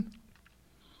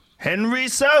Henry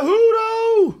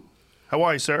Cejudo. How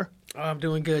are you, sir? Oh, I'm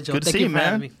doing good, Joe. Good to see you,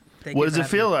 man. What does it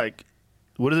feel like?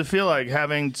 What does it feel like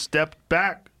having stepped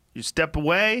back? You step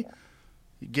away,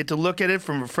 you get to look at it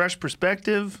from a fresh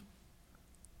perspective.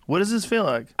 What does this feel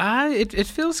like? It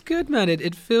feels good, man.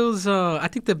 It feels, I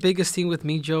think the biggest thing with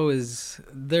me, Joe, is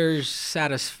there's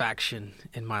satisfaction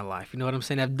in my life. You know what I'm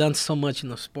saying? I've done so much in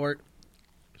the sport,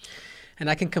 and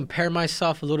I can compare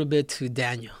myself a little bit to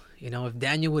Daniel. You know, if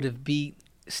Daniel would have beat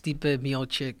Stipe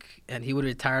Miocic and he would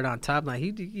have retired on top, like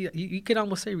you could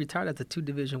almost say retired as a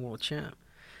 2-division world champ.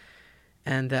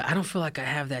 And I don't feel like I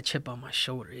have that chip on my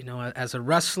shoulder. You know, as a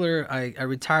wrestler, I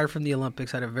retired from the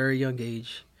Olympics at a very young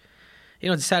age. You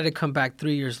know, decided to come back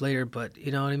 3 years later, but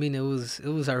you know what I mean? It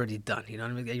was already done. You know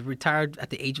what I mean? I retired at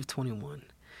the age of 21.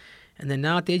 And then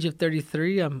now at the age of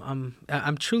 33,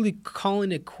 I'm truly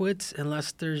calling it quits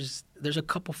unless there's a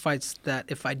couple fights that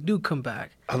if I do come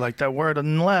back. I like that word,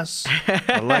 unless.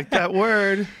 I like that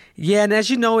word. Yeah, and as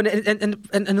you know, and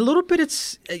a little bit,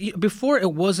 it's before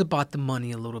it was about the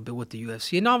money a little bit with the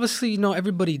UFC, and obviously, you know,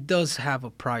 everybody does have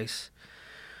a price,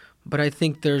 but I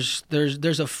think there's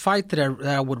a fight that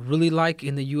I would really like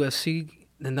in the UFC,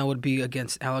 and that would be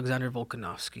against Alexander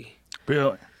Volkanovski.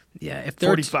 Really? Yeah, if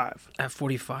 45. At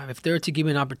 45, if they're to give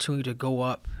me an opportunity to go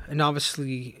up and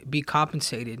obviously be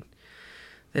compensated,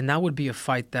 then that would be a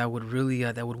fight that would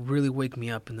really wake me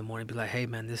up in the morning. Be like, hey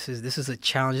man, this is a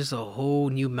challenge. This is a whole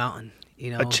new mountain. You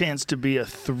know, a chance to be a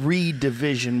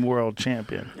 3-division world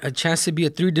champion. A chance to be a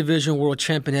 3-division world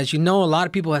champion. As you know, a lot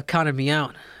of people have counted me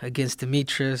out against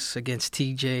Demetrius, against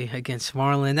TJ, against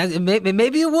Marlon.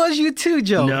 Maybe it was you too,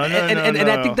 Joe. No. And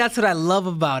I think that's what I love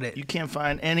about it. You can't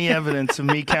find any evidence of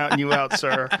me counting you out,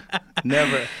 sir.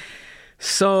 Never.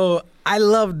 So I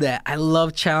love that. I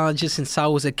love challenges. Since I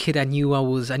was a kid, I knew I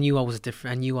was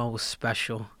different. I knew I was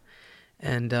special.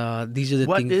 And these are the things.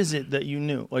 What is it that you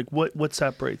knew? Like what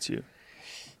separates you?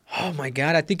 Oh my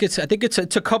God, I think it's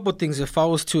a couple of things. If I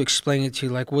was to explain it to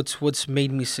you, like what's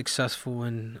made me successful,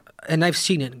 and I've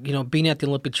seen it. You know, being at the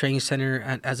Olympic Training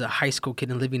Center as a high school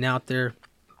kid and living out there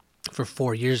for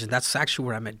 4 years, and that's actually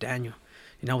where I met Daniel.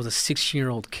 You know, I was a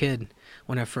 16-year-old kid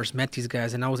when I first met these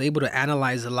guys, and I was able to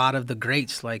analyze a lot of the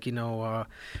greats, like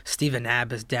Stephen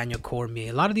Abbas, Daniel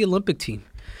Cormier, a lot of the Olympic team.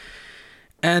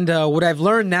 And what I've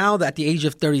learned now that at the age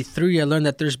of 33, I learned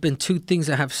that there's been two things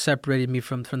that have separated me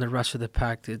from the rest of the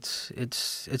pack. It's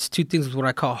two things, what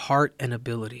I call heart and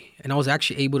ability. And I was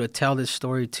actually able to tell this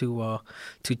story to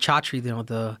Chatri, you know,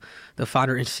 the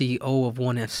founder and CEO of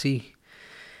ONE FC.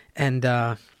 And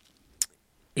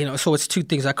you know, so it's two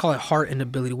things. I call it heart and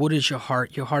ability. What is your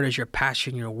heart? Your heart is your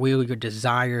passion, your will, your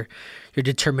desire, your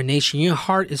determination. Your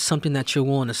heart is something that you're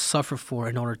willing to suffer for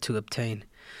in order to obtain.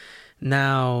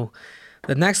 Now,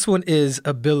 the next one is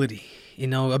ability. You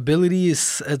know, ability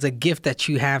is a gift that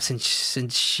you have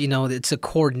since you know, it's a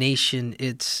coordination.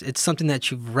 It's something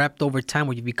that you've repped over time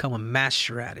where you become a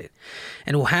master at it.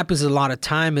 And what happens a lot of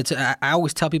time, I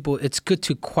always tell people it's good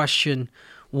to question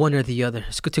one or the other.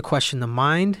 It's good to question the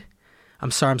mind.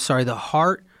 The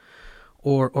heart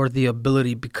or the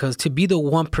ability, because to be the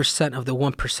 1% of the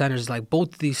 1%ers, like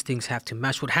both of these things have to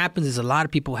match. What happens is a lot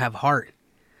of people have heart,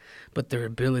 but their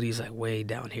ability is like way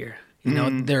down here. You know,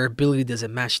 their ability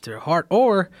doesn't match their heart,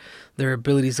 or their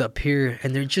ability's up here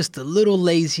and they're just a little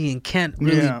lazy and can't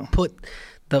really put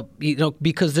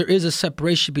because there is a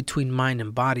separation between mind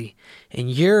and body,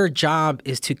 and your job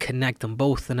is to connect them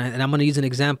both. And I'm going to use an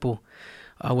example.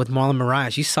 With Marlon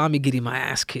Moraes, you saw me getting my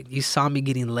ass kicked. You saw me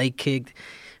getting leg kicked,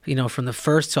 you know, from the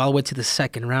first all the way to the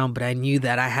second round. But I knew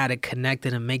that I had to connect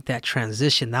it and make that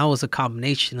transition. That was a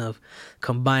combination of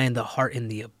combining the heart and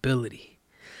the ability.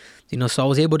 You know, so I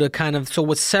was able to so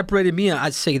what separated me,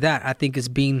 I'd say that, I think, is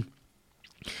being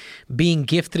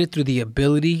gifted it through the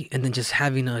ability, and then just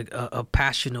having a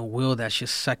passion, a will that's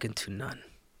just second to none.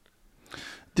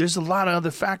 There's a lot of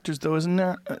other factors, though, isn't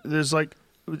there? There's like,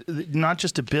 not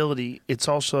just ability, it's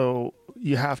also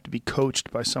you have to be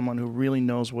coached by someone who really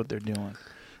knows what they're doing.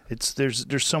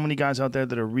 There's so many guys out there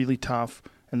that are really tough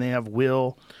and they have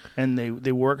will and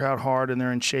they work out hard and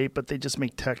they're in shape, but they just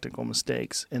make technical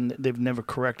mistakes and they've never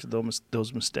corrected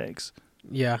those mistakes.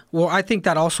 Yeah. Well, I think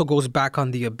that also goes back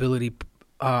on the ability.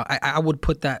 I would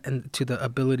put that into the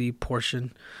ability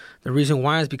portion. The reason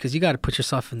why is because you got to put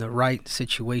yourself in the right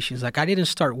situations. Like, I didn't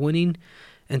start winning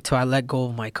until I let go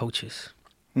of my coaches.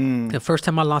 The first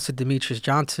time I lost to Demetrius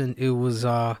Johnson, it was,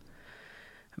 it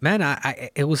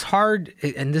was hard.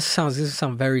 And this sounds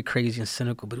very crazy and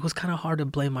cynical, but it was kind of hard to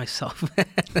blame myself,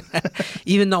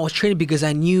 even though I was training, because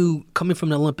I knew, coming from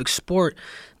the Olympic sport,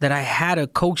 that I had a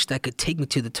coach that could take me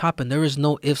to the top, and there was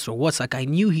no ifs or whats. Like, I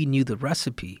knew he knew the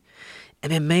recipe.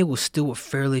 MMA was still a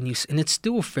fairly new, and it's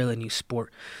still a fairly new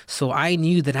sport. So I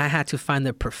knew that I had to find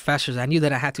the professors. I knew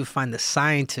that I had to find the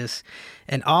scientists,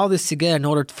 and all this together in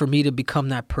order for me to become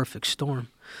that perfect storm.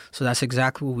 So that's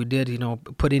exactly what we did. You know,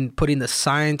 putting the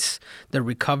science, the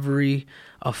recovery,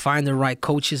 find the right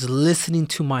coaches, listening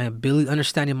to my ability,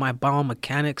 understanding my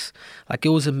biomechanics. Like, it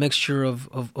was a mixture of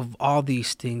all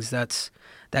these things that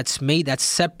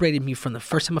separated me from the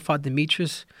first time I fought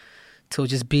Demetrius to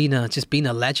just being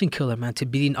a legend killer, man. To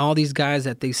beating all these guys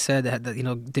that they said that you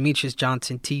know, Demetrius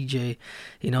Johnson, TJ,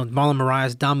 you know, Marlon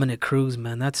Moraes, Dominic Cruz,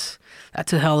 man. That's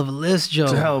a hell of a list, Joe.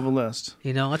 It's a hell of a list.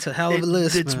 You know, that's a hell of a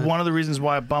list. It's man. one of the reasons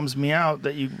why it bums me out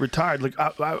that you retired. Like,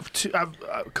 I've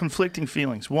conflicting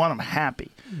feelings. One, I'm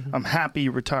happy. Mm-hmm. I'm happy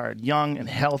you retired, young and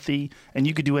healthy, and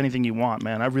you could do anything you want,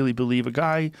 man. I really believe a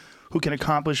guy who can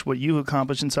accomplish what you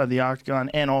accomplished inside the octagon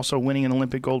and also winning an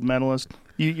Olympic gold medalist.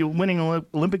 You're winning an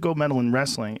Olympic gold medal in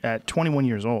wrestling at 21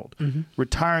 years old,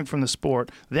 retiring from the sport,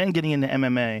 then getting into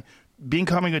MMA,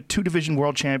 becoming a 2-division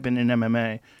world champion in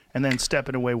MMA, and then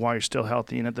stepping away while you're still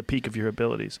healthy and at the peak of your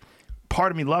abilities.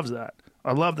 Part of me loves that.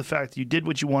 I love the fact that you did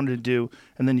what you wanted to do,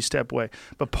 and then you step away.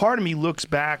 But part of me looks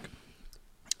back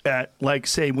at, like,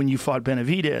 say, when you fought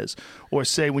Benavidez, or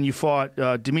say when you fought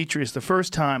Demetrius the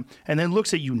first time, and then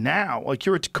looks at you now, like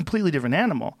you're a completely different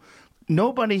animal.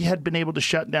 Nobody had been able to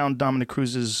shut down Dominic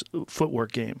Cruz's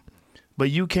footwork game, but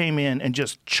you came in and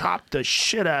just chopped the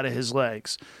shit out of his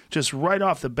legs, just right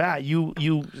off the bat. You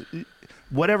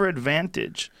whatever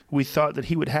advantage we thought that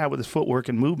he would have with his footwork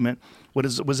and movement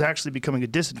was actually becoming a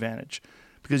disadvantage,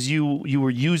 because you were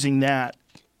using that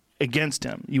against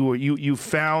him. You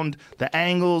found the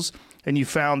angles, and you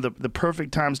found the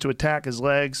perfect times to attack his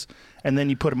legs, and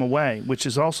then you put him away, which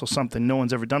is also something no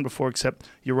one's ever done before, except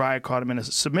Uriah caught him in a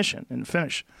submission and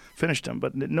finished him.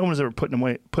 But no one's ever put him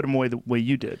away the way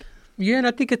you did. Yeah, and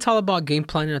I think it's all about game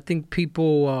planning. I think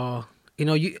people,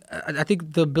 I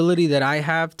think the ability that I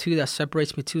have too that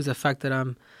separates me too is the fact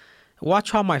that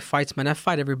watch all my fights, man. I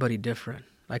fight everybody different.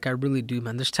 Like, I really do,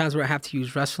 man. There's times where I have to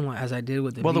use wrestling, as I did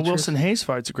with Demetrius. Well, the Wilson Hayes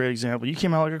fight's a great example. You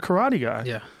came out like a karate guy.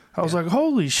 Yeah. I was like,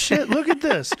 holy shit, look at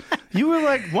this. You were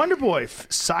like Wonder Boy,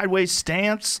 sideways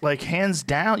stance, like hands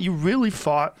down. You really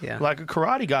fought like a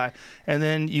karate guy. And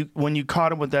then when you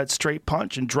caught him with that straight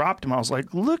punch and dropped him, I was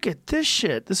like, look at this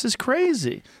shit. This is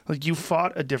crazy. Like, you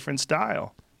fought a different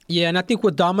style. Yeah, and I think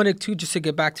with Dominic, too, just to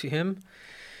get back to him,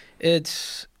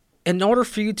 it's... In order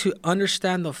for you to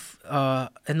understand the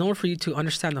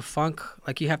funk,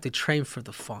 like, you have to train for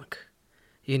the funk.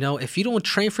 You know, if you don't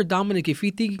train for Dominic, if you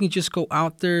think you can just go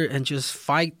out there and just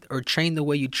fight or train the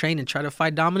way you train and try to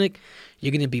fight Dominic,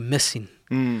 you're going to be missing.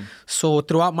 So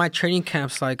throughout my training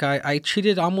camps, like, I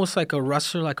treated almost like a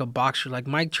wrestler, like a boxer. Like,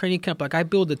 my training camp, like, I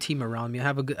build a team around me. I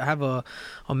have a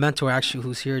mentor actually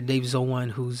who's here, Dave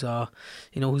Zowan,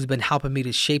 who's been helping me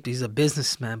to shape. He's a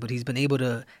businessman, but he's been able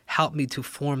to help me to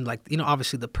form, like,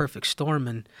 obviously the perfect storm.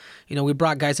 And we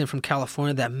brought guys in from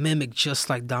California that mimicked just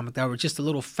like Dominic, that were just a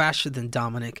little faster than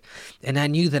Dominic. And I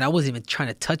knew that I wasn't even trying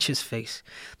to touch his face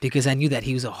because I knew that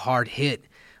he was a hard hit.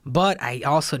 But I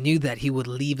also knew that he would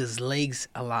leave his legs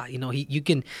a lot. You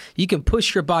can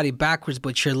push your body backwards,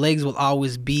 but your legs will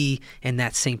always be in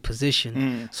that same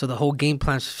position. So the whole game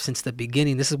plan since the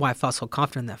beginning, this is why I felt so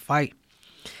confident in that fight,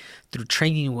 through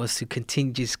training, was to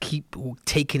continue just keep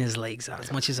taking his legs out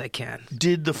as much as I can.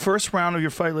 Did the first round of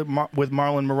your fight with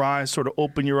Marlon Moraes sort of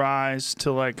open your eyes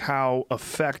to, like, how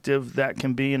effective that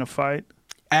can be in a fight?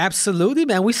 Absolutely,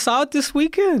 man. We saw it this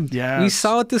weekend. Yeah, we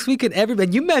saw it this weekend.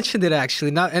 Everybody, you mentioned it actually,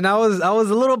 and I was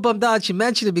a little bummed out you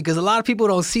mentioned it because a lot of people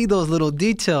don't see those little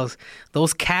details.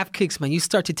 Those calf kicks, man. You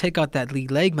start to take out that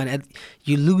lead leg, man, and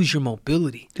you lose your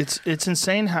mobility. It's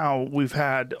insane how we've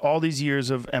had all these years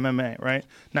of MMA, right?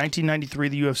 1993,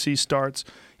 the UFC starts.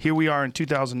 Here we are in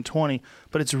 2020,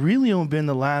 but it's really only been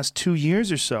the last 2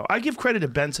 years or so. I give credit to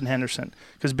Benson Henderson,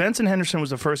 because Benson Henderson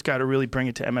was the first guy to really bring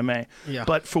it to MMA. Yeah.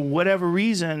 But for whatever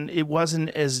reason, it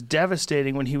wasn't as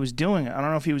devastating when he was doing it. I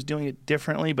don't know if he was doing it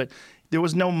differently, but there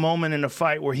was no moment in a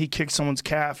fight where he kicked someone's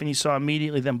calf and you saw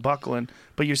immediately them buckling.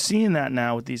 But you're seeing that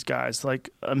now with these guys,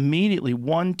 like immediately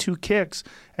 1-2 kicks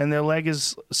and their leg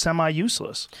is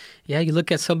semi-useless. Yeah, you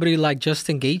look at somebody like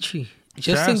Justin Gaethje.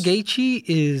 Justin Gaethje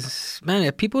is, man,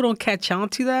 if people don't catch on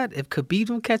to that, if Khabib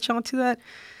don't catch on to that,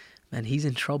 man, he's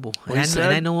in trouble. Well, and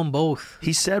I know them both.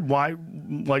 He said, wide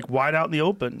out in the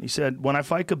open. He said, when I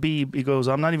fight Khabib, he goes,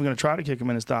 I'm not even going to try to kick him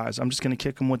in his thighs. I'm just going to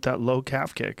kick him with that low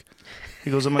calf kick. He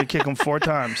goes, I'm going to kick him 4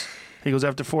 times. He goes,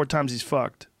 after 4 times, he's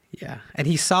fucked. Yeah, and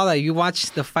he saw that. You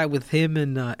watched the fight with him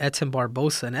and Edson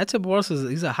Barboza. And Edson Barboza,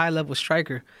 he's a high-level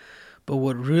striker. But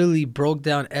what really broke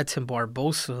down Edson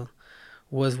Barboza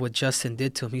was what Justin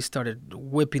did to him. He started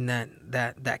whipping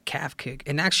that calf kick.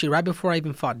 And actually, right before I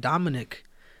even fought Dominic,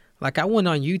 like I went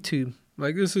on YouTube.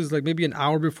 Like this is like maybe an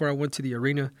hour before I went to the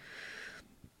arena.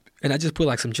 And I just put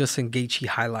like some Justin Gaethje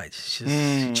highlights.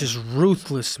 Just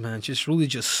ruthless, man. Just really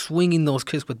just swinging those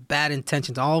kicks with bad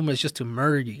intentions. All of them is just to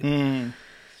murder you.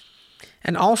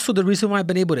 And also the reason why I've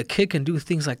been able to kick and do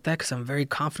things like that, because I'm very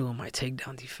confident with my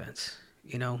takedown defense.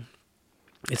 You know,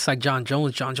 it's like John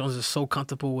Jones. John Jones is so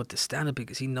comfortable with the stand-up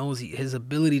because he knows his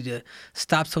ability to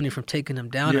stop Tony from taking him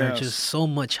down are just so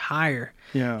much higher.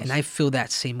 Yes. And I feel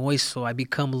that same way, so I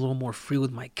become a little more free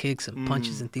with my kicks and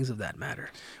punches and things of that matter.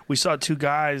 We saw two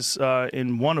guys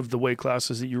in one of the weight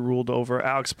classes that you ruled over,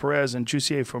 Alex Perez and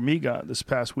Jussier Formiga, this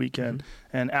past weekend.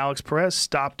 And Alex Perez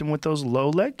stopped him with those low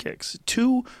leg kicks.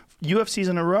 2 UFCs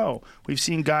in a row, we've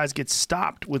seen guys get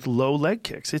stopped with low leg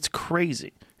kicks. It's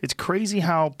crazy. It's crazy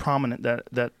how prominent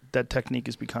that technique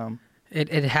has become.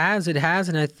 It has,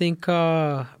 and I think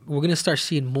we're gonna start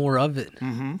seeing more of it.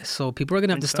 So people are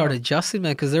gonna have to start adjusting,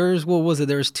 man. Because there's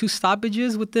There's 2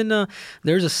 stoppages within.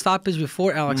 There's a stoppage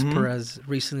before Alex Perez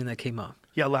recently that came up.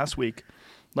 Yeah, last week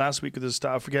was a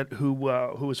stop. I forget who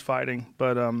was fighting,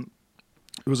 but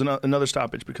it was another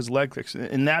stoppage because of leg kicks.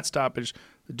 In that stoppage,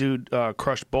 the dude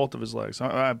crushed both of his legs.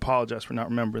 I apologize for not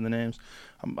remembering the names.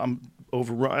 I'm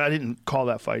overrun. I didn't call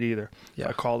that fight either. Yeah.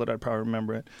 If I called it, I'd probably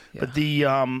remember it. Yeah. But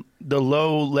the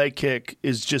low leg kick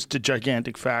is just a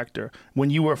gigantic factor. When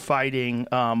you were fighting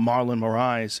Marlon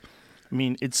Moraes, I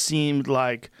mean, it seemed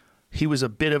like he was a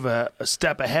bit of a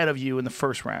step ahead of you in the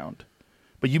first round.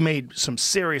 But you made some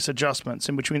serious adjustments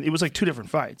in between. It was like 2 different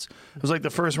fights. It was like the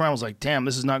first round was like, damn,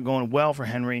 this is not going well for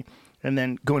Henry. And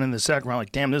then going into the second round,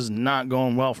 like, damn, this is not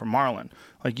going well for Marlon.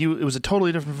 Like it was a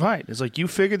totally different fight. It's like you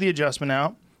figured the adjustment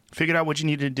out, figured out what you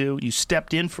needed to do. You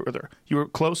stepped in further. You were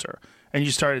closer, and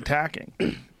you started attacking.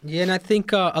 Yeah, and I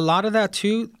think a lot of that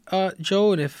too,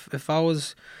 Joe. And if I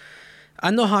was, I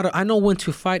know when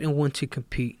to fight and when to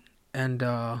compete. And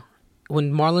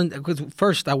when Marlon, because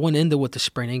first I went into with the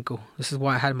sprained ankle. This is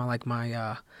why I had my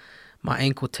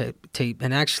ankle tape.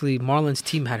 And actually, Marlon's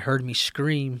team had heard me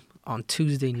scream on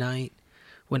Tuesday night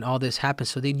when all this happened,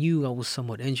 so they knew I was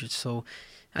somewhat injured. So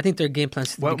I think their game plan.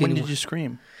 When did you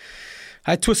scream?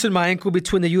 I twisted my ankle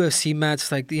between the UFC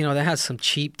mats, like, you know, that has some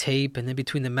cheap tape, and then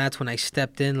between the mats when I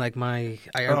stepped in, like I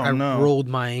rolled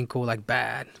my ankle like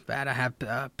bad. I have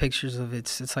pictures of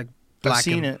it. It's like black. I've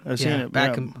seen it.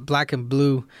 Black and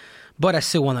blue, but I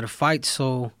still wanted to fight.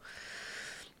 So,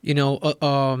 you know,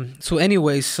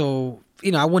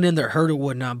 I went in there hurt or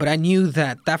whatnot, but I knew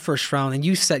that first round, and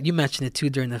you mentioned it too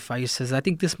during the fight. You says, I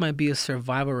think this might be a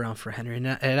survival round for Henry, and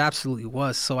it absolutely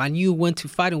was. So I knew when to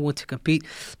fight and when to compete,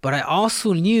 but I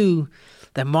also knew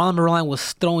that Marlon Moraes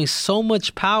was throwing so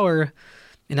much power,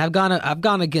 and I've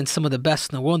gone against some of the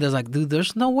best in the world. There's like, dude,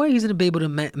 there's no way he's gonna be able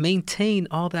to maintain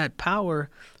all that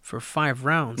power for 5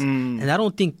 rounds, and I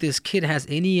don't think this kid has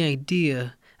any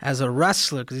idea as a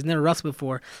wrestler, because he's never wrestled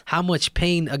before, how much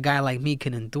pain a guy like me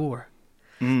can endure.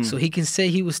 So he can say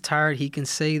he was tired. He can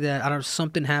say that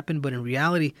something happened, but in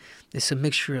reality, it's a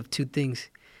mixture of 2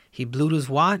 things. He blew his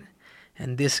wad,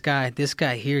 and this guy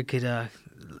here could,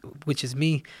 which is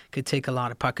me, could take a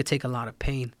lot of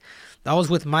pain. I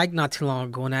was with Mike not too long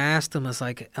ago, and I asked him, I was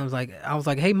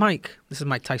like, hey Mike, this is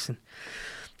Mike Tyson.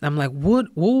 I'm like,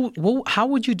 how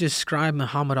would you describe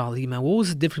Muhammad Ali, man? What was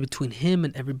the difference between him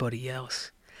and everybody else?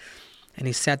 And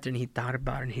he sat there and he thought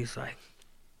about it, and he's like,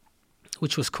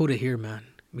 which was cool to hear, man,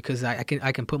 because I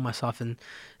can put myself in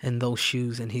those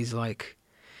shoes. And he's like,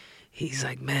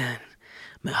 man,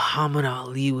 Muhammad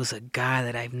Ali was a guy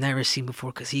that I've never seen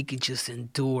before, because he could just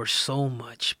endure so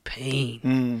much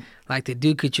pain. Like the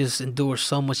dude could just endure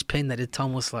so much pain that it's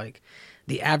almost like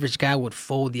the average guy would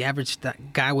fold. The average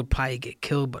guy would probably get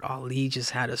killed, but Ali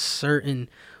just had a certain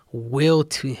will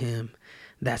to him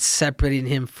that separated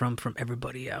him from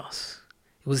everybody else.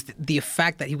 It was the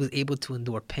fact that he was able to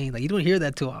endure pain. Like, you don't hear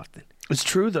that too often. It's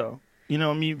true, though. You know,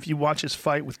 I mean, if you watch his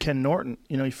fight with Ken Norton,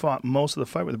 you know, he fought most of the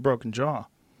fight with a broken jaw.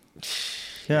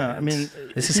 Yeah, I mean,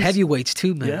 this is heavyweights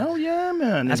too, man. Hell yeah,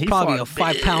 man. That's probably a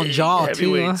 5-pound jaw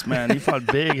too. Heavyweights, man. He fought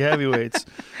big heavyweights.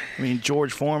 I mean,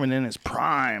 George Foreman in his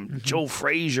prime. Joe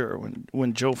Frazier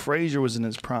when Joe Frazier was in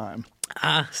his prime.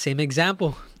 Same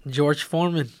example. George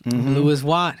Foreman blew his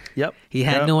wad. Yep. He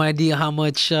had no idea how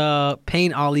much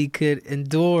pain Ali could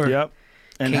endure. Yep.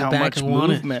 And how much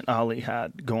movement Ali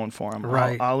had going for him.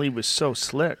 Right. Ali was so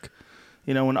slick.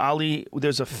 You know,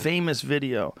 there's a famous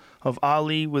video of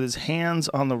Ali with his hands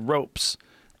on the ropes,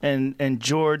 and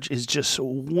George is just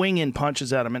winging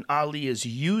punches at him, and Ali is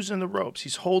using the ropes.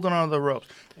 He's holding on to the ropes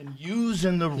and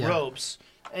using the ropes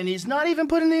And he's not even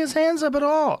putting his hands up at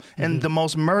all. And the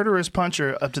most murderous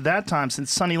puncher up to that time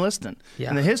since Sonny Liston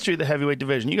in the history of the heavyweight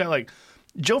division. You got like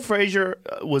Joe Frazier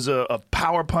was a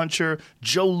power puncher.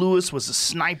 Joe Louis was a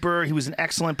sniper. He was an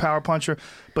excellent power puncher.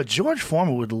 But George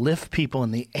Foreman would lift people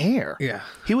in the air. Yeah.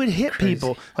 He would hit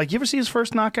people. Like, you ever see his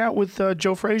first knockout with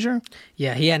Joe Frazier?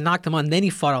 Yeah, he had knocked him on. Then he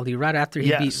fought Ali right after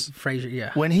he beat Frazier.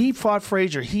 Yeah. When he fought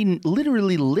Frazier, he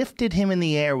literally lifted him in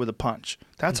the air with a punch.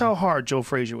 That's how hard Joe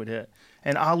Frazier would hit.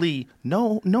 And Ali,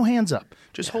 no hands up.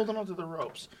 Just holding onto the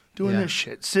ropes, doing this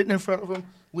shit. Sitting in front of him,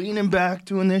 leaning back,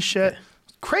 doing this shit.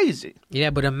 Crazy. Yeah,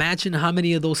 but imagine how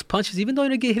many of those punches, even though he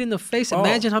didn't get hit in the face,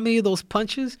 imagine how many of those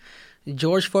punches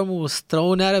George Foreman was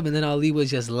throwing at him, and then Ali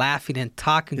was just laughing and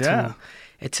talking to him.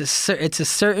 It's a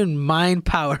certain mind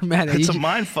power, man. It's a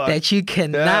mind fuck. That you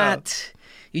cannot,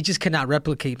 you just cannot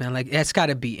replicate, man. Like, that's got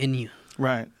to be in you.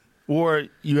 Right. Or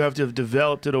you have to have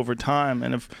developed it over time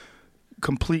and have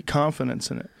complete confidence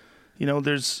in it. You know,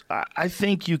 I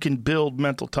think you can build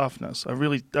mental toughness. I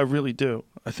really do.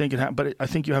 I think but I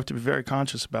think you have to be very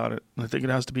conscious about it. I think it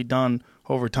has to be done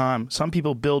over time. Some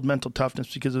people build mental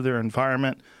toughness because of their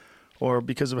environment or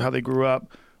because of how they grew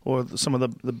up or some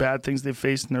of the bad things they've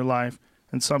faced in their life.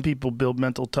 And some people build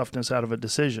mental toughness out of a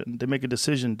decision. They make a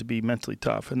decision to be mentally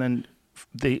tough, and then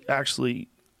they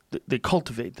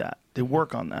cultivate that. They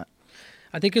work on that.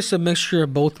 I think it's a mixture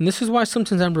of both. And this is why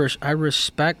sometimes I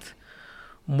respect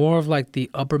more of like the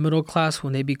upper middle class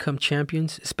when they become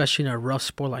champions, especially in a rough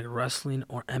sport like wrestling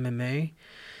or MMA,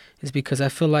 is because I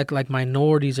feel like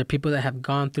minorities or people that have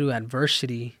gone through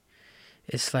adversity,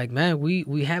 it's like, man,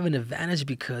 we have an advantage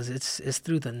because it's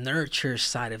through the nurture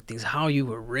side of things, how you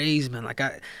were raised, man. Like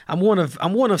I'm one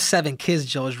of 7 kids,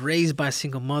 Joe. I was raised by a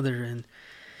single mother, and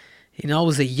you know, I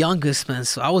was the youngest, man,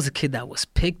 so I was a kid that was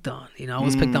picked on. You know, I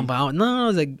was picked on by... I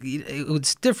was like,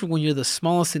 it's different when you're the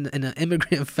smallest in an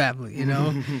immigrant family, you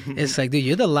know? It's like, dude,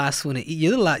 you're the last one to eat.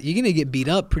 You're going to get beat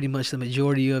up pretty much the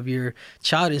majority of your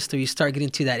childhood until you start getting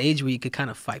to that age where you could kind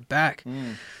of fight back.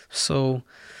 So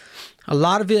a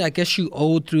lot of it, I guess, you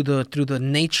owe through the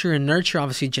nature and nurture,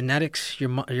 obviously genetics, your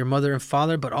mother and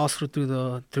father, but also through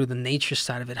the nature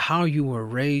side of it, how you were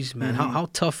raised, man. How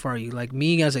tough are you? Like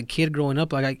me as a kid growing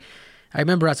up, like I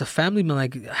remember as a family, man,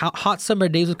 like hot summer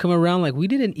days would come around, like we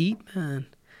didn't eat, man.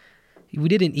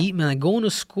 Like going to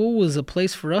school was a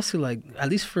place for us to, like, at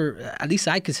least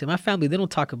I could say, my family, they don't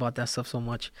talk about that stuff so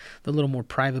much. They're a little more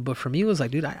private, but for me it was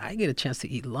like, dude, I get a chance to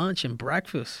eat lunch and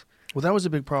breakfast. Well, that was a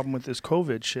big problem with this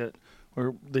COVID shit,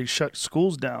 where they shut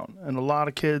schools down, and a lot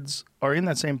of kids are in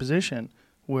that same position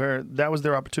where that was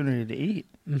their opportunity to eat.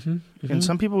 And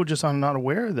some people were just not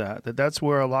aware of that's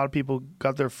where a lot of people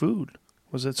got their food,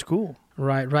 was at school.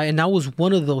 Right. And I was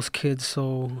one of those kids.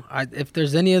 So if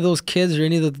there's any of those kids or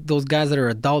any of those guys that are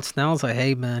adults now, it's like,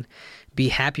 hey, man, be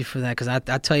happy for that. Because I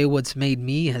tell you, what's made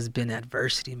me has been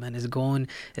adversity, man.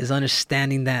 Is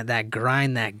understanding that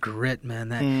grind, that grit,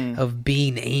 man, of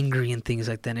being angry and things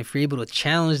like that. And if you're able to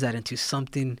challenge that into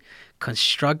something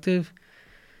constructive,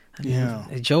 I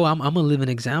mean, Joe, I'm a living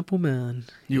example, man.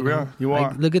 You are.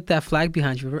 Like, look at that flag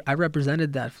behind you. I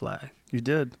represented that flag. You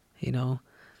did. You know.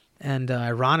 And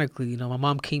ironically, you know, my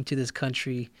mom came to this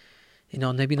country, you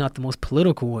know, maybe not the most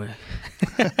political way,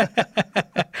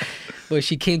 but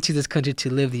she came to this country to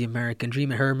live the American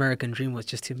dream. And her American dream was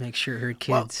just to make sure her kids...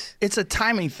 Well, it's a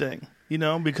timing thing, you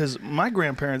know, because my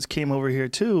grandparents came over here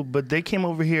too, but they came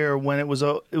over here when it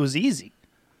was easy.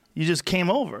 You just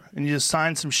came over and you just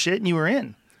signed some shit and you were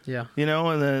in. Yeah. You know,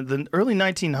 in the early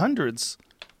 1900s,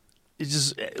 it's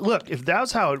just... Look, if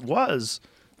that's how it was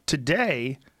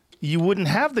today... You wouldn't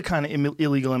have the kind of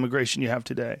illegal immigration you have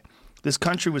today. This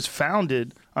country was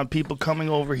founded on people coming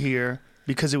over here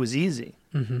because it was easy.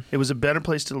 It was a better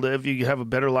place to live. You have a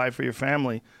better life for your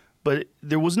family. But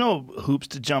there was no hoops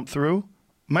to jump through.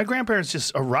 My grandparents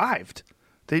just arrived.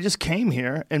 They just came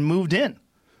here and moved in.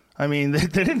 I mean, they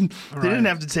didn't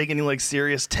have to take any like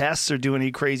serious tests or do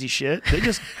any crazy shit. They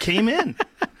just came in.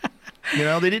 You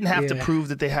know, they didn't have to prove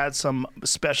that they had some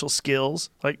special skills.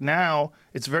 Like now,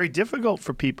 it's very difficult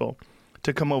for people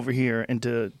to come over here and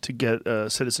to get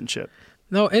citizenship.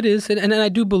 No, it is. And I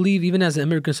do believe, even as an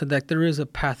immigrant, that there is a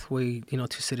pathway, you know,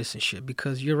 to citizenship,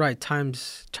 because you're right,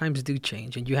 times do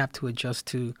change and you have to adjust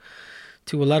to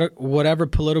whatever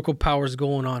political power is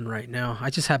going on right now. I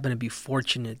just happen to be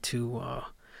fortunate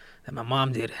that my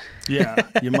mom did it. Yeah,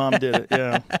 your mom did it,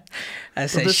 yeah. I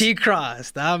said, she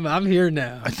crossed. I'm here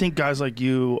now. I think guys like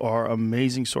you are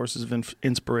amazing sources of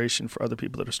inspiration for other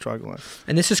people that are struggling.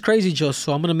 And this is crazy, Joe,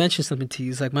 so I'm going to mention something to you.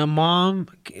 It's like my mom,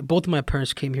 both of my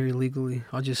parents came here illegally.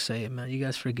 I'll just say it, man. You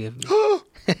guys forgive me.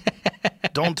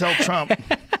 Don't tell Trump.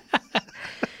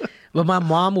 But my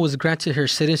mom was granted her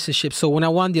citizenship. So when I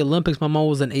won the Olympics, my mom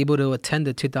wasn't able to attend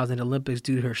the 2000 Olympics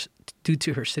due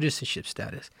to her citizenship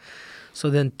status. So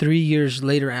then 3 years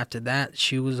later after that,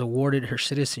 she was awarded her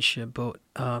citizenship. But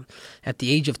at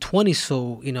the age of 20,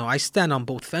 so, you know, I stand on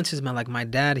both fences, man. Like my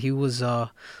dad, he was,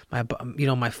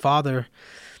 my father,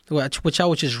 which I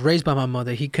was just raised by my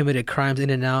mother. He committed crimes in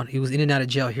and out. He was in and out of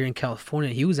jail here in California.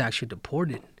 He was actually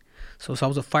deported. So I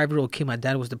was a 5-year-old kid. My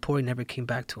dad was deported, never came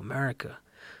back to America.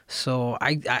 So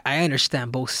I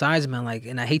understand both sides, man. Like,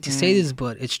 and I hate to say this,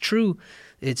 but it's true.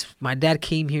 It's my dad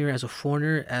came here as a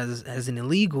foreigner, as an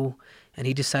illegal, and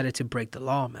he decided to break the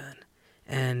law, man.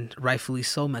 And rightfully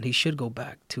so, man. He should go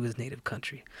back to his native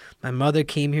country. My mother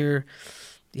came here,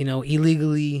 you know,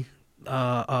 illegally,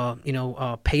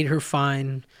 paid her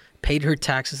fine, paid her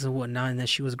taxes and whatnot, and then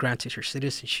she was granted her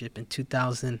citizenship in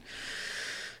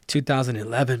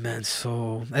 2011, man.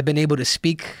 So I've been able to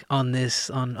speak on this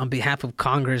on behalf of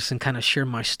Congress and kind of share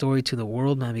my story to the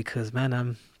world, man, because,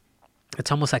 man,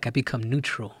 it's almost like I become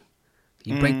neutral.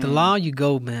 You break the law, you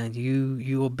go, man.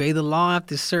 You obey the law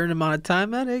after a certain amount of time,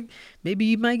 man. Maybe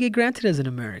you might get granted as an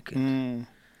American.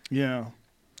 Yeah,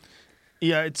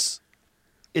 it's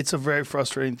a very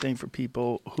frustrating thing for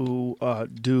people who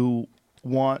do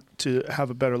want to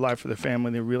have a better life for their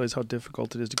family. They realize how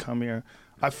difficult it is to come here.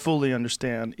 I fully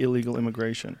understand illegal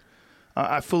immigration.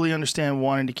 I fully understand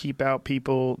wanting to keep out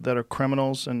people that are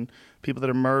criminals and people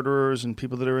that are murderers and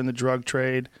people that are in the drug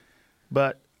trade.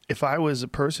 But if I was a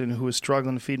person who was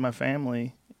struggling to feed my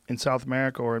family in South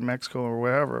America or in Mexico or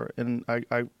wherever, and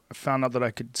I found out that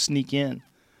I could sneak in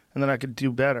and that I could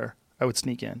do better, I would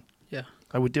sneak in. Yeah.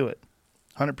 I would do it,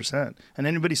 100%. And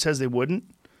anybody says they wouldn't,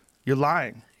 you're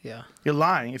lying. Yeah. You're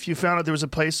lying. If you found out there was a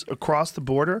place across the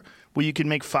border where you could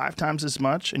make 5 times as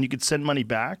much and you could send money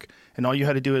back and all you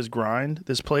had to do is grind,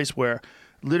 this place where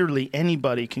literally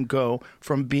anybody can go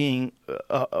from being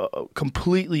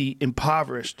completely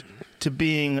impoverished to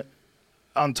being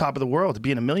on top of the world, to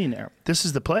being a millionaire. This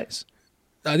is the place.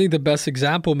 I think the best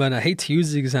example, man, I hate to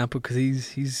use the example because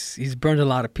he's burned a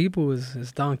lot of people,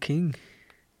 is Don King.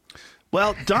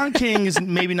 Well, Don King is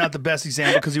maybe not the best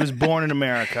example because he was born in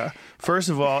America, first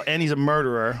of all, and he's a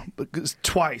murderer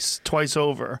twice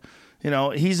over. You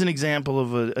know, he's an example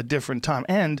of a different time.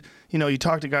 And, you know, you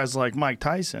talk to guys like Mike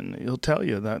Tyson, he'll tell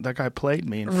you that guy played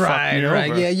me and fucked me over.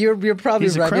 Right. Yeah, you're probably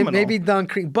He's a right. criminal. Maybe Don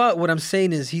King. But what I'm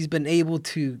saying is he's been able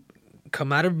to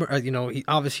come out of, he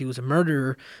obviously was a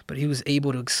murderer, but he was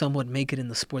able to somewhat make it in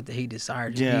the sport that he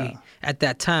desired to be at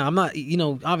that time. I'm not,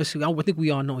 obviously, I think we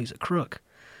all know he's a crook.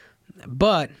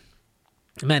 But,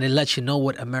 man, it lets you know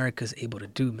what America's able to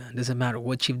do, man. Doesn't matter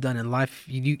what you've done in life.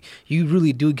 You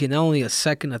really do get not only a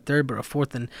second, a third, but a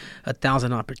fourth and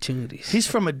 1,000 opportunities. He's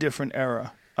from a different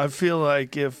era. I feel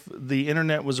like if the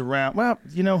internet was around, well,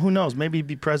 who knows? Maybe he'd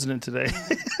be president today.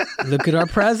 Look at our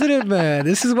president, man.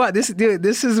 This is why, dude,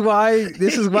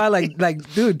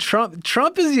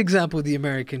 Trump is the example of the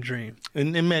American dream.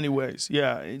 In many ways,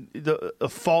 yeah. A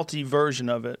faulty version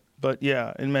of it. But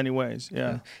yeah, in many ways,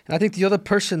 yeah. And I think the other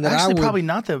person that actually probably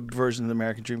not the version of the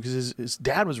American dream because his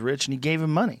dad was rich and he gave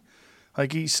him money.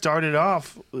 Like he started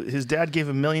off, his dad gave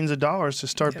him millions of dollars to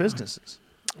start businesses.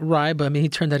 Right, but I mean, he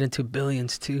turned that into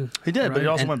billions too. He did, right? but he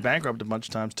also went bankrupt a bunch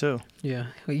of times too. Yeah,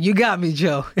 you got me,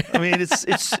 Joe. I mean,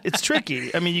 it's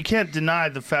tricky. I mean, you can't deny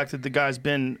the fact that the guy's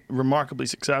been remarkably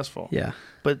successful. Yeah.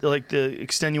 But like the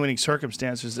extenuating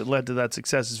circumstances that led to that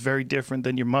success is very different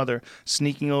than your mother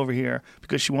sneaking over here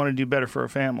because she wanted to do better for her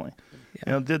family.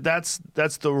 Yeah.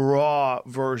 That's the raw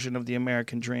version of the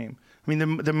American dream. I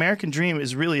mean, the American dream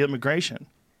is really immigration.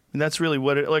 And that's really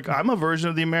what I'm a version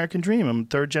of the American dream. I'm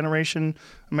third generation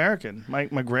American. My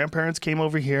grandparents came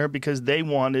over here because they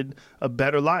wanted a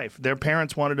better life. Their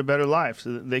parents wanted a better life.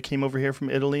 So they came over here from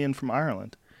Italy and from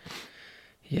Ireland.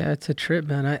 Yeah, it's a trip,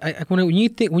 man. When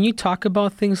you talk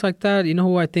about things like that, you know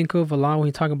who I think of a lot when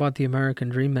you talk about the American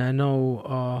dream, man?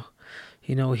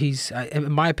 I know, he's,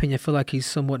 in my opinion, I feel like he's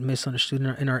somewhat misunderstood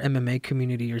in our MMA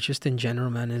community or just in general,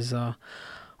 man, is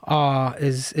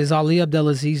Ali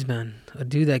Abdelaziz, man, a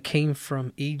dude that came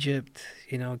from Egypt,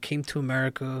 came to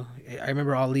America. I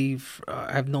remember Ali,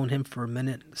 I've known him for a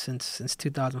minute since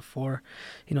 2004.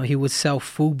 He would sell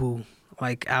FUBU,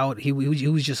 like out. He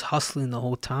was just hustling the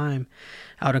whole time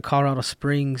out in Colorado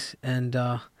Springs. And,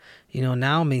 now,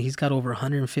 I mean, he's got over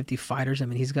 150 fighters. I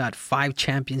mean, he's got 5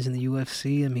 champions in the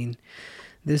UFC. I mean,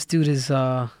 this dude is...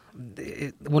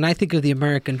 when I think of the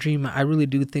American dream, I really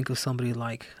do think of somebody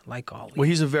like Ali. Well,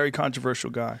 he's a very controversial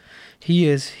guy. He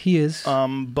is.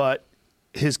 But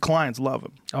his clients love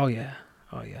him. Oh yeah.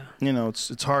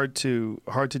 It's hard to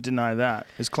deny that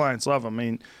his clients love him. I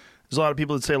mean, There's a lot of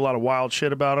people that say a lot of wild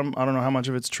shit about him. I don't know how much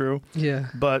of it's true. Yeah.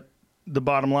 But the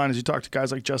bottom line is you talk to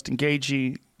guys like Justin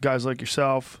Gaethje, guys like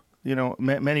yourself, you know,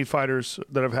 many fighters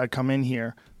that I've had come in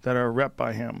here that are rep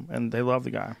by him, and they love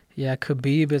the guy. Yeah, it could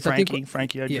be. But Frankie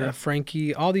Edgar. Yeah,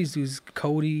 Frankie. All these dudes,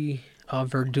 Cody,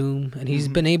 Verdum, and he's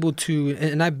been able to,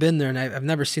 and I've been there, and I've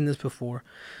never seen this before,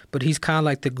 but he's kind of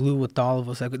like the glue with all of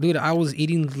us. Like, dude, I was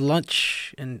eating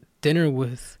lunch and dinner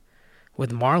with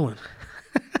Marlon.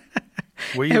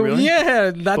 Were you really?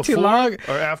 Yeah, not too Before long.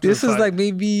 or after This the is fight? like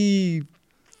maybe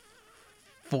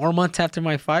 4 months after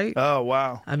my fight. Oh,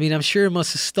 wow. I mean, I'm sure it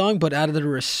must have stung, but out of the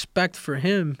respect for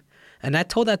him, and I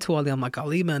told that to Ali. I'm like,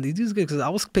 Ali, man, these dudes good, because I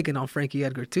was picking on Frankie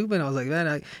Edgar too, but I was like,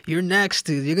 man, you're next,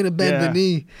 dude. You're gonna bend the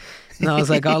knee. And I was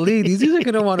like, Ali, these dudes are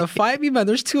gonna want to fight me, man.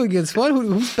 There's 2 against 1.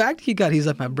 Whose back he got? He's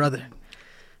like, my brother.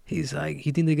 He's like,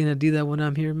 you think they're gonna do that when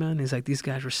I'm here, man? He's like, these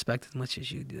guys respect as much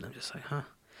as you do. And I'm just like, huh.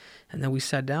 And then we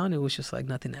sat down. It was just like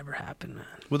nothing ever happened, man.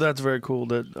 Well, that's very cool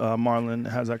that Marlon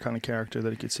has that kind of character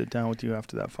that he could sit down with you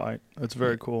after that fight. That's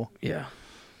very cool. Yeah.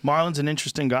 Marlon's an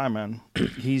interesting guy, man.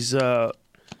 He's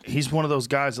one of those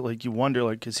guys that, like, you wonder,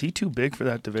 like, is he too big for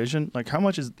that division? Like, how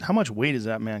much weight is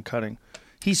that man cutting?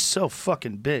 He's so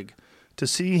fucking big. To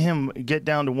see him get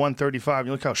down to 135,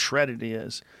 you look how shredded he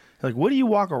is. Like, what do you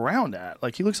walk around at?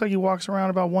 Like, he looks like he walks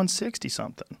around about 160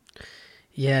 something.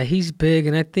 Yeah, he's big,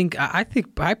 and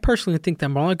I personally think that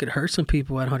Marlon could hurt some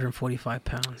people at 145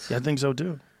 pounds. Yeah, I think so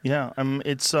too. Yeah,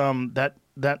 it's that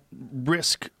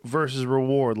risk versus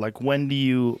reward. Like, when do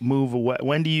you move away?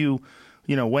 When do you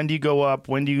go up?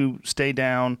 When do you stay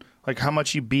down? Like, how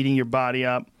much you beating your body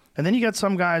up? And then you got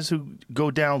some guys who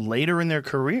go down later in their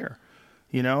career.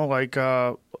 You know, like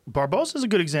Barbosa's a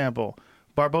good example.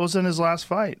 Barbosa in his last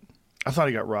fight, I thought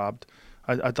he got robbed.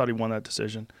 I thought he won that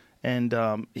decision. And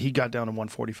he got down to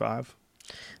 145.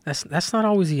 That's not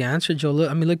always the answer, Joe. Look,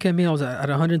 I mean, look at me. I was at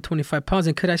 125 pounds,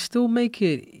 and could I still make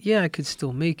it? Yeah, I could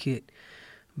still make it.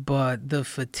 But the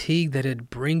fatigue that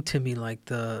it'd bring to me,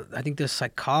 like I think the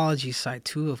psychology side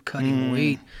too of cutting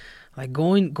weight, like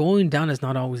going down is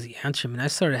not always the answer. I mean, I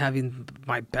started having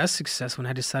my best success when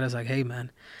I decided, I was like, hey,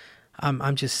 man,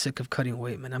 I'm just sick of cutting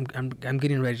weight, man. I'm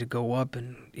getting ready to go up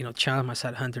and, you know, challenge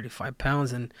myself at 135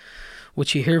 pounds. And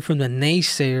what you hear from the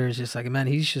naysayers is like, man,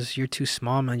 you're too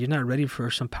small, man. You're not ready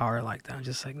for some power like that. I'm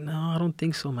just like, no, I don't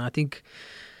think so, man. I think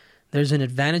there's an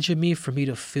advantage of me for me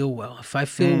to feel well. If I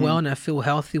feel well and I feel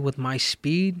healthy with my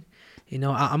speed, you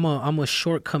know, I'm a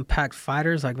short, compact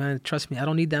fighter. It's like, man, trust me, I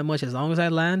don't need that much. As long as I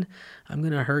land, I'm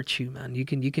gonna hurt you, man. You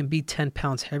can be 10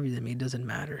 pounds heavier than me. It doesn't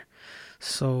matter.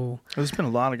 So there's been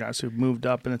a lot of guys who've moved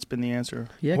up, and it's been the answer.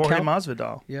 Yeah, Jorge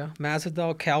Masvidal. Yeah,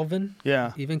 Masvidal, Calvin.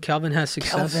 Yeah, even Calvin has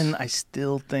success. Calvin, I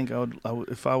still think I would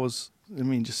if I was. I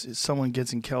mean, just if someone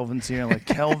gets in Kelvin's ear, like,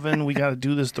 Kelvin, we got to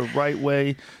do this the right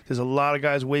way. There's a lot of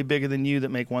guys way bigger than you that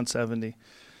make 170.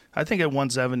 I think at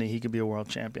 170 he could be a world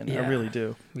champion. Yeah. I really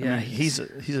do. Yeah, I mean, he's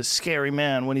a scary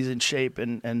man when he's in shape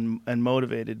and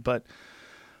motivated, but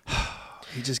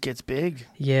he just gets big.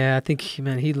 Yeah, I think,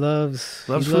 man, he loves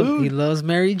food. He loves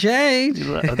Mary Jane.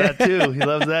 That too. He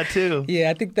loves that too. Yeah,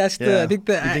 I think that's You think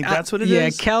that's what it is? Yeah,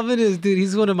 Calvin is, dude.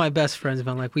 He's one of my best friends,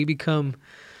 man. Like, we become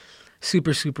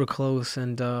super, super close,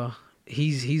 and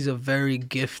he's a very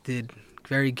gifted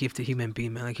human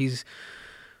being, man. Like,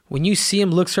 when you see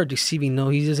him, looks are deceiving. No,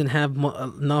 he doesn't have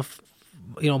enough,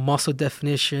 you know, muscle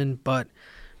definition, but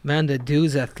man, the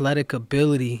dude's athletic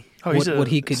ability, what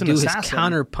he could do, his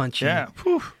counter punching. Yeah.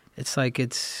 Whew. It's like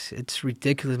it's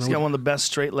ridiculous. He's got one of the best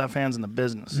straight left hands in the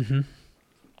business. Mm-hmm.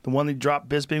 The one they dropped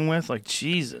Bisping with, like,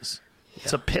 Jesus. Yeah.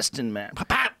 It's a piston, man.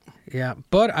 Pop. Yeah,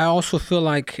 but I also feel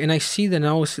like, and I see that, and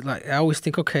I always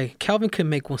think, okay, Calvin can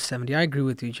make 170. I agree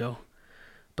with you, Joe.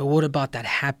 But what about that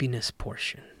happiness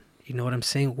portion? You know what I'm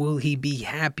saying? Will he be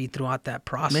happy throughout that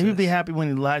process? Maybe he'll be happy when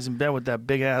he lies in bed with that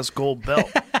big-ass gold belt.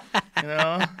 You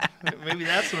know? Maybe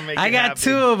that's what'll make you happy. I got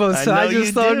 2 of them, so I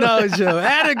just don't know, Joe.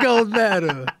 And a gold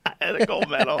medal. And a gold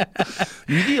medal.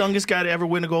 You the youngest guy to ever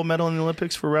win a gold medal in the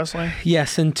Olympics for wrestling?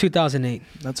 Yes, in 2008.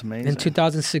 That's amazing. In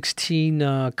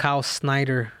 2016, Kyle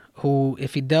Snyder, who,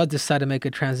 if he does decide to make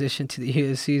a transition to the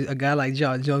UFC, a guy like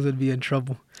John Jones would be in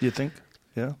trouble. You think?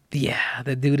 Yeah. Yeah,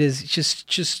 the dude is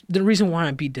just the reason why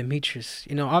I beat Demetrius.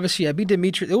 You know, obviously I beat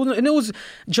Demetrius. It was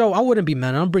Joe. I wouldn't be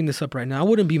mad. I'll bring this up right now. I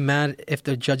wouldn't be mad if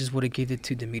the judges would have gave it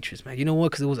to Demetrius, man. You know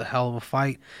what? Because it was a hell of a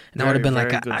fight, and I would have been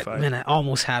like, I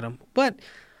almost had him. But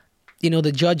you know,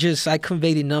 the judges, I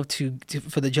conveyed enough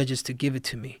for the judges to give it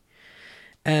to me.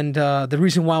 And the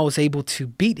reason why I was able to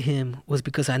beat him was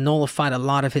because I nullified a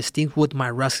lot of his things with my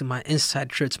wrestling, my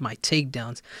inside trips, my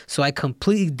takedowns. So I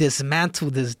completely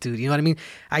dismantled this dude. You know what I mean?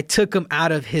 I took him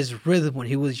out of his rhythm when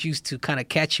he was used to kind of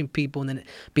catching people and then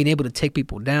being able to take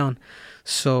people down.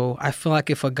 So I feel like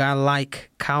if a guy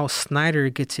like Kyle Snyder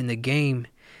gets in the game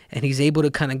and he's able to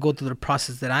kind of go through the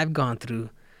process that I've gone through,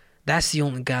 that's the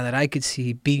only guy that I could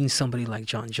see beating somebody like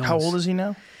John Jones. How old is he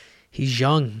now? He's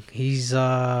young. He's...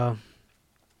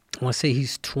 I want to say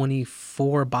he's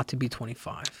 24, about to be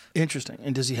 25. Interesting.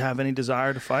 And does he have any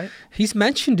desire to fight? He's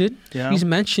mentioned it. Yeah. He's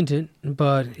mentioned it,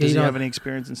 but does he have any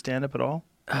experience in stand-up at all?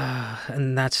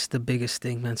 And that's the biggest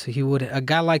thing, man. So a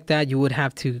guy like that, you would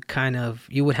have to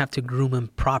groom him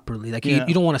properly. Like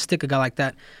you don't want to stick a guy like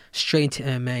that straight into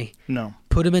MMA. No.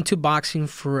 Put him into boxing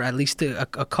for at least a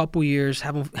couple years.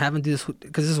 Have him do this,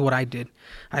 because this is what I did.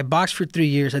 I boxed for 3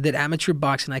 years. I did amateur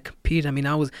boxing. I competed. I mean,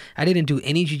 I didn't do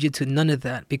any jiu-jitsu, none of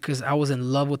that, because I was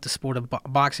in love with the sport of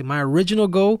boxing. My original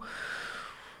goal,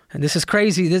 and this is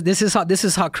crazy. This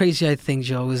is how crazy I think,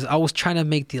 Joe, is I was trying to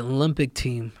make the Olympic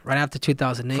team right after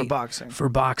 2008 for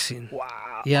boxing.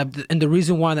 Wow. Yeah, and the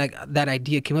reason why that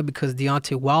idea came up because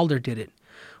Deontay Wilder did it.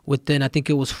 Within, I think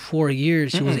it was 4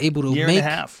 years, he was able to year and a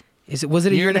half. Was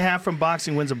it a year and a half from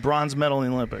boxing wins a bronze medal in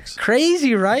the Olympics?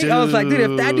 Crazy, right? Dude, I was like, dude,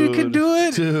 if that dude could do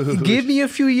it, give me a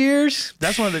few years.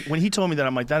 That's when he told me that,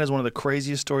 I'm like, that is one of the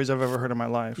craziest stories I've ever heard in my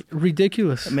life.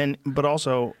 Ridiculous. I mean, but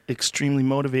also extremely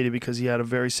motivated because he had a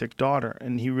very sick daughter,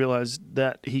 and he realized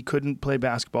that he couldn't play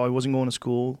basketball. He wasn't going to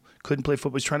school, couldn't play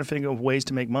football. He was trying to think of ways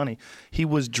to make money. He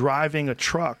was driving a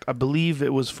truck. I believe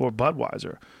it was for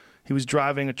Budweiser. He was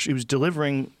he was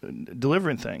delivering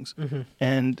things,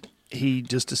 and he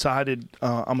just decided,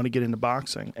 I'm going to get into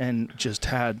boxing, and just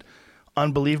had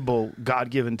unbelievable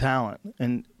God-given talent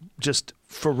and just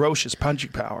ferocious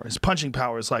punching power. His punching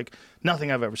power is like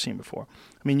nothing I've ever seen before.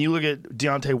 I mean, you look at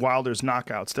Deontay Wilder's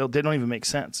knockouts, they don't even make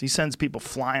sense. He sends people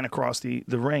flying across the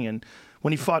ring, and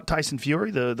when he fought Tyson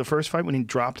Fury, the first fight, when he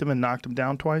dropped him and knocked him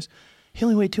down twice, he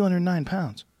only weighed 209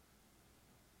 pounds.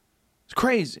 It's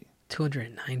crazy.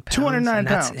 209 pounds. 209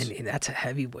 pounds. And that's a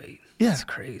heavyweight. Yeah. That's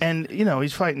crazy. And,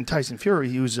 he's fighting Tyson Fury.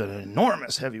 He was an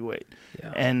enormous heavyweight.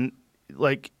 Yeah. And,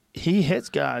 he hits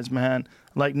guys, man,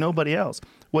 like nobody else.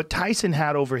 What Tyson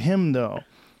had over him, though,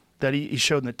 that he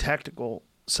showed in the technical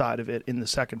side of it in the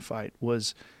second fight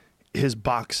was his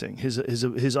boxing.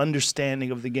 His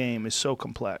understanding of the game is so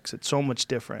complex. It's so much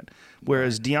different.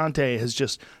 Whereas Deontay has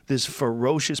just this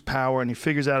ferocious power, and he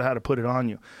figures out how to put it on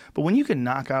you. But when you can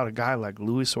knock out a guy like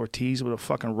Luis Ortiz with a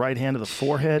fucking right hand to the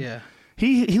forehead, yeah.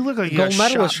 He looked like he gold got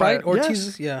medalist, shot right? by,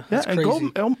 Ortiz, yes. that's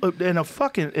crazy. And a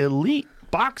fucking elite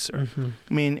boxer.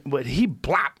 I mean, but he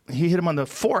hit him on the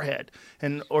forehead,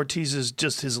 and Ortiz's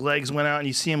just his legs went out, and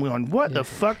you see him going, "What the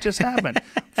fuck just happened?"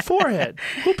 Forehead.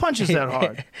 Who punches that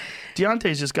hard?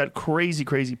 Deontay's just got crazy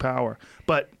power.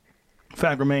 But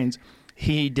fact remains,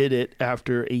 he did it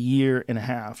after a year and a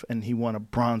half, and he won a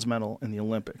bronze medal in the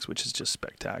Olympics, which is just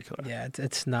spectacular. Yeah,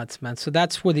 it's nuts, man. So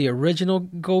that's where the original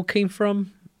goal came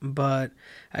from. But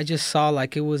I just saw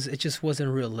it just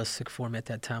wasn't realistic for me at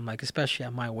that time. Like, especially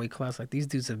at my weight class, like these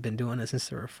dudes have been doing this since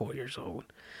they were 4 years old.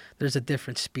 There's a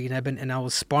different speed. I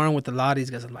was sparring with a lot of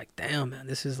these guys. I'm like, damn, man,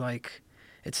 this is like,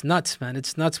 it's nuts, man.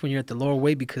 It's nuts when you're at the lower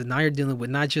weight, because now you're dealing with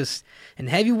not just in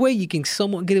heavyweight, you can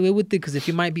somewhat get away with it because if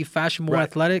you might be faster, more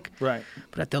athletic. Right.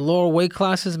 But at the lower weight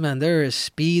classes, man, there is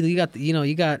speed. You got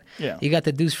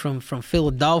the dudes from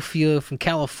Philadelphia, from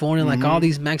California, like all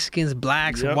these Mexicans,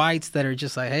 blacks, whites that are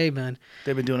just like, hey, man,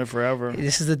 they've been doing it forever.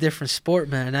 This is a different sport,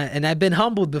 man. And I've been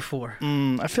humbled before.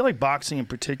 I feel like boxing in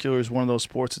particular is one of those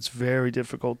sports that's very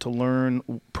difficult to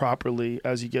learn properly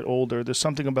as you get older. There's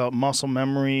something about muscle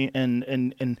memory and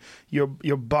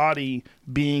your body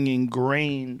being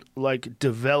ingrained, like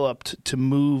developed to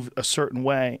move a certain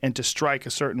way and to strike a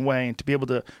certain way and to be able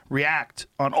to react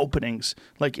on openings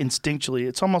like instinctually.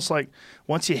 It's almost like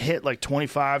once you hit like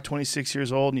 25, 26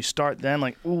 years old and you start then,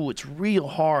 like, ooh, it's real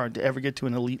hard to ever get to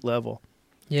an elite level.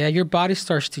 Yeah, your body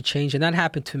starts to change, and that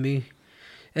happened to me.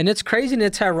 And it's crazy and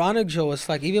it's ironic, Joe. It's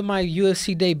like even my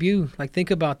UFC debut, like think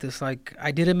about this, like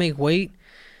I didn't make weight.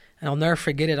 And I'll never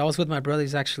forget it. I was with my brother.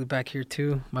 He's actually back here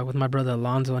too. With my brother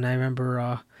Alonzo. And I remember,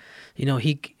 I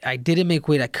didn't make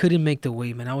weight. I couldn't make the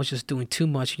weight, man. I was just doing too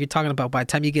much. You're talking about by the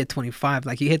time you get 25,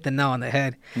 like you hit the nail on the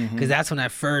head. Because that's when I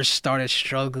first started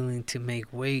struggling to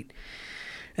make weight.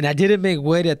 And I didn't make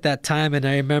weight at that time. And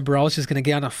I remember I was just going to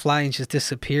get on a flight and just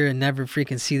disappear and never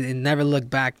freaking see it and never look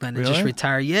back, man. And just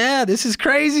retire. Yeah, this is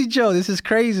crazy, Joe. This is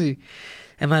crazy.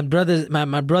 And my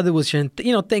brother was,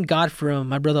 thank God for him,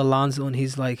 my brother Alonzo, and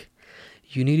he's like,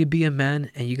 You need to be a man,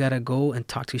 and you got to go and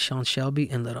talk to Sean Shelby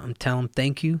and tell him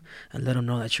thank you and let him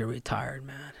know that you're retired,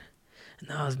 man.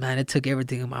 And man, it took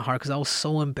everything in my heart because I was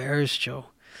so embarrassed, Joe.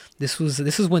 This was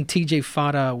when TJ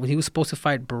fought, when he was supposed to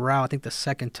fight Barao, I think the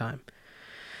second time.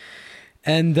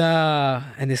 And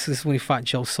this is when he fought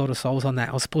Joe Soto, so I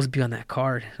was supposed to be on that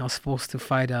card. I was supposed to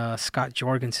fight Scott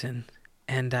Jorgensen.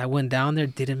 And I went down there,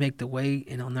 didn't make the weight,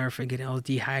 and I'll never forget it. I was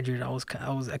dehydrated. I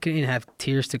couldn't even have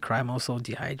tears to cry. I was so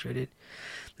dehydrated.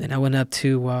 Then I went up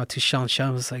to Sean.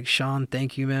 Sean was like, Sean,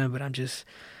 thank you, man, but I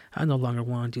no longer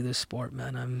want to do this sport,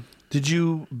 man. Did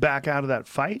you back out of that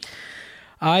fight?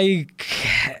 My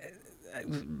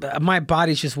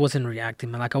body just wasn't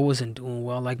reacting, man. Like I wasn't doing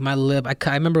well. Like my lip, I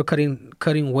remember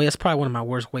cutting weight. It's probably one of my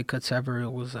worst weight cuts ever.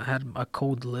 I had a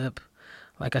cold lip.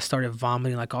 Like I started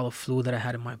vomiting, like all the fluid that I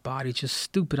had in my body. Just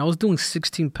stupid. I was doing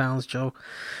 16 pounds, Joe.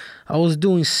 I was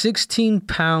doing 16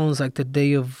 pounds like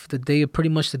pretty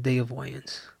much the day of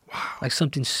weigh-ins. Wow. Like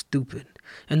something stupid.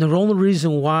 And the only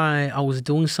reason why I was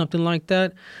doing something like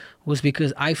that was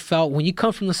because I felt when you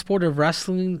come from the sport of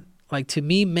wrestling, like to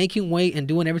me, making weight and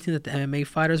doing everything that the MMA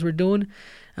fighters were doing,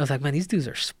 I was like, man, these dudes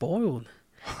are spoiled.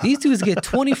 These dudes get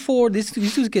 24, these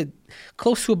dudes get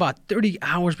close to about 30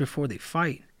 hours before they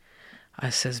fight. I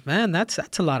says, man, that's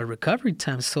a lot of recovery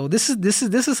time. So this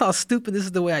is how stupid. This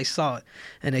is the way I saw it.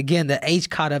 And again, the age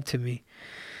caught up to me.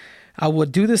 I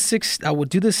would do the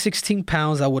 16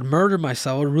 pounds. I would murder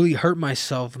myself. I would really hurt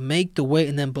myself, make the weight,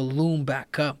 and then balloon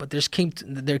back up. But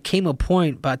there came a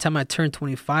point by the time I turned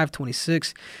 25,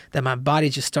 26, that my body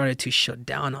just started to shut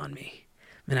down on me.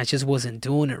 And I just wasn't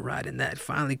doing it right. And that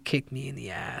finally kicked me in the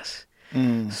ass.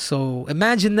 So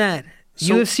imagine that.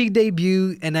 UFC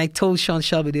debut, and I told Sean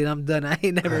Shelby, dude, I'm done. I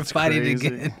ain't never fighting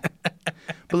again.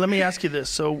 But let me ask you this.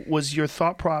 So was your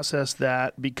thought process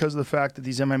that because of the fact that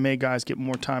these MMA guys get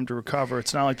more time to recover,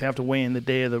 it's not like they have to weigh in the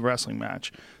day of the wrestling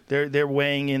match. They're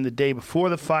weighing in the day before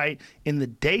the fight in the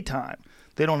daytime.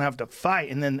 They don't have to fight.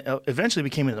 And then eventually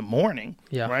became in the morning,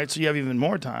 right? So you have even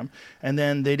more time. And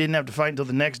then they didn't have to fight until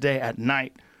the next day at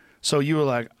night. So you were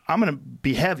like, I'm going to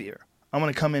be heavier. I'm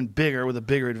going to come in bigger with a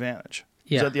bigger advantage.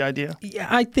 Yeah. Is that the idea? Yeah,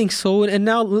 I think so. And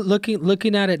now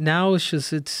looking at it now, it's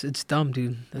just it's dumb,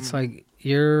 dude. It's like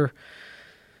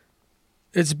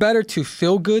it's better to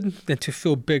feel good than to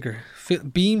feel bigger.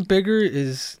 Being bigger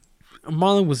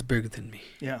Marlon was bigger than me.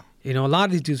 Yeah. You know, a lot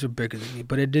of these dudes were bigger than me,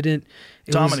 but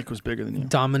Dominic was bigger than you.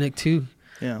 Dominic too.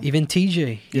 Yeah. Even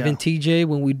TJ. Even TJ,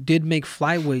 when we did make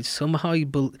flyweight, somehow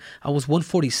I was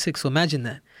 146. So imagine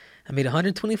that. I made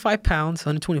 125 pounds,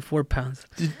 124 pounds.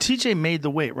 TJ made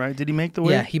the weight, right? Did he make the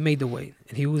weight? Yeah, he made the weight.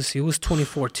 And he was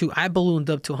 24 too. I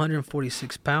ballooned up to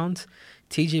 146 pounds.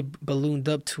 TJ ballooned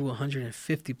up to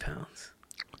 150 pounds.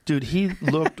 Dude, he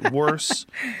looked worse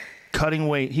cutting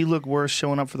weight. He looked worse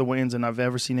showing up for the weigh-ins than I've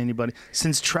ever seen anybody.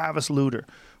 Since Travis Lutter.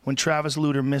 When Travis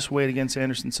Lutter missed weight against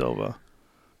Anderson Silva.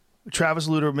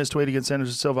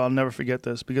 I'll never forget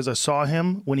this because I saw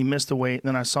him when he missed the weight. And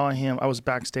then I saw him. I was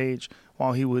backstage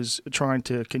while he was trying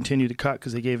to continue to cut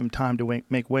because they gave him time to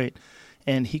make weight.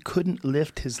 And he couldn't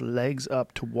lift his legs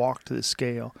up to walk to the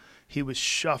scale. He was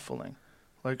shuffling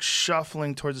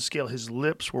towards the scale. His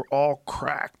lips were all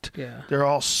cracked. Yeah. They're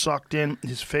all sucked in.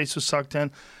 His face was sucked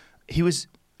in. He was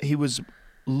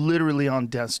literally on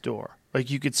death's door. Like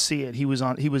you could see it.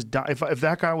 If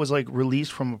that guy was like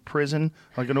released from a prison,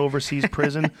 like an overseas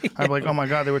prison, I'd be like, oh my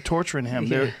God, they were torturing him.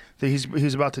 Yeah.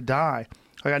 He's about to die.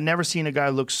 Like I'd never seen a guy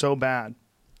look so bad.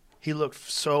 He looked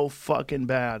so fucking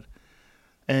bad.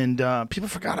 And people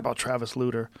forgot about Travis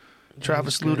Lutter.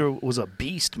 Travis Lutter was a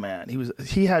beast, man.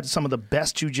 He had some of the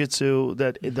best jiu-jitsu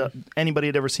that anybody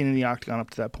had ever seen in the octagon up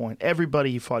to that point.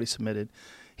 Everybody he fought, he submitted.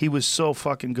 He was so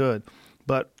fucking good.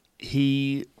 But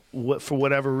for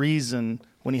whatever reason,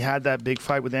 when he had that big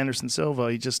fight with Anderson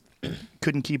Silva, he just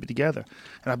couldn't keep it together.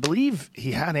 And I believe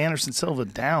he had Anderson Silva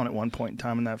down at one point in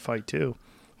time in that fight too.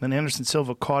 Then Anderson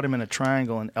Silva caught him in a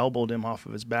triangle and elbowed him off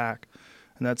of his back.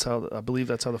 And I believe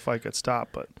that's how the fight got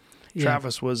stopped. But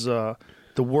Travis was the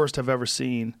worst I've ever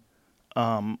seen,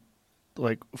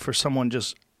 like for someone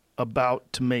just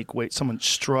about to make weight, someone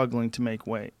struggling to make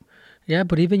weight. Yeah,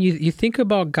 but even you think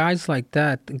about guys like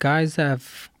that, guys that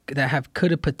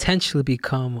could have potentially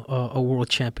become a world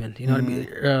champion. You know what I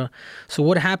mean? So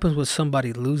what happens when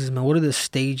somebody loses, man? What are the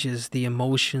stages, the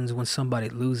emotions when somebody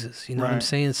loses? You know what I'm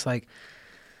saying? It's like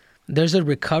there's a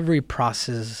recovery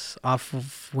process off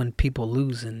of when people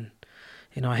lose, and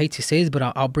you know I hate to say this, but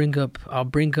I'll bring up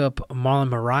Marlon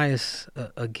Moraes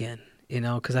again.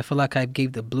 because I feel like I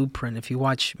gave the blueprint. If you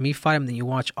watch me fight him, then you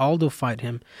watch Aldo fight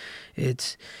him.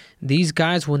 It's these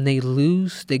guys, when they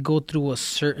lose, they go through a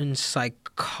certain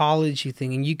psychology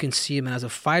thing, and you can see them. And as a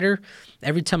fighter,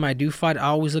 every time I do fight, I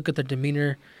always look at their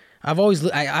demeanor. I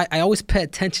always pay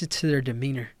attention to their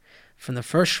demeanor, from the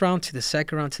first round to the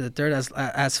second round to the third,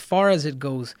 as far as it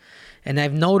goes. And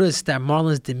I've noticed that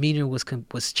Marlon's demeanor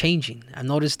was changing. I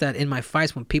noticed that in my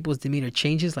fights, when people's demeanor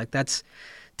changes, like that's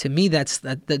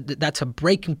a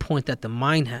breaking point that the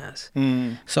mind has.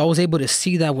 So I was able to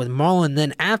see that with Marlon.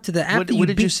 Then after what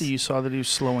did you see? You saw that he was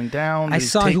slowing down. I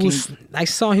saw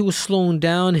he was slowing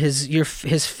down.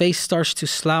 His face starts to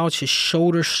slouch. His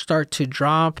shoulders start to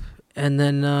drop, and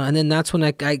then that's when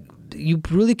you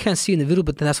really can't see in the video,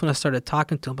 but then that's when I started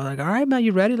talking to him. I'm like, all right, man,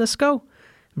 you ready? Let's go.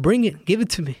 Bring it. Give it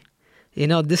to me.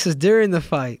 This is during the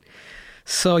fight.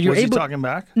 So you're able. Was he talking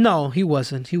back? No, he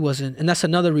wasn't. And that's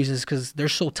another reason, is because they're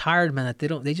so tired, man, that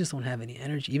they just don't have any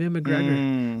energy. Even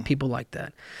McGregor, people like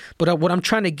that. But what I'm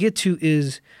trying to get to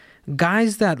is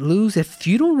guys that lose, if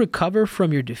you don't recover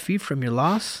from your defeat, from your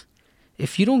loss,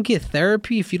 if you don't get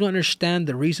therapy, if you don't understand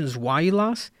the reasons why you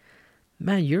lost,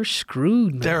 man, you're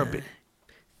screwed, man.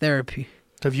 Therapy.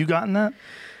 Have you gotten that?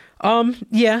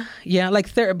 Yeah,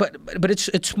 like but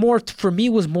it's more, for me,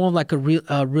 it was more like a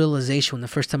realization when the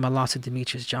first time I lost to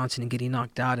Demetrius Johnson and getting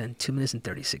knocked out in 2 minutes and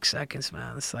 36 seconds,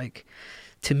 man. It's like,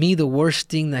 to me, the worst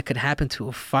thing that could happen to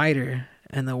a fighter,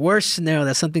 and the worst scenario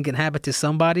that something can happen to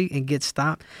somebody and get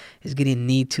stopped, is getting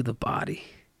knee to the body.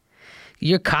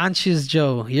 You're conscious,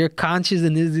 Joe. You're conscious,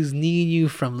 and this is kneeing you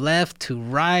from left to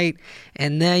right,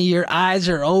 and then your eyes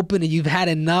are open and you've had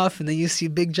enough, and then you see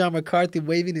Big John McCarthy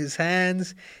waving his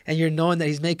hands, and you're knowing that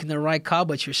he's making the right call,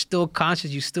 but you're still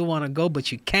conscious. You still want to go,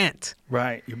 but you can't.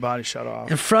 Right. Your body shut off.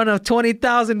 In front of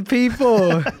 20,000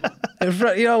 people. In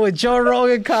front, with Joe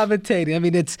Rogan commentating. I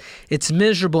mean, it's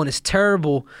miserable and it's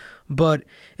terrible, but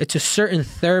it's a certain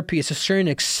therapy. It's a certain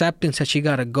acceptance that you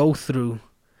got to go through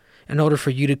in order for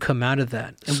you to come out of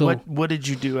that. And so, what did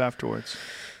you do afterwards?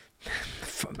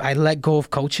 I let go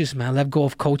of coaches, man. I let go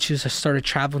of coaches. I started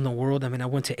traveling the world. I mean, I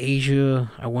went to Asia.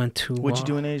 I went to... What'd you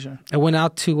do in Asia? I went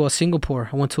out to Singapore.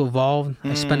 I went to Evolve.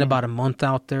 I spent about a month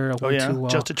out there.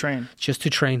 Just to train? Just to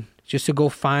train. Just to go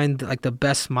find like the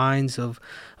best minds of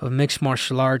mixed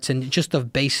martial arts, and just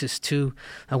of basis too.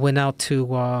 I went out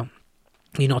to...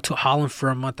 to Holland for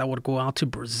a month. I would go out to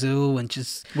Brazil and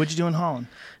just... What'd you do in Holland?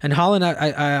 In Holland,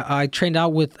 I trained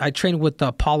with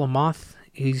Paul Amoth.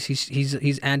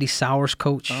 He's Andy Sauer's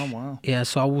coach. Oh, wow. Yeah,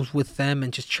 so I was with them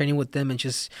and just training with them and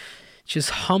just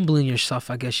humbling yourself,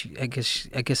 I guess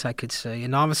I could say.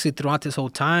 And obviously throughout this whole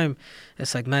time,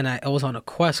 it's like, man, I was on a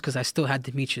quest, because I still had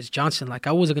Demetrius Johnson. Like,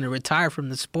 I wasn't going to retire from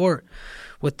the sport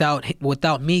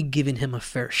without me giving him a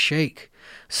fair shake.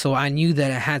 So I knew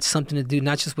that it had something to do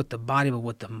not just with the body, but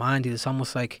with the mind. It's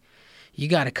almost like, you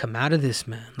got to come out of this,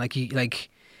 man.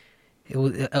 It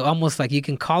was almost like, you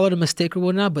can call it a mistake or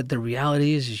whatnot, but the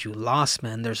reality is you lost,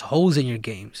 man. There's holes in your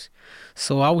games.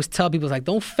 So I always tell people, like,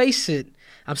 don't face it.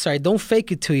 Don't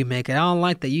fake it till you make it. I don't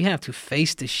like that. You have to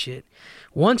face this shit.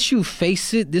 Once you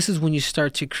face it, this is when you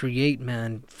start to create,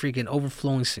 man, freaking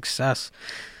overflowing success.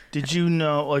 Did you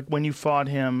know, like, when you fought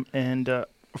him, and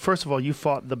first of all, you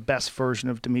fought the best version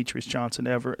of Demetrius Johnson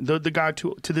ever. The guy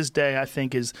to this day, I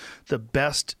think, is the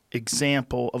best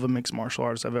example of a mixed martial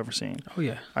artist I've ever seen. Oh,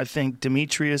 yeah. I think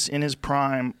Demetrius, in his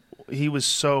prime, he was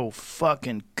so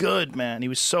fucking good, man. He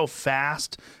was so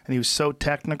fast, and he was so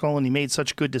technical, and he made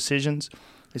such good decisions.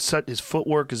 His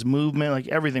footwork, his movement, like,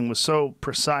 everything was so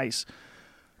precise.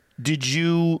 Did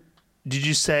you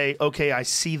say, okay, I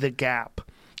see the gap.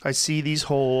 I see these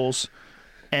holes,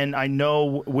 and I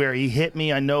know where he hit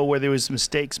me. I know where there was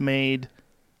mistakes made.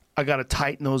 I got to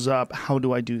tighten those up. How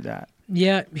do I do that?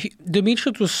 Yeah,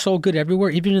 Demetrius was so good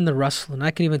everywhere, even in the wrestling.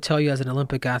 I can even tell you as an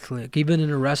Olympic athlete, even in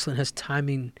the wrestling, his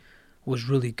timing was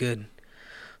really good.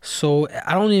 So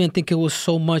I don't even think it was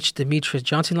so much Demetrius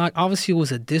Johnson. Like, obviously, it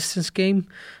was a distance game,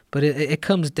 but it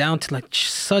comes down to, like,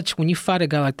 such, when you fight a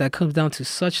guy like that, it comes down to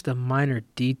such the minor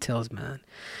details, man.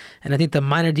 And I think the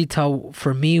minor detail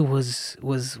for me was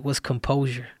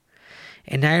composure.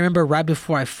 And I remember right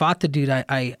before I fought the dude,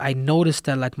 I noticed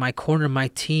that, like, my corner, my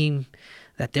team,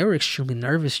 that they were extremely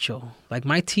nervous, Joe. Like,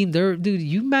 my team, dude,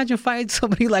 you imagine fighting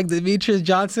somebody like Demetrius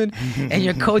Johnson and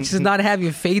your coach is not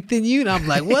having faith in you? And I'm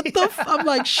like, what the I'm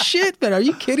like, shit, man, are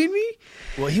you kidding me?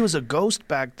 Well, he was a ghost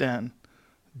back then.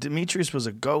 Demetrius was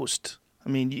a ghost. I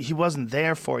mean, he wasn't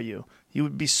there for you. He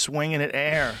would be swinging at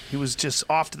air. He was just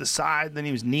off to the side. Then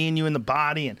he was kneeing you in the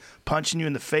body and punching you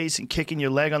in the face and kicking your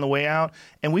leg on the way out.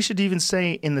 And we should even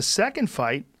say in the second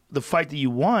fight, the fight that you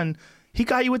won, he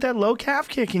got you with that low calf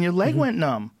kick and your leg went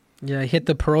numb. Yeah, hit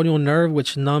the peroneal nerve,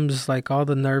 which numbs like all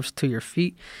the nerves to your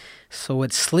feet. So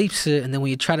it sleeps it, and then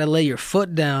when you try to lay your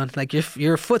foot down, like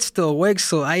your foot's still awake.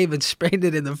 So I even sprained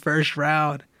it in the first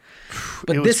round.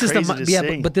 But this is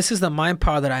but this is the mind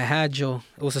power that I had, Joe.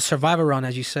 It was a survival round,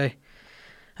 as you say.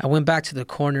 I went back to the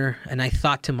corner and I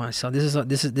thought to myself,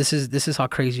 this is how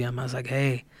crazy I am. I was like,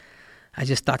 hey, I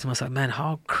just thought to myself, man,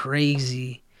 how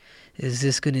crazy is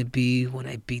this gonna be when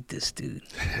I beat this dude?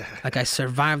 Like, I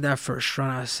survived that first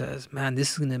round. I says, man,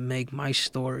 this is gonna make my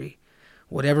story,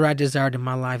 whatever I desired in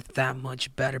my life, that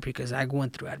much better, because I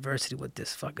went through adversity with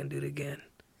this fucking dude again.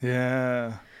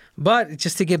 Yeah. But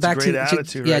just to get back to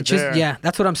attitude, yeah,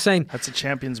 that's what I'm saying. That's a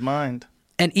champion's mind.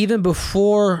 And even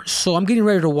before, so I'm getting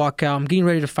ready to walk out. I'm getting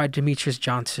ready to fight Demetrius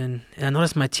Johnson. And I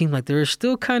noticed my team, like, they're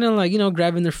still kind of like,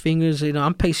 grabbing their fingers.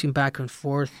 I'm pacing back and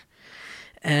forth.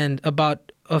 And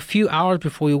about a few hours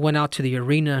before we went out to the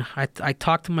arena, I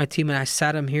talked to my team and I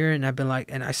sat them here and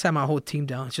I sat my whole team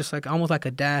down. It's just like almost like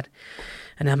a dad.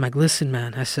 And I'm like, listen,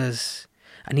 man, I says,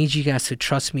 I need you guys to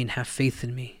trust me and have faith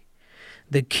in me.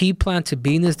 The key plan to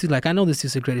being this dude, like, I know this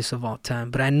is the greatest of all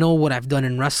time, but I know what I've done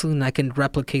in wrestling, and I can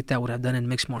replicate that, what I've done in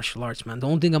mixed martial arts, man. The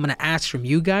only thing I'm going to ask from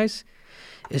you guys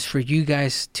is for you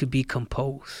guys to be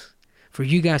composed. For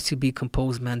you guys to be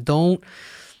composed, man. Don't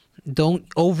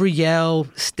over yell,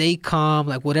 stay calm.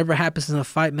 Like, whatever happens in the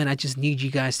fight, man, I just need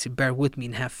you guys to bear with me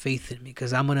and have faith in me,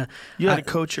 because I'm going to... You got to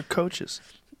coach your coaches.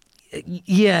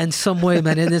 Yeah, in some way,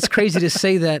 man. And it's crazy to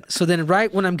say that. So then right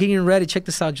when I'm getting ready, check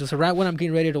this out, Joe. So right when I'm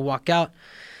getting ready to walk out,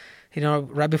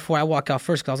 right before I walk out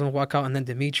first, because I was going to walk out and then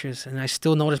Demetrius, and I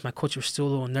still noticed my coach was still a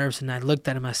little nervous, and I looked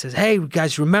at him, I said, hey,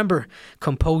 guys, remember,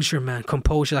 composure, man,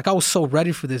 composure. Like, I was so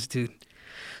ready for this dude.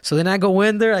 So then I go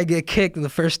in there, I get kicked in the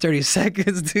first 30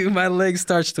 seconds, dude. My leg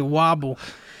starts to wobble.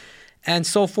 And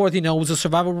so forth, it was a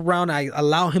survival round. I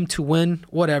allow him to win,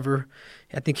 whatever.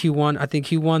 I think he won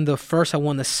the first. I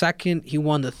won the second. He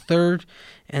won the third,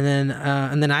 and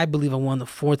then I believe I won the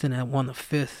fourth, and I won the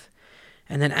fifth.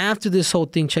 And then after this whole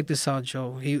thing, check this out,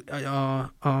 Joe.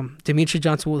 Demetrius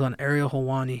Johnson was on Ariel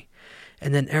Helwani,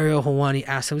 and then Ariel Helwani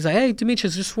asked him, he's like, "Hey,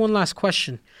 Demetrius, just one last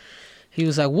question." He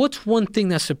was like, "What's one thing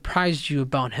that surprised you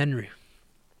about Henry?"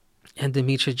 And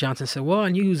Demetrius Johnson said, "Well,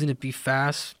 I knew he was going to be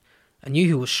fast. I knew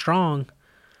he was strong,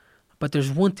 but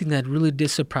there's one thing that really did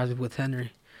surprise me with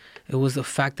Henry. It was the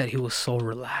fact that he was so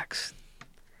relaxed."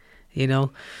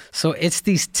 So it's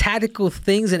these tactical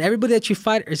things, and everybody that you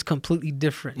fight is completely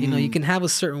different. You can have a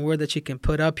certain word that you can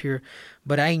put up here,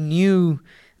 but I knew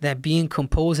that being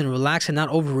composed and relaxed and not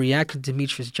overreact to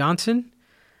Demetrius Johnson,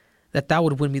 that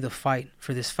would win me the fight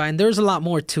for this fight. And there's a lot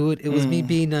more to it. It was me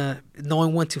being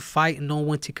knowing when to fight and knowing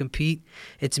when to compete.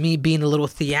 It's me being a little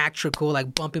theatrical,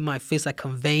 like bumping my fist, like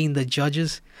conveying the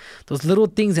judges. Those little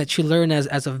things that you learn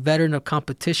as a veteran of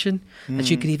competition that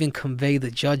you can even convey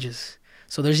the judges.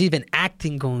 So there's even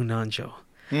acting going on, Joe.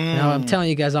 Now, I'm telling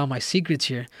you guys all my secrets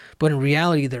here, but in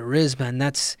reality, there is, man.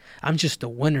 I'm just a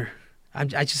winner.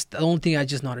 The only thing I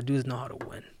just know how to do is know how to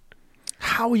win.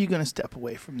 How are you going to step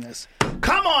away from this?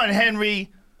 Come on, Henry.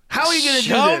 How are you going to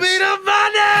do this? Show me the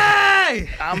money!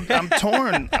 I'm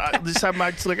torn.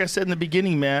 Like I said in the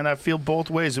beginning, man, I feel both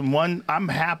ways. And one, I'm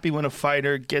happy when a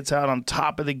fighter gets out on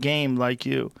top of the game like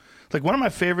you. Like, one of my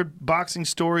favorite boxing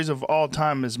stories of all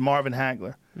time is Marvin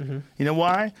Hagler. Mm-hmm. You know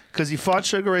why? Because he fought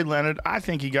Sugar Ray Leonard. I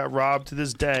think he got robbed to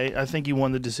this day. I think he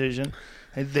won the decision.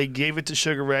 And they gave it to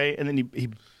Sugar Ray, and then he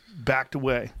backed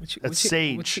away. That's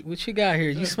Sage. What you got here?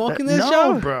 You smoking this,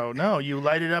 Joe? No, bro. No, you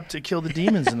light it up to kill the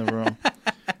demons in the room.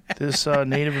 This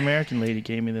Native American lady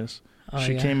gave me this.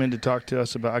 She came in to talk to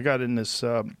us about. I got in this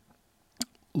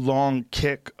long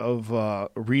kick of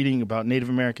reading about Native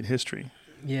American history.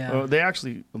 Yeah. They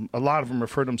actually, a lot of them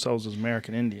refer to themselves as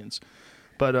American Indians.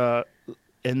 But,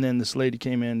 and then this lady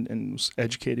came in and was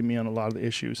educating me on a lot of the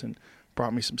issues and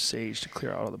brought me some sage to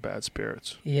clear out all the bad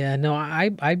spirits. Yeah, no, I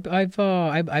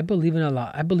believe in a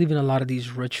lot. I believe in a lot of these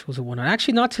rituals and whatnot.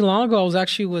 Actually, not too long ago, I was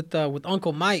actually with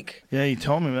Uncle Mike. Yeah, you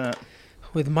told me that.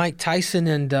 With Mike Tyson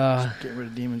and. Just get rid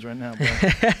of demons right now, bro.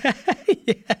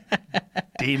 Yeah.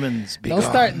 Demons, be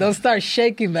gone. Don't start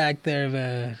shaking back there,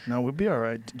 man. No, we'll be all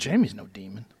right. Jamie's no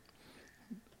demon.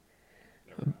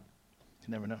 You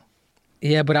never know.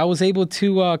 Yeah, but I was able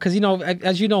to, because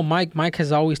as you know, Mike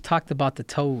has always talked about the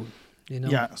toad.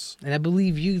 Yes. And I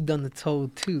believe you've done the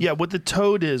toad too. Yeah, what the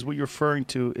toad is, what you're referring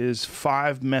to, is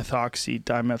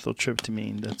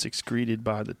 5-methoxy-dimethyltryptamine that's excreted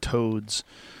by the toad's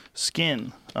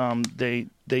skin. They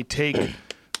take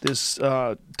this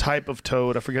type of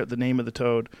toad, I forget the name of the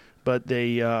toad, but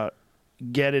they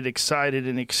get it excited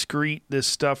and excrete this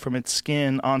stuff from its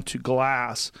skin onto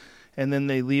glass, and then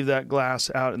they leave that glass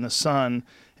out in the sun,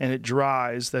 and it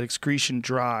dries, that excretion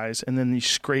dries, and then you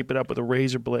scrape it up with a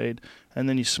razor blade, and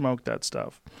then you smoke that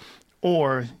stuff.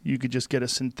 Or you could just get a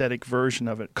synthetic version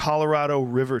of it. Colorado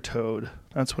river toad.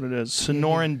 That's what it is.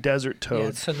 Sonoran desert toad. Yeah,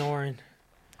 it's Sonoran.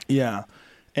 Yeah.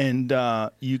 And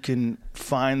you can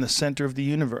find the center of the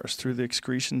universe through the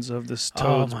excretions of this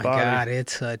toad's body. Oh, my God.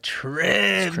 It's a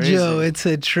trip, It's Joe. It's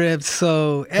a trip.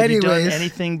 So, have anyways. you done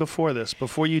anything before this?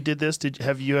 Before you did this,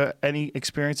 have you any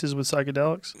experiences with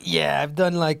psychedelics? Yeah, I've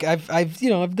done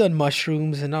I've done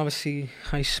mushrooms, and obviously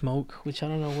I smoke, which I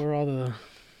don't know where all the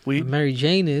Weed? Mary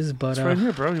Jane is, but It's right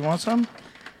here, bro. You want some?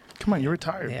 Come on, you're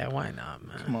retired. yeah, why not,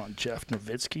 man? Come on, Jeff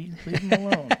Nowitzki. Leave him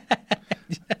alone.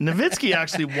 Nowitzki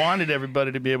actually wanted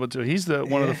everybody to be able to. He's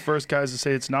one of the first guys to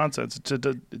say it's nonsense.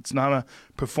 It's not a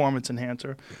performance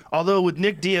enhancer. Although with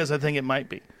Nick Diaz, I think it might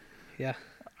be. Yeah.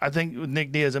 I think with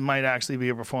Nick Diaz, it might actually be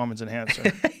a performance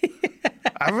enhancer.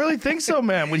 I really think so,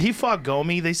 man. When he fought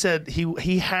Gomi, they said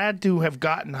he had to have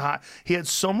gotten high. He had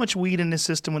so much weed in his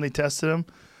system when they tested him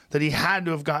that he had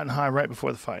to have gotten high right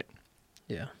before the fight.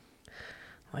 Yeah.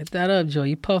 Light that up, Joe.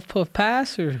 You puff,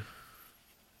 pass, or?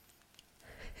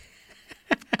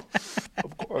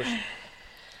 Of course.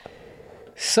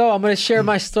 So I'm going to share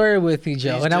my story with you,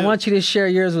 Joe, and I want you to share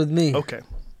yours with me. Okay.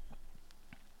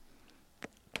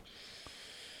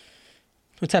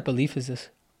 What type of leaf is this?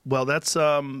 Well, that's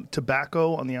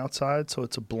tobacco on the outside, so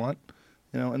it's a blunt,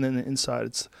 and then the inside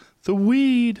it's the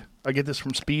weed. I get this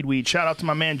from Speed Weed. Shout out to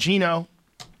my man Gino.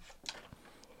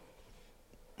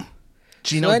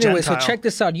 So anyway, so check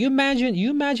this out. You imagine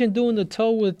doing the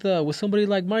toe with somebody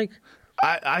like Mike?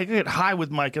 I get high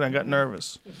with Mike and I got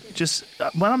nervous. Just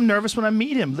when I'm nervous when I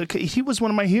meet him. Look, he was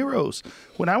one of my heroes.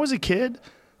 When I was a kid,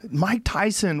 Mike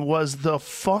Tyson was the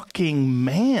fucking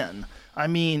man. I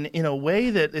mean, in a way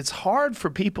that it's hard for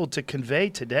people to convey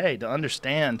today, to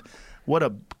understand what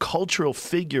a cultural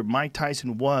figure Mike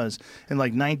Tyson was in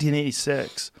like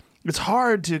 1986. It's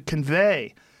hard to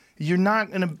convey.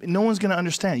 No one's gonna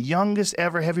understand. Youngest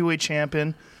ever heavyweight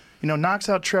champion, knocks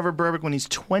out Trevor Berbick when he's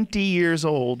 20 years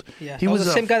old. Yeah, he was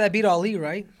the same guy that beat Ali,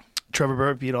 right? Trevor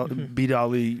Berbick beat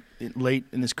Ali late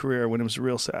in his career when it was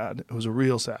real sad. It was a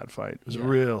real sad fight. It was a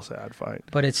real sad fight.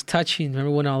 But it's touching. Remember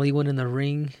when Ali went in the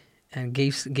ring and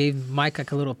gave Mike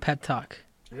like a little pep talk?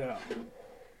 Yeah.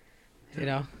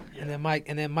 Yeah. And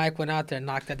then Mike went out there and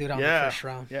knocked that dude out in the first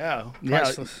round. Yeah.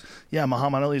 Priceless. Yeah,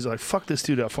 Muhammad Ali's like, fuck this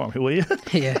dude up for me, will you?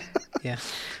 Yeah.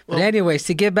 But anyways,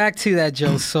 to get back to that,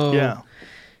 Joe, so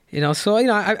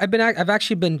I've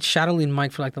actually been shadowing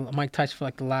Mike Mike Tyson for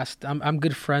like the last. I'm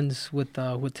good friends with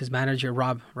his manager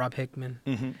Rob Hickman,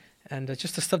 and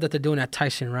just the stuff that they're doing at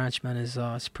Tyson Ranch, man, is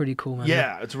it's pretty cool, man.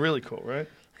 Yeah, it's really cool, right?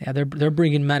 Yeah, they're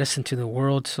bringing medicine to the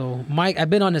world. So Mike, I've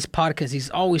been on this podcast.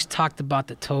 He's always talked about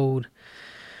the toad.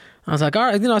 I was like, all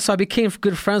right, so I became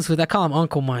good friends with. I call him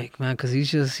Uncle Mike, man, because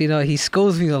he's just, he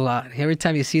scolds me a lot. Every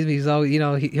time he sees me, he's always,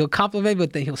 he'll compliment me,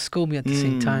 but then he'll scold me at the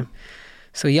same time.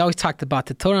 So he always talked about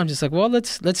the toad. I'm just like, well,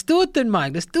 let's do it then,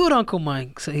 Mike. Let's do it, Uncle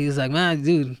Mike. So he was like, man,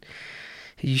 dude,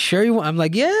 you sure you want? I'm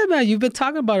like, yeah, man, you've been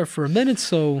talking about it for a minute.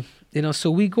 So,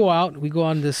 so we go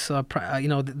on this,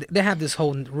 they have this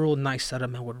whole real nice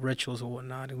settlement with rituals or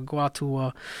whatnot. And we go out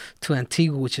to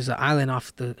Antigua, which is an island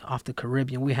off the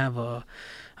Caribbean. We have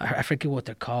I forget what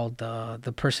they're called.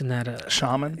 The person that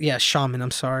shaman. Yeah, shaman. I'm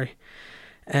sorry.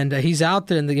 And he's out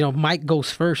there, and Mike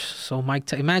goes first. So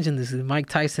imagine this: Mike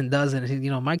Tyson does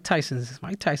it. Mike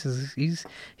Tyson's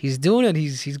he's doing it.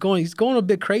 He's going a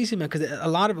bit crazy, man. Because a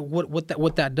lot of it,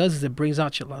 what that does is it brings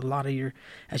out a lot of your,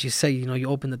 as you say, you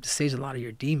open up the stage, a lot of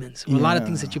your demons, a lot of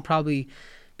things that you probably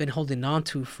been holding on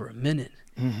to for a minute.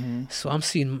 Mm-hmm. So I'm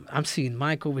seeing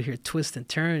Mike over here twist and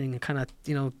turn and kind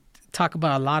of talk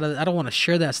about a lot of. I don't want to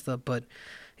share that stuff, but.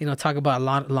 Talk about a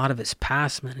lot of his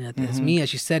past, man. And as me,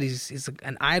 as you said, he's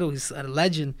an idol. He's a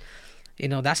legend.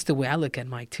 That's the way I look at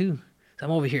Mike too. So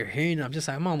I'm over here hearing.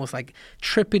 I'm almost like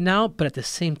tripping out, but at the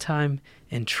same time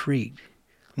intrigued.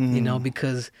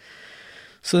 Because.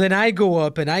 So then I go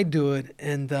up and I do it,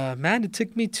 and man, it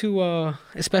took me to,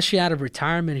 especially out of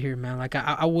retirement here, man. Like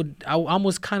I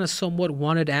almost kind of somewhat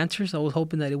wanted answers. I was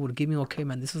hoping that it would give me, okay,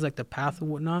 man, this is like the path or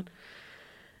whatnot.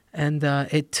 And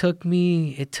it took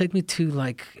me to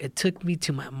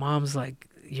my mom's, like,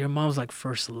 your mom's like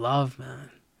first love, man.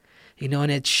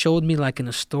 And it showed me like in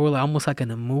a story, like, almost like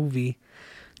in a movie,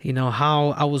 how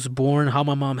I was born, how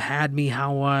my mom had me,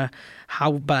 how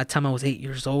by the time I was 8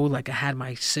 years old, like I had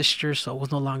my sister, so I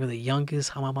was no longer the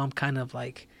youngest, how my mom kind of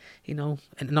like, and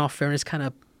in all fairness, kind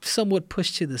of somewhat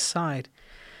pushed to the side,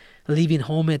 leaving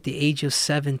home at the age of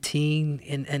 17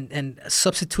 and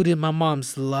substituted my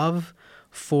mom's love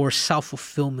for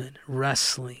self-fulfillment,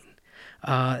 wrestling,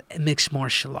 mixed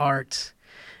martial arts.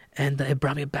 And it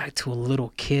brought me back to a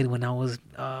little kid when I was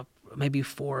maybe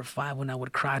 4 or 5, when I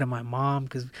would cry to my mom,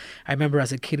 because I remember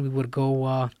as a kid we would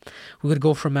go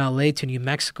from LA to New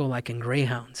Mexico like in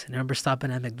Greyhounds, and I remember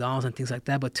stopping at McDonald's and things like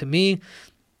that. But to me,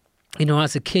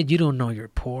 as a kid, you don't know you're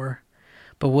poor,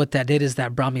 but what that did is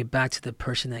that brought me back to the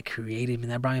person that created me.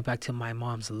 That brought me back to my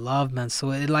mom's love, man.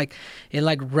 So it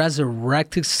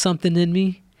resurrected something in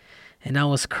me. And I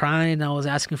was crying. I was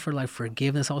asking for like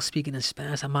forgiveness. I was speaking in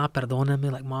Spanish. Mom,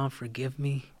 perdóname. Like, Mom, forgive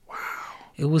me. Wow.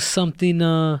 It was something.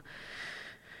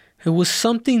 It was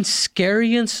something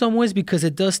scary in some ways, because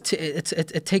it does.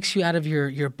 It takes you out of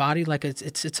your body. Like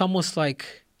it's almost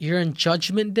like you're in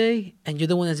Judgment Day, and you're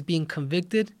the one that's being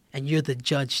convicted, and you're the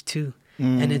judge too.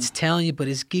 And it's telling you, but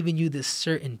it's giving you this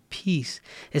certain peace.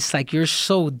 It's like you're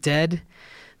so dead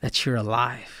that you're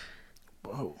alive.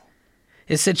 Whoa.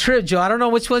 It's a trip, Joe. I don't know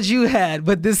which ones you had,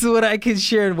 but this is what I can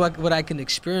share and what I can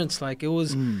experience. Like, it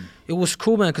was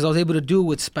cool, man, because I was able to do it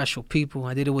with special people.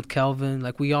 I did it with Kelvin.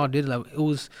 Like, we all did it. Like, it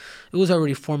was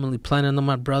already formally planned. I know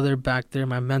my brother back there,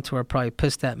 my mentor, probably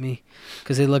pissed at me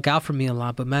because they look out for me a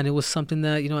lot. But, man, it was something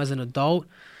that, as an adult,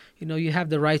 you have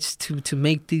the rights to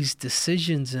make these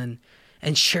decisions and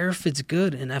share if it's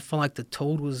good. And I felt like the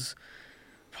Toad was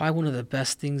probably one of the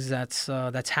best things that's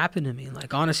happened to me,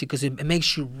 like, honestly, because it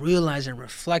makes you realize and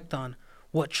reflect on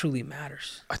what truly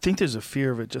matters. I think there's a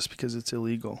fear of it just because it's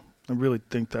illegal. I really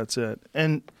think that's it.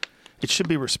 And it should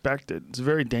be respected. It's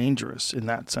very dangerous in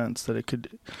that sense that it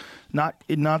could not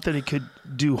that it could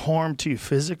do harm to you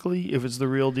physically if it's the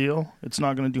real deal. It's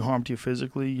not going to do harm to you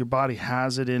physically. Your body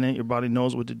has it in it. Your body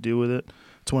knows what to do with it.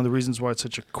 It's one of the reasons why it's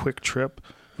such a quick trip.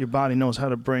 Your body knows how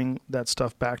to bring that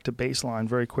stuff back to baseline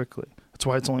very quickly. That's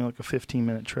why it's only like a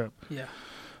 15-minute trip. Yeah.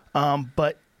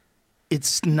 But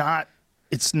it's not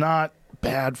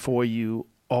bad for you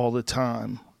all the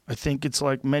time. I think it's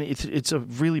like it's a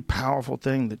really powerful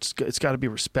thing that's it's got to be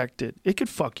respected. It could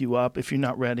fuck you up if you're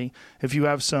not ready. If you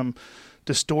have some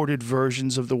distorted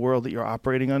versions of the world that you're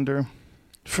operating under.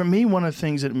 For me, one of the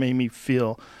things that made me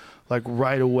feel like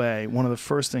right away, one of the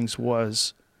first things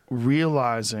was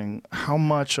realizing how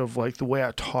much of like the way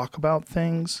I talk about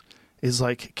things is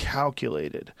like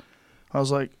calculated. I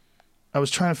was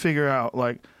trying to figure out,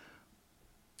 like,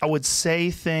 I would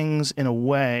say things in a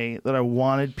way that I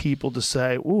wanted people to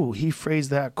say, ooh, he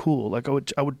phrased that cool. Like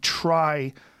I would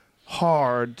try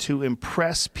hard to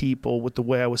impress people with the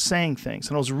way I was saying things.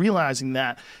 And I was realizing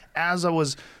that as I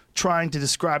was trying to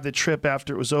describe the trip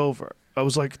after it was over. I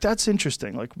was like, that's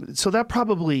interesting. Like, so that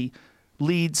probably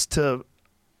leads to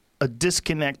a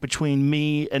disconnect between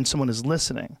me and someone who's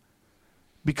listening.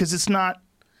 Because it's not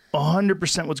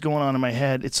 100% what's going on in my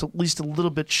head. It's at least a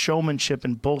little bit showmanship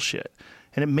and bullshit.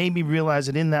 And it made me realize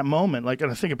it in that moment. Like,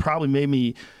 and I think it probably made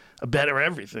me a better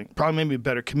everything. Probably made me a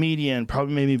better comedian.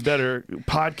 Probably made me a better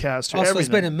podcaster. Also, it's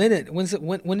been a minute. When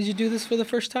did you do this for the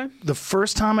first time? The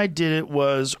first time I did it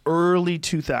was early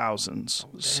 2000s.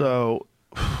 Oh, so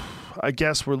I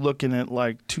guess we're looking at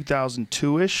like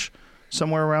 2002-ish,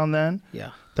 somewhere around then.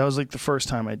 Yeah. That was like the first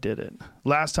time I did it.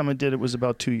 Last time I did it was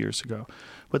about 2 years ago.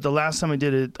 But the last time I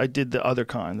did it, I did the other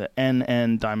kind, the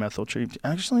NN dimethyltryptamine.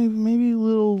 Actually, maybe a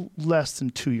little less than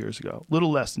 2 years ago. It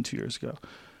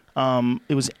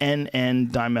was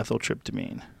NN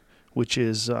dimethyltryptamine, which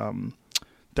is,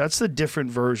 that's the different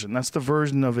version. That's the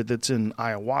version of it that's in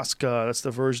ayahuasca. That's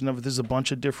the version of it. There's a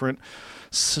bunch of different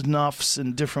snuffs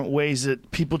and different ways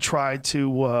that people try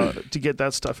to get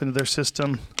that stuff into their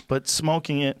system. But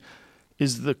smoking it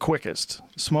is the quickest.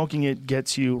 Smoking it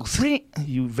gets you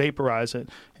vaporize it,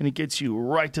 and it gets you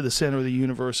right to the center of the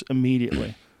universe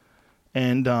immediately.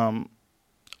 And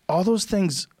all those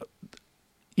things,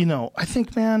 I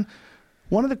think, man,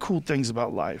 one of the cool things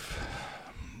about life,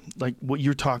 like what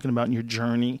you're talking about in your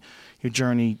journey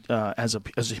as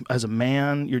a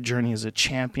man, your journey as a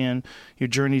champion, your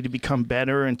journey to become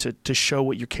better and to show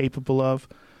what you're capable of.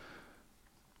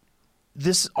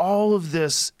 All of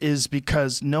this is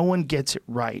because no one gets it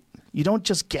right. You don't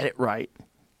just get it right.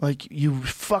 Like, you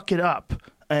fuck it up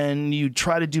and you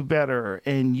try to do better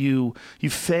and you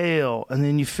fail and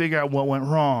then you figure out what went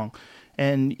wrong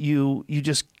and you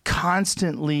just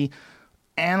constantly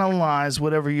analyze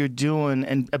whatever you're doing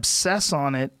and obsess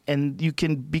on it, and you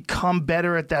can become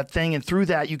better at that thing, and through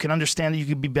that you can understand that you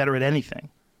can be better at anything.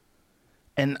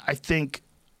 And I think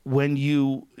when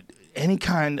any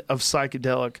kind of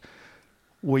psychedelic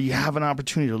where you have an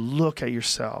opportunity to look at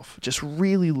yourself, just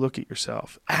really look at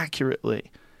yourself accurately,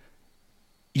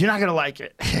 you're not going to like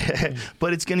it,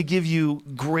 but it's going to give you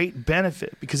great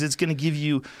benefit because it's going to give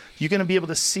you're going to be able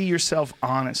to see yourself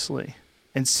honestly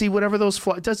and see whatever those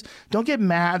flaws. Don't get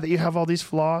mad that you have all these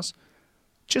flaws.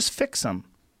 just fix them.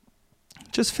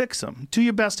 Just fix them. Do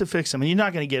your best to fix them. And you're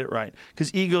not going to get it right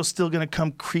because ego's still going to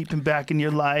come creeping back in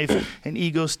your life, and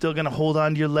ego's still going to hold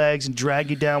on to your legs and drag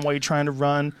you down while you're trying to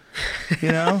run.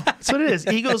 You know? That's what it is.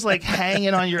 Ego's like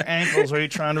hanging on your ankles while you're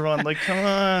trying to run. Like, come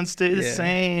on, stay the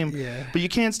same. Yeah. But you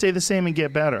can't stay the same and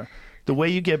get better. The way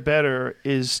you get better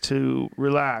is to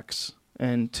relax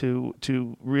and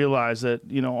to realize that,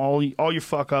 you know, all your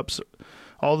fuck-ups,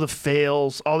 all the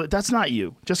fails, that's not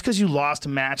you. Just because you lost a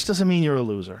match doesn't mean you're a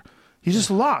loser. You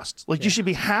just lost. Like, you should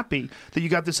be happy that you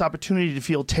got this opportunity to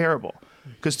feel terrible.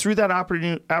 Because through that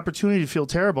opportunity to feel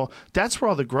terrible, that's where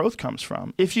all the growth comes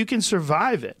from. If you can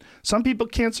survive it. Some people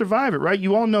can't survive it, right? We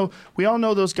all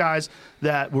know those guys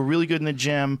that were really good in the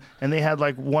gym, and they had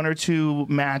like 1 or 2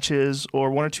 matches or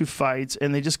 1 or 2 fights,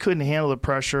 and they just couldn't handle the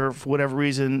pressure for whatever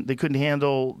reason. They couldn't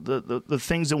handle the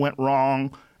things that went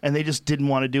wrong, and they just didn't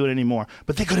want to do it anymore.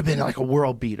 But they could have been like a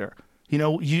world beater. You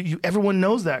know, everyone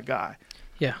knows that guy.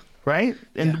 Yeah. Right?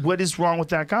 And what is wrong with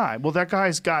that guy? Well, that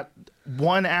guy's got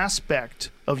one aspect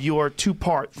of your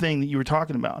 2-part thing that you were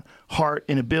talking about, heart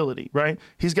and ability, right?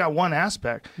 He's got one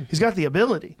aspect. He's got the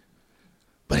ability.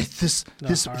 But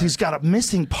he's got a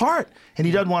missing part, and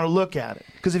he doesn't want to look at it.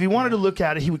 Because if he wanted to look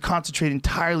at it, he would concentrate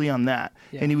entirely on that,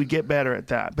 and he would get better at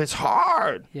that. But it's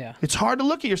hard. Yeah. It's hard to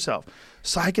look at yourself.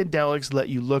 Psychedelics let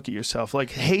you look at yourself. Like,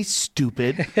 hey,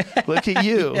 stupid, look at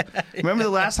you. Remember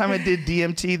the last time I did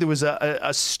DMT, there was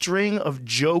a string of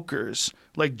jokers,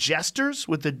 like jesters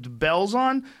with the bells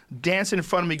on, dancing in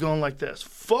front of me going like this.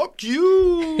 Fuck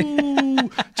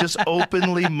you. Just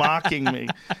openly mocking me.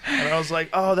 And I was like,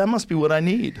 oh, that must be what I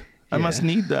need. I must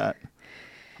need that.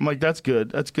 I'm like, that's good.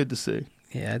 That's good to see.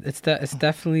 Yeah, it's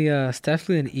definitely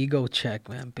an ego check,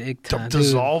 man, big time.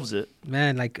 Dissolves it,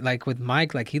 man. Like with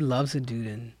Mike, like he loves it, dude,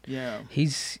 and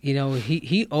he's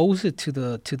he owes it to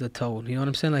the toad. You know what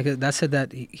I'm saying? Like that said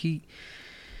that he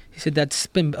said that's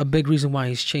been a big reason why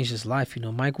he's changed his life. You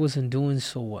know, Mike wasn't doing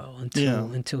so well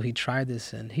until he tried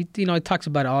this, and he talks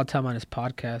about it all the time on his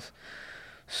podcast.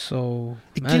 So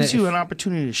it gives you an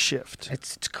opportunity to shift.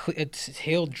 It's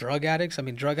healed drug addicts. I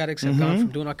mean, drug addicts have gone from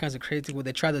doing all kinds of crazy where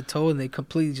they tried the toad and they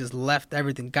completely just left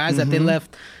everything. Guys that they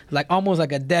left like almost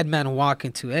like a dead man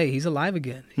walking to, hey, he's alive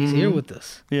again. He's here with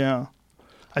us. Yeah.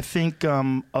 I think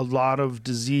a lot of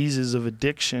diseases of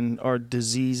addiction are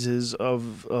diseases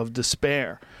of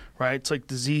despair, right? It's like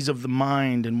disease of the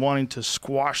mind and wanting to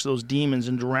squash those demons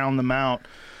and drown them out.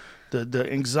 The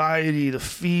anxiety, the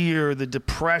fear, the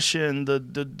depression, the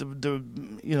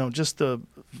just the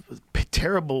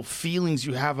terrible feelings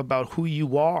you have about who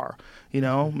you are. You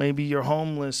know, maybe you're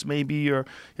homeless, maybe your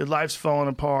life's falling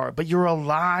apart, but you're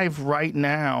alive right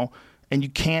now, and you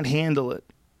can't handle it.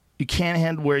 You can't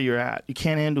handle where you're at. You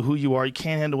can't handle who you are. You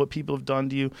can't handle what people have done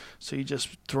to you. So you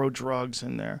just throw drugs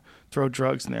in there.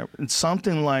 And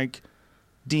something like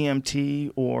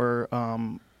DMT or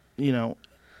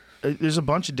there's a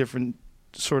bunch of different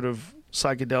sort of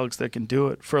psychedelics that can do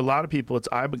it. For a lot of people, it's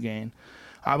ibogaine.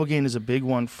 Ibogaine is a big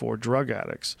one for drug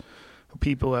addicts.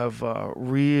 People have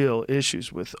real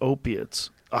issues with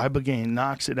opiates. Ibogaine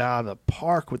knocks it out of the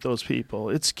park with those people.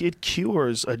 It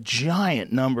cures a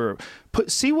giant number.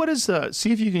 See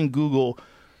if you can Google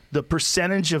the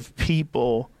percentage of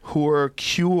people who are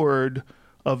cured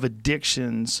of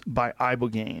addictions by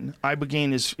ibogaine.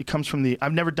 Ibogaine comes from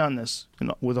I've never done this,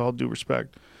 with all due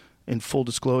respect. In full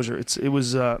disclosure, it's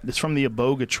from the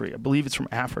iboga tree. I believe it's from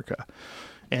Africa.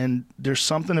 And there's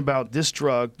something about this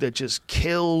drug that just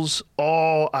kills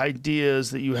all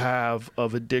ideas that you have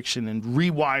of addiction and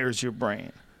rewires your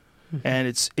brain. And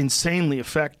it's insanely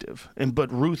effective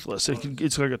but ruthless.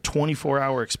 It's like a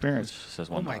 24-hour experience.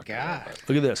 Oh my God.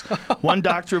 Look at this. One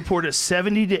doctor reported a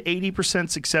 70 to 80%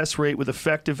 success rate with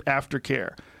effective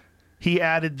aftercare. He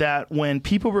added that when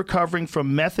people recovering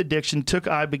from meth addiction took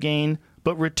ibogaine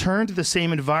but returned to the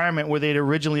same environment where they'd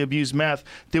originally abused meth,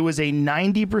 there was a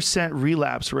 90%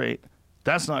 relapse rate.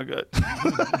 That's not good.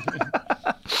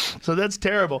 So that's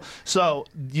terrible. So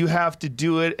you have to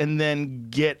do it and then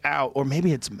get out. Or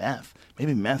maybe it's meth.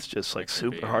 Maybe meth's just like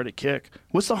super hard to kick.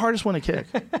 What's the hardest one to kick?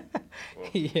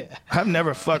 Yeah. I've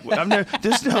never fucked with.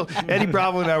 Eddie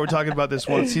Bravo and I were talking about this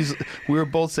once. We were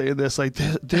both saying this, like,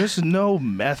 there's no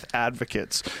meth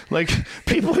advocates. Like,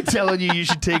 people are telling you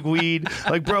should take weed.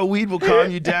 Like, bro, weed will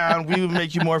calm you down. Weed will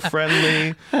make you more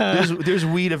friendly. There's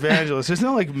weed evangelists. There's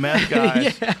no like meth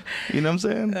guys. Yeah. You know what I'm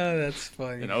saying? Oh, that's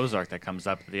funny. In Ozark, that comes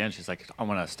up at the end. She's like, I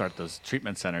want to start those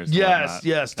treatment centers. Yes.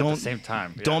 At the same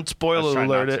time. Don't spoil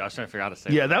alert it. I was trying to figure out how to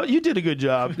say that. You did a good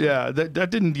job. Yeah, that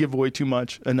didn't give away too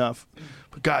much enough.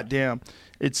 But goddamn,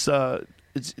 it's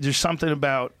there's something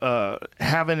about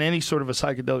having any sort of a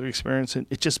psychedelic experience, and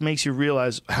it just makes you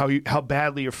realize how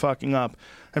badly you're fucking up.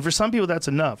 And for some people, that's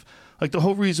enough. Like, the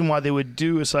whole reason why they would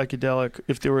do a psychedelic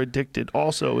if they were addicted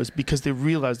also is because they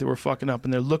realized they were fucking up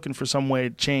and they're looking for some way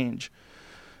to change.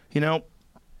 You know,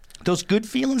 those good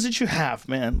feelings that you have,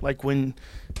 man, like when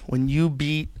you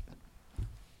beat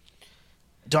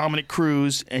Dominic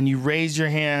Cruz and you raised your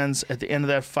hands at the end of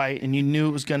that fight and you knew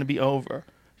it was going to be over.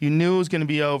 You knew it was going to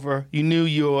be over. You knew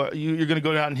you're going to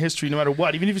go down in history no matter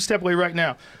what. Even if you step away right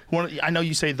now. I know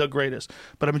you say the greatest,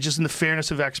 but I'm just in the fairness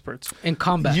of experts. In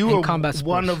combat. You are combat sports.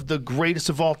 One of the greatest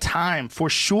of all time, for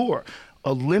sure.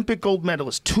 Olympic gold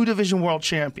medalist, 2-division world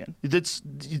champion. That's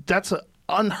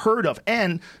unheard of.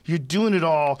 And you're doing it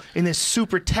all in this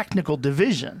super technical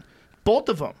division. Both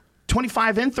of them,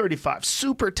 25 and 35,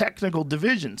 super technical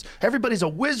divisions. Everybody's a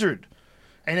wizard.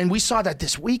 And then we saw that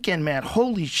this weekend, man.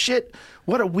 Holy shit.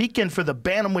 What a weekend for the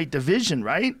bantamweight division,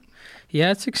 right?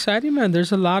 Yeah, it's exciting, man.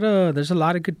 There's a lot of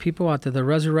good people out there. The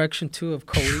resurrection too of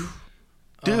Cody.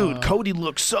 Dude, Cody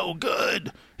looks so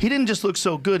good. He didn't just look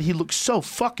so good, he looked so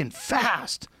fucking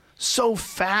fast. So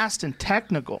fast and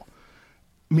technical.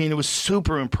 I mean, it was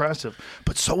super impressive.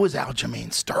 But so was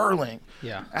Aljamain Sterling.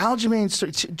 Yeah.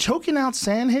 Aljamain choking out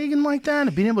Sandhagen like that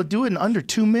and being able to do it in under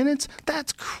 2 minutes,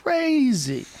 that's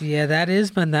crazy. Yeah, that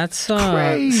is, man. That's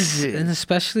crazy. And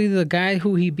especially the guy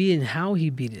who he beat and how he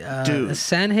beat it. Dude.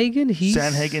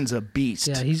 Sandhagen's a beast.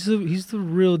 Yeah, he's the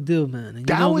real deal, man. And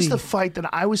that was the fight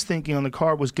that I was thinking on the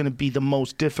card was going to be the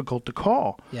most difficult to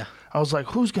call. Yeah. I was like,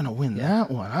 who's going to win that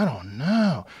one? I don't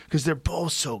know. Because they're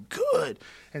both so good.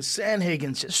 And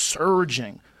Sandhagen's just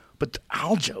surging. But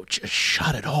Aljo just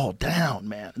shut it all down,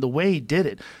 man. The way he did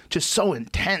it, just so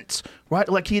intense, right?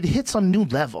 Like he had hit some new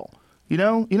level. You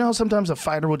know how sometimes a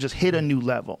fighter will just hit a new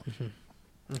level. Mm-hmm.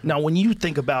 Mm-hmm. Now, when you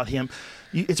think about him,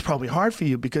 it's probably hard for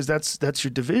you because that's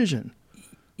your division.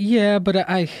 Yeah, but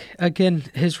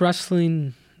his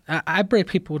wrestling, I break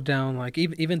people down, like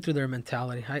even through their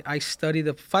mentality. I study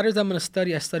the fighters I'm going to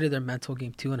study. I study their mental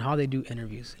game too and how they do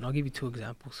interviews. And I'll give you 2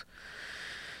 examples.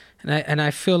 And I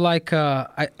feel like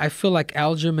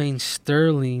Aljamain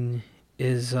Sterling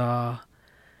is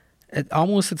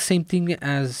almost the same thing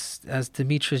as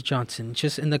Demetrius Johnson,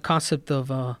 just in the concept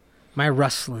of my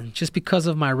wrestling. Just because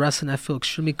of my wrestling, I feel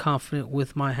extremely confident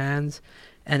with my hands,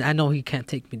 and I know he can't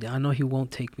take me down. I know he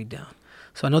won't take me down.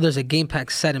 So I know there's a game pack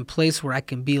set in place where I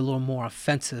can be a little more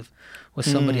offensive with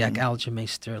somebody like Aljamain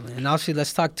Sterling. And obviously,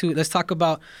 let's talk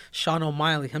about Sean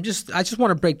O'Malley. I just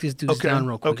want to break these dudes down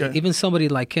real quick. Okay. Even somebody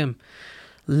like him,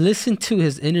 listen to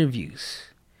his interviews,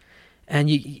 and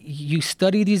you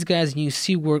study these guys and you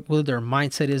see where their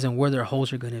mindset is and where their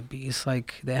holes are going to be. It's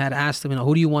like they had asked him,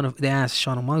 who do you want to? They asked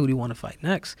Sean O'Malley, who do you want to fight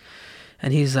next?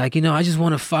 And he's like, I just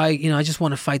want to fight. I just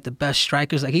want to fight the best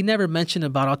strikers. Like, he never mentioned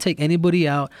about, I'll take anybody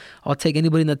out. I'll take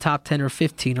anybody in the top 10 or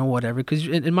 15 or whatever. Because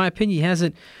in my opinion, he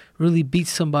hasn't really beat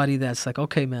somebody that's like,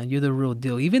 okay, man, you're the real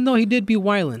deal. Even though he did beat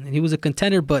Weiland and he was a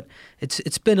contender, but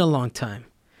it's been a long time.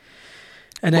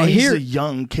 And he's a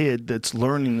young kid that's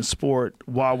learning the sport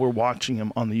while we're watching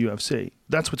him on the UFC.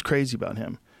 That's what's crazy about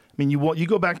him. I mean, you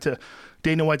go back to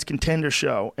Dana White's Contender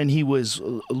show, and he was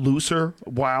looser,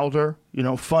 wilder,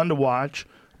 fun to watch,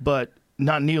 but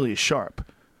not nearly as sharp.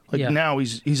 Now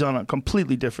he's on a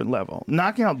completely different level.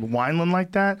 Knocking out Wineland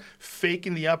like that,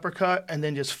 faking the uppercut, and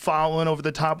then just following over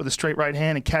the top with a straight right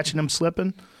hand and catching him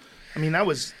slipping. I mean, that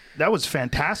was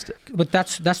fantastic. But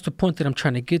that's the point that I'm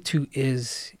trying to get to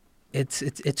is it's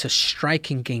a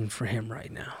striking game for him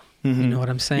right now. Mm-hmm. You know what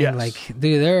I'm saying? Yes. Like,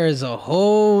 dude, there is a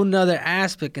whole nother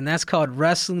aspect, and that's called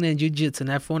wrestling and jiu-jitsu. And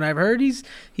that one, I've heard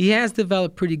he has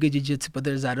developed pretty good jiu-jitsu, but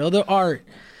there's that other art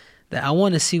that I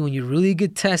want to see when you really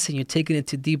get tested and you're taking it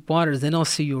to deep waters. Then I'll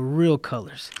see your real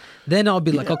colors. Then I'll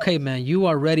be like, okay, man, you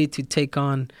are ready to take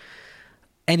on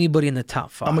anybody in the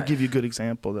top 5. I'm going to give you a good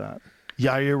example of that.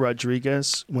 Yair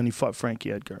Rodriguez, when he fought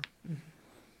Frankie Edgar.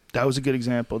 That was a good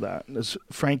example of that.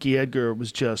 Frankie Edgar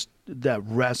was just, that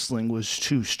wrestling was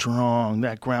too strong.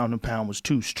 That ground and pound was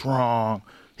too strong.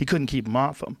 He couldn't keep him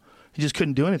off him. He just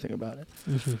couldn't do anything about it.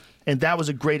 Mm-hmm. And that was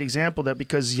a great example of that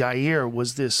because Yair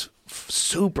was this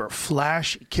super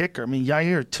flashy kicker. I mean,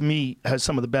 Yair, to me, has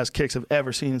some of the best kicks I've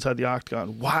ever seen inside the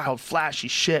octagon. Wild, flashy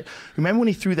shit. Remember when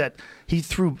he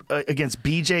threw against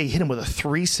BJ, he hit him with a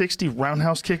 360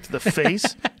 roundhouse kick to the face?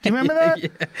 Do you remember that? Yeah.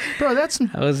 Bro, that's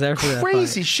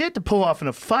crazy that shit to pull off in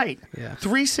a fight. Yeah.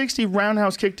 360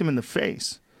 roundhouse kicked him in the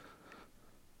face.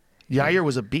 Yair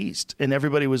was a beast, and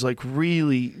everybody was like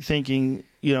really thinking,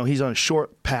 he's on a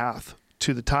short path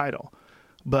to the title.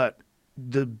 But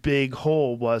the big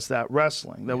hole was that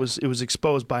wrestling. It was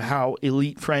exposed by how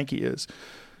elite Frankie is.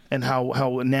 and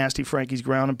how nasty Frankie's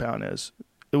ground and pound is.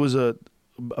 It was a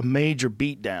major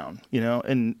beatdown, you know,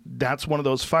 and that's one of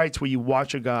those fights where you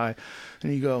watch a guy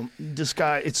and you go, this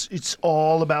guy, it's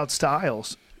all about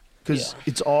styles, because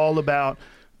it's all about,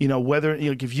 you know, whether, you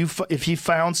know, if he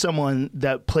found someone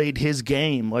that played his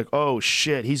game, like, oh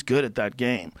shit, he's good at that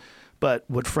game. But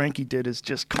what Frankie did is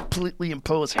just completely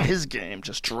impose his game,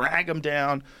 just drag him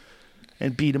down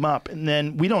and beat him up. And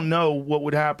then we don't know what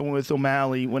would happen with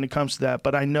O'Malley when it comes to that,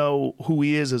 but I know who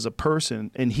he is as a person,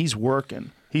 and he's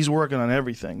working. He's working on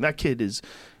everything. That kid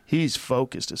he's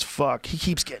focused as fuck. He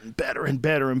keeps getting better and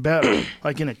better and better,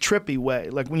 like in a trippy way.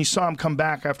 Like when you saw him come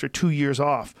back after 2 years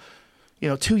off, you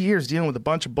know, 2 years dealing with a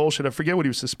bunch of bullshit. I forget what he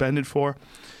was suspended for.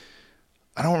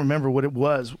 I don't remember what it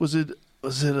was. Was it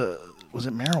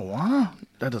marijuana?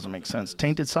 That doesn't make sense.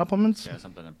 Tainted supplements? Yeah,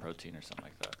 something in protein or something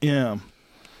like that. Yeah.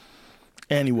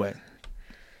 Anyway,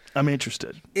 I'm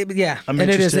interested. I'm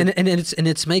interested. It is, and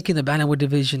it's making the bantamweight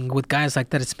division with guys like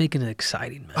that. It's making it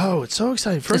exciting, man. Oh, it's so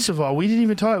exciting. First of all, we didn't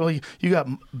even talk. Well, you got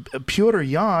Petr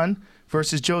Yan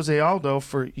versus Jose Aldo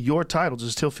for your title. Does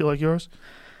it still feel like yours?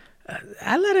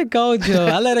 I let it go, Joe.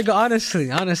 I let it go.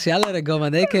 Honestly, I let it go,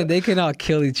 man. They can all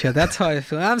kill each other. That's how I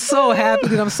feel. I'm so happy,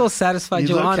 dude. I'm so satisfied,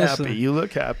 Joe. Honestly, you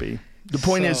look happy. The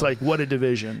point is, like, what a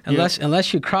division.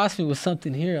 Unless you cross me with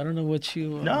something here, I don't know what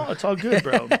you. No, it's all good,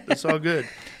 bro. It's all good.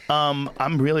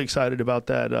 I'm really excited about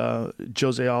that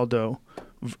Jose Aldo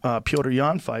Petr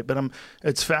Yan fight, but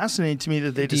it's fascinating to me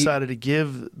that they decided to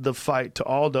give the fight to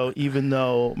Aldo, even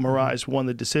though Moraes won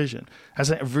the decision.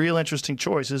 That's a real interesting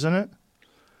choice, isn't it?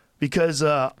 Because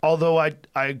although I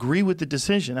agree with the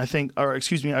decision, I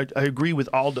agree with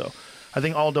Aldo. I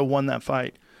think Aldo won that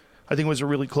fight. I think it was a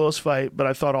really close fight, but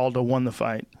I thought Aldo won the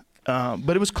fight.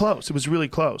 But it was close. It was really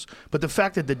close. But the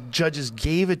fact that the judges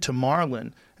gave it to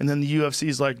Marlon, and then the UFC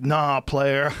is like, nah,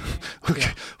 player, we're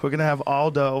going to have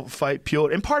Aldo fight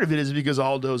Petr. And part of it is because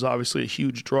Aldo is obviously a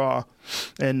huge draw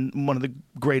and one of the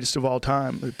greatest of all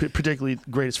time, particularly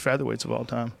greatest featherweights of all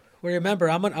time. Well, remember,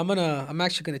 I'm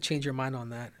actually gonna change your mind on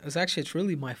that. It's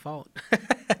really my fault.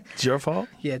 It's your fault?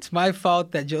 Yeah, it's my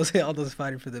fault that Jose Aldo's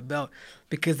fighting for the belt,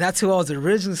 because that's who I was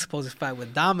originally supposed to fight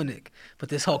with, Dominic. But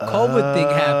this whole COVID thing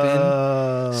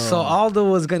happened, so Aldo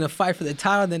was gonna fight for the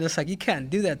title. And then it's like, you can't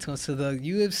do that to him. So the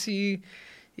UFC,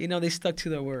 you know, they stuck to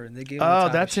their word and they gave him a title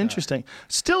that's shot. Interesting.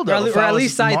 Still, though, or at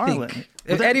least I Marlon, think.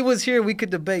 If Eddie was here, we could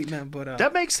debate, man. But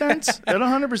that makes sense. That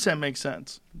 100% makes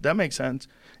sense. That makes sense.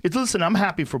 Listen, I'm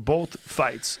happy for both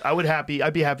fights. I'd be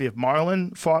happy if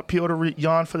Marlon fought Petr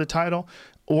Yan for the title,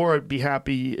 or I'd be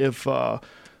happy if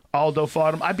Aldo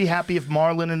fought him. I'd be happy if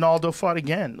Marlon and Aldo fought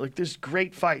again. Like, there's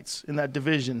great fights in that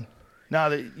division. Now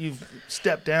that you've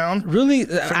stepped down, really,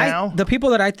 now, the people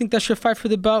that I think that should fight for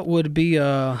the belt would be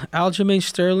Aljamain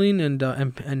Sterling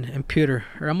and Peter.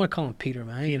 Or I'm gonna call him Peter,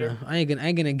 man. I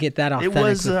ain't gonna get that off.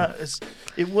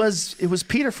 It was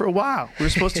Peter for a while. We were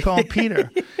supposed to call him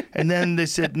Peter, and then they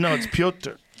said no, it's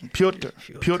Petr.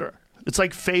 It's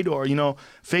like Fedor. You know,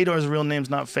 Fedor's real name's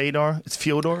not Fedor. It's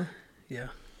Fyodor. Yeah.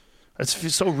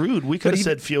 That's so rude. We could have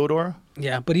said Fyodor.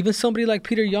 Yeah, but even somebody like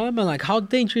Petr Yan, man, like, how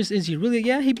dangerous is he? Really?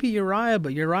 Yeah, he beat Uriah,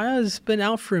 but Uriah's been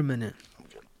out for a minute.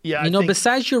 Yeah,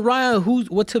 besides Uriah,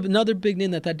 what's another big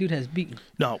name that dude has beaten?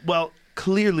 No, well,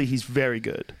 clearly he's very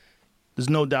good. There's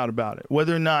no doubt about it.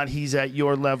 Whether or not he's at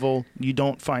your level, you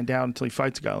don't find out until he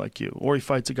fights a guy like you, or he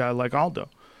fights a guy like Aldo.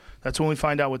 That's when we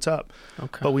find out what's up.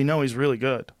 Okay. But we know he's really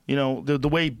good. You know, the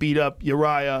way he beat up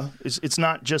Uriah, it's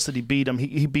not just that he beat him.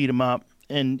 He beat him up.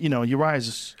 And, you know,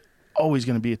 Uriah's always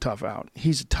going to be a tough out.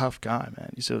 He's a tough guy,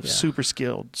 man. He's a super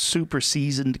skilled, super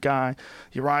seasoned guy.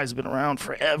 Uriah's been around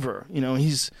forever. You know,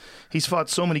 he's fought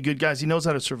so many good guys. He knows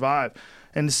how to survive.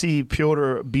 And to see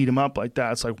Petr beat him up like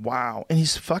that, it's like, wow. And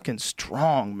he's fucking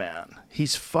strong, man.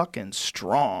 He's fucking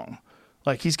strong.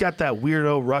 Like, he's got that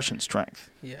weirdo Russian strength.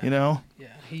 Yeah. You know? Yeah,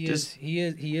 he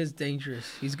is dangerous.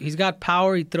 He's got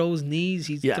power. He throws knees.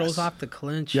 He throws off the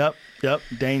clinch. Yep.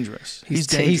 Dangerous. He's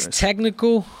dangerous. He's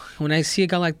technical. When I see a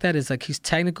guy like that, it's like he's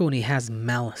technical and he has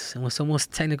malice. And when someone's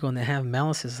technical and they have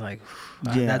malice, it's like,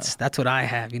 that's what I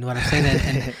have. You know what I'm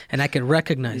saying? And I can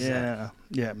recognize that.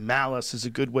 Yeah, malice is a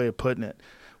good way of putting it.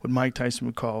 What Mike Tyson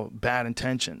would call bad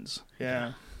intentions.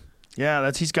 Yeah,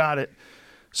 he's got it.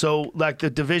 So, like, the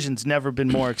division's never been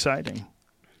more exciting,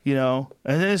 you know?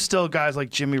 And there's still guys like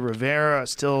Jimmy Rivera,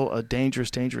 still a dangerous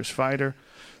fighter.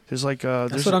 There's like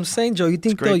That's what I'm saying, Joe. You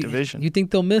think great division. You think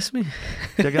they'll miss me?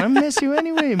 They're gonna miss you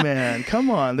anyway, man. Come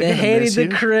on, They hated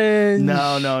the cringe.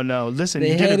 No. Listen,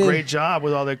 you did a great job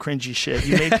with all that cringy shit.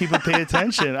 You made people pay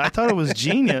attention. I thought it was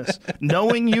genius.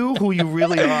 Knowing you, who you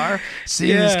really are,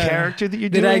 seeing this character that you're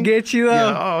doing. Did I get you though?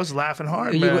 Yeah, I was laughing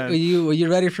hard, man. Were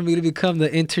you ready for me to become the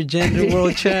intergender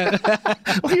world champ?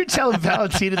 When you're telling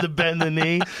Valentina to bend the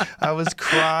knee, I was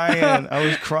crying.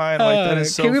 Like, that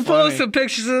is so funny. Can we post some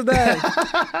pictures of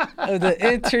that? Of the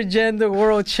intergender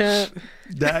world champ.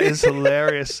 That is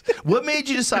hilarious. What made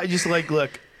you decide just like,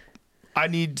 look, I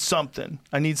need something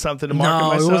to market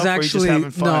myself? It was or actually, you just having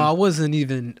fun? no, I wasn't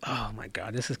even, oh my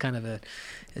God, this is kind of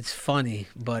it's funny,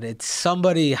 but it's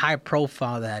somebody high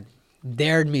profile that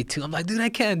dared me to. I'm like, dude, I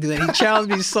can't do that. He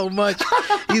challenged me so much.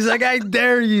 He's like, I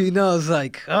dare you. You know, I was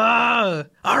like, all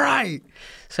right.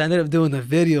 So I ended up doing the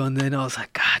video, and then I was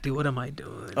like, God, dude, what am I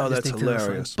doing? Oh, that's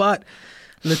hilarious. But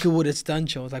look at what it's done,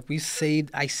 Joe. Like I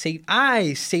saved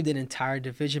an entire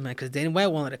division, man, because Dana White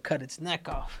wanted to cut its neck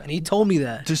off, and he told me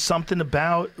that. There's something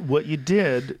about what you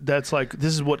did that's like,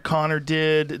 this is what Conor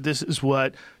did. This is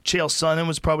what Chael Sonnen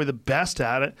was probably the best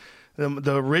at it.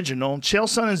 The original. Chael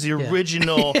Sonnen is the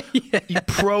original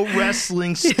pro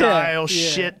wrestling style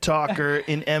shit talker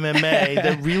in MMA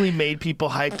that really made people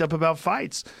hyped up about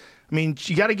fights. I mean,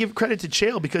 you got to give credit to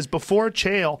Chael, because before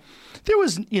Chael, there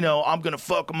was, I'm going to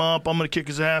fuck him up, I'm going to kick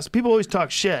his ass. People always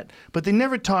talk shit, but they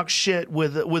never talk shit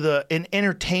with an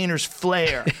entertainer's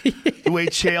flair the way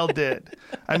Chael did.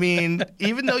 I mean,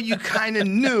 even though you kind of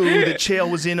knew that Chael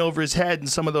was in over his head in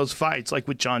some of those fights, like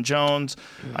with John Jones,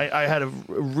 I had a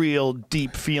real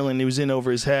deep feeling he was in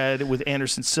over his head with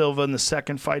Anderson Silva in the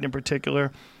second fight in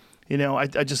particular. I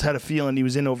just had a feeling he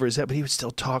was in over his head, but he would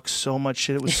still talk so much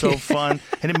shit. It was so fun,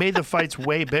 and it made the fights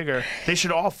way bigger. They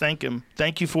should all thank him.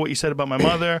 Thank you for what you said about my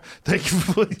mother. Thank you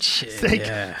for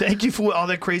thank you for all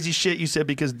that crazy shit you said,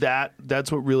 because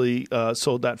that's what really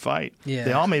sold that fight. Yeah.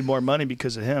 They all made more money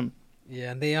because of him.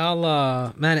 Yeah, and they all,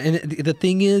 man, and the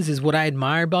thing is what I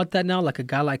admire about that now, like a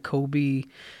guy like Kobe,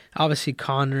 obviously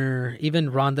Conor,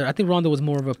 even Ronda. I think Ronda was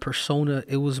more of a persona.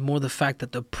 It was more the fact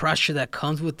that the pressure that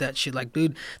comes with that shit. Like,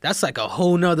 dude, that's like a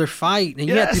whole nother fight. And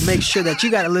you have to make sure that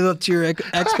you got to live up to your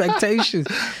expectations.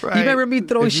 Right. You remember me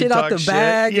throwing shit out the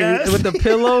bag with the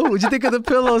pillow? What'd you think of the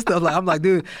pillow stuff? Like, I'm like,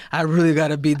 dude, I really got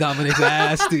to beat Dominic's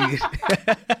ass, dude.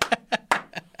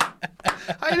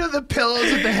 I know the pillows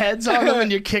with the heads on them,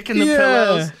 and you're kicking the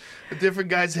pillows with different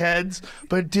guys' heads.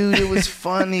 But, dude, it was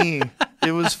funny.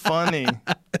 It was funny.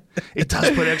 It does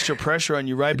put extra pressure on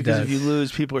you, right? Because if you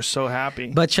lose, people are so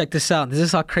happy. But check this out. This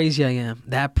is how crazy I am.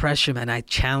 That pressure, man, I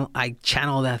channel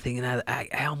that thing, and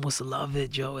I almost love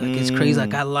it, Joe. Like, it's crazy.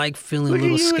 Like, I like feeling a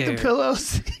little scared. With the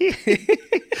pillows.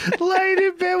 Lying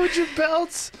in bed with your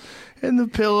belts. And the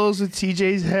pillows with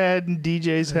TJ's head and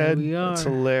DJ's head. We are. It's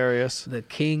hilarious. The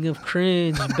king of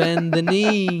cringe, bend the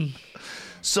knee.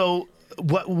 So,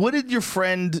 what did your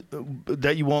friend,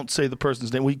 that you won't say the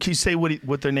person's name, can you say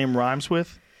what their name rhymes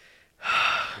with?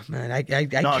 Man, I can't,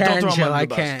 don't throw Joe. I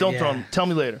can't. Don't throw them. Tell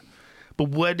me later. But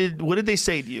what did they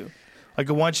say to you?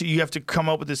 Like, I want you have to come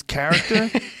up with this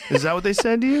character? Is that what they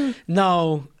said to you?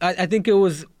 No, I think it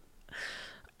was...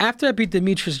 After I beat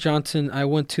Demetrius Johnson, I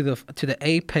went to the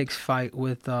Apex fight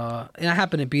with, and I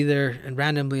happened to be there, and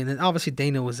randomly, and then obviously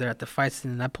Dana was there at the fight,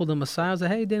 and I pulled him aside. I was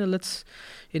like, hey, Dana, let's,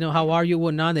 how are you,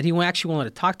 whatnot? And he actually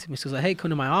wanted to talk to me. So he was like, hey, come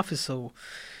to my office. So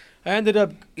I ended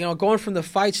up, going from the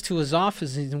fights to his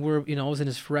office, and I was in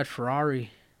his red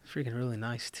Ferrari. Freaking really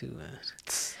nice too, man.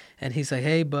 And he's like,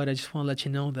 hey, bud, I just want to let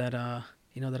you know that,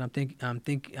 that I'm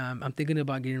thinking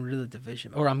about getting rid of the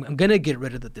division, or I'm gonna get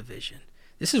rid of the division.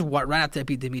 This is right after I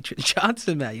beat Demetrius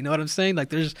Johnson, man. You know what I'm saying? Like,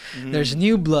 there's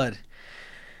new blood.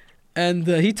 And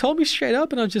he told me straight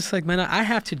up, and I was just like, man, I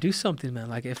have to do something, man.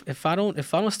 Like, if I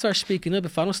don't start speaking up,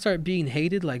 if I don't start being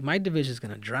hated, like, my division's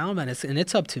gonna drown, man.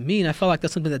 It's up to me, and I felt like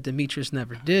that's something that Demetrius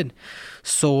never did.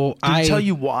 So Did he tell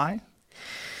you why?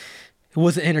 It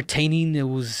wasn't entertaining. It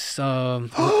was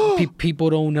people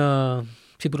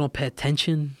don't pay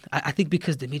attention. I think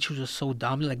because Demetrius was so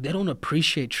dominant, like, they don't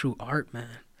appreciate true art, man.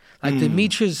 Like,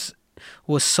 Demetrius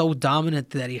was so dominant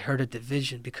that he hurt a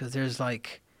division, because there's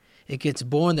like, it gets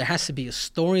boring. There has to be a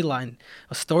storyline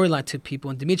to people.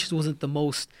 And Demetrius wasn't the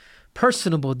most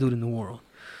personable dude in the world.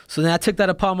 So then I took that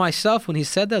upon myself when he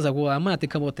said that. I was like, well, I'm gonna have to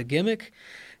come up with a gimmick.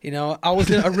 I was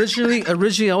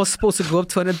originally I was supposed to go up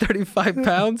to 135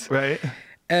 pounds. Right.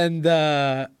 And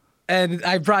I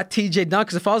brought TJ down,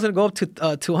 because if I was gonna go up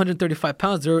to 135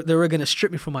 pounds, they were gonna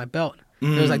strip me from my belt.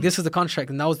 It was like, this is the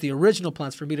contract, and that was the original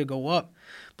plans for me to go up.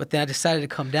 But then I decided to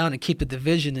come down and keep the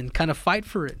division and kind of fight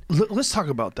for it. Let's talk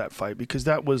about that fight, because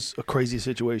that was a crazy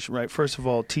situation, right? First of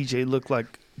all, TJ looked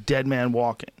like dead man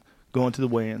walking, going to the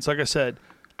weigh-ins. Like I said,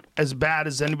 as bad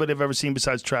as anybody I've ever seen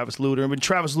besides Travis Lutter. I mean,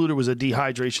 Travis Lutter was a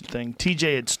dehydration thing.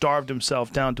 TJ had starved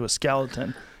himself down to a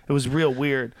skeleton. It was real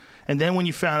weird. And then when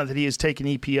you found out that he was taking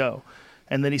EPO,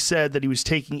 and then he said that he was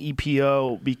taking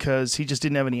EPO because he just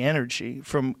didn't have any energy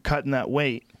from cutting that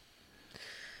weight.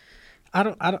 I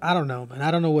don't know, man.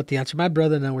 I don't know what the answer. My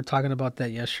brother and I were talking about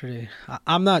that yesterday.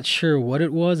 I'm not sure what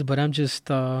it was, but I'm just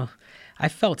I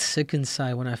felt sick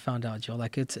inside when I found out, Joe.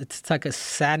 Like it's like a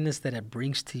sadness that it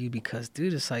brings to you, because,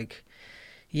 dude, it's like,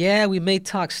 yeah, we may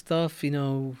talk stuff,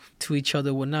 to each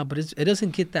other, whatnot, but it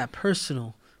doesn't get that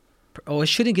personal. It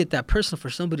shouldn't get that personal for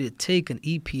somebody to take an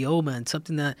EPO, man.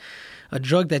 A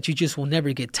drug that you just will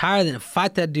never get tired of, and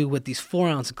fight that dude with these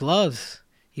 4-ounce gloves.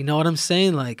 You know what I'm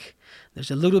saying? Like,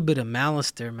 there's a little bit of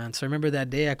malice there, man. So I remember that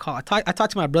day I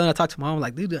talked to my brother, I talked to my mom,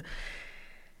 like, dude,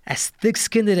 as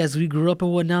thick-skinned as we grew up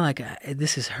and whatnot, like,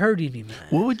 this is hurting me, man.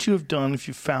 What would you have done if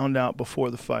you found out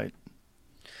before the fight?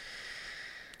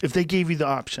 If they gave you the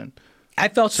option. I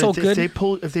felt so good.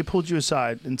 If they pulled you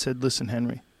aside and said, listen,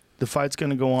 Henry, the fight's going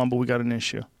to go on, but we got an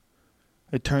issue.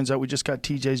 It turns out we just got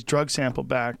TJ's drug sample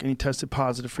back, and he tested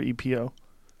positive for EPO.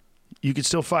 You could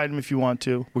still fight him if you want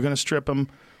to. We're going to strip him.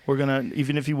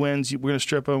 Even if he wins, we're going to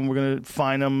strip him. We're going to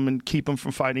fine him and keep him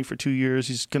from fighting for 2 years.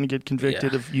 He's going to get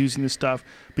convicted of using this stuff,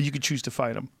 but you could choose to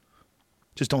fight him.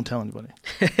 Just don't tell anybody.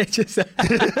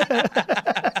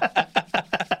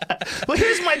 Well,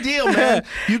 here's my deal, man.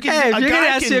 If you're going to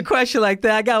ask me a question like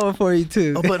that, I got one for you,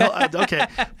 too. Okay.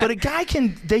 But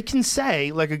they can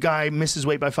say, like, a guy misses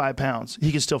weight by 5 pounds.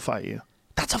 He can still fight you.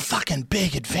 That's a fucking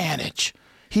big advantage.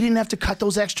 He didn't have to cut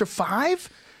those extra 5.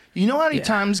 You know how many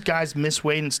times guys miss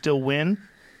weight and still win?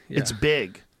 Yeah. It's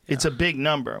big. Yeah. It's a big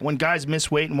number. When guys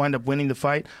miss weight and wind up winning the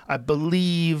fight, I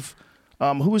believe,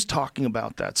 who was talking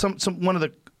about that?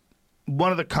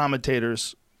 One of the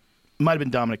commentators, might have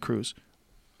been Dominic Cruz.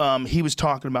 He was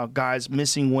talking about guys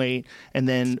missing weight and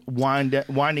then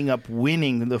winding up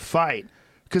winning the fight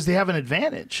because they have an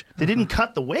advantage. They didn't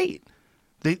cut the weight.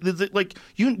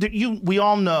 We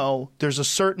all know there's a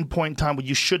certain point in time where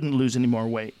you shouldn't lose any more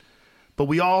weight. But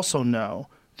we also know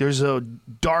there's a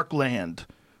dark land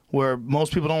where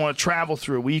most people don't want to travel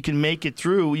through, where you can make it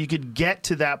through. You could get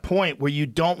to that point where you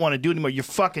don't want to do it anymore. You're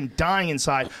fucking dying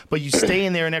inside, but you stay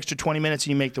in there an extra 20 minutes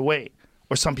and you make the weight.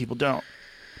 Or some people don't.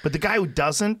 But the guy who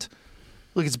doesn't,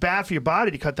 look, it's bad for your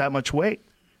body to cut that much weight.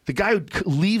 The guy who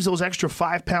leaves those extra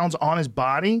 5 pounds on his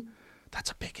body, that's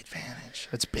a big advantage.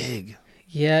 That's big.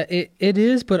 Yeah, it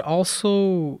is, but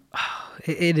also,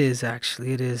 it is,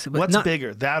 actually. It is. But what's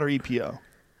bigger, that or EPO?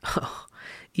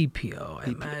 EPO,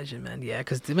 I imagine, man. Yeah,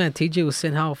 because, man, TJ was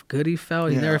saying how good he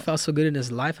felt. He never felt so good in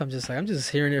his life. I'm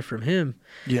just hearing it from him.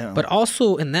 Yeah. But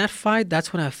also, in that fight,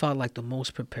 that's when I felt like the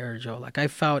most prepared, Joe. Like, I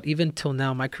felt, even till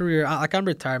now, my career, I'm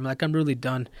retired, like, I'm really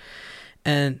done.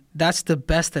 And that's the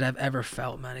best that I've ever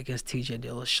felt, man, against TJ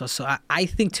Dillashaw. So I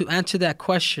think, to answer that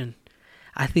question,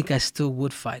 I think I still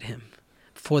would fight him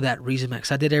for that reason, man.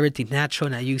 Because I did everything natural,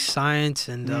 and I used science,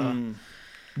 and...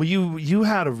 Well, you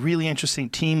had a really interesting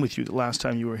team with you the last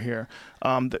time you were here.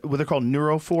 What they're called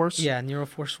Neuroforce? Yeah,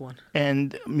 Neuroforce One.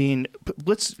 And, I mean,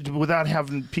 without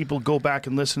having people go back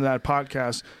and listen to that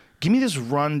podcast, give me this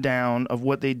rundown of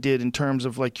what they did in terms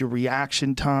of, like, your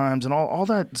reaction times and all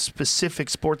that specific,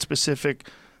 sport-specific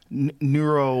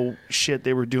neuro shit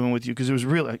they were doing with you, because it was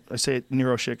really, I say it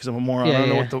neuro shit because I'm a moron. I don't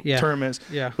know what the term is.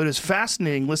 Yeah. But it's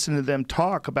fascinating listening to them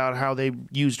talk about how they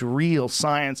used real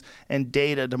science and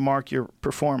data to mark your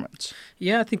performance.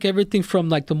 Yeah, I think everything from,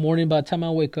 like, the morning, by the time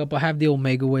I wake up, I have the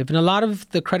Omega Wave. And a lot of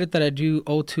the credit that I do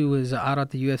owe to is out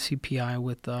at the UFC PI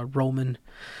with Roman,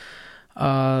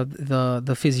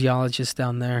 the physiologist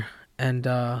down there. And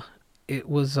it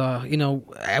was,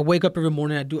 I wake up every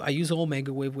morning. I use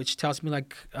Omega Wave, which tells me,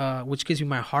 like, which gives me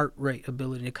my heart rate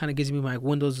ability. It kind of gives me my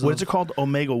windows. What is it called?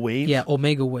 Omega Wave? Yeah,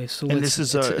 Omega Wave. So and this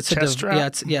is a chest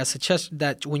strap? It's a chest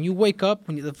that when you wake up,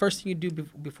 the first thing you do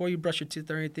before you brush your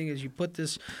teeth or anything is you put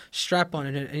this strap on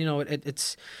it, and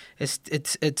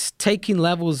it's taking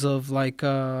levels of, like,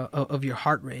 of your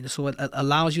heart rate. So it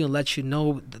allows you and lets you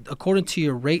know, according to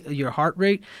your heart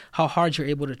rate, how hard you're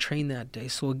able to train that day.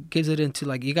 So it gives it into,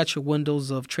 like, you got your windows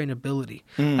of trainability,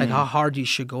 like how hard you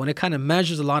should go, and it kind of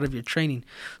measures a lot of your training.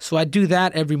 So I do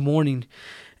that every morning.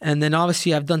 And then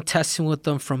obviously I've done testing with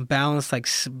them from balance, like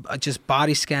just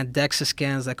body scan, DEXA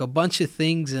scans, like a bunch of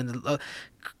things, and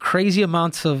crazy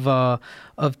amounts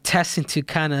of testing to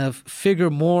kind of figure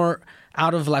more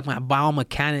out of like my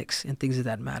biomechanics and things of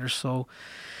that matter. So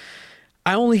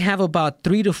I only have about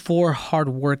 3 to 4 hard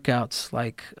workouts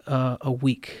like a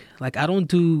week. Like I don't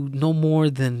do no more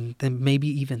than maybe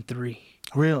even 3.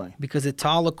 Really? Because it's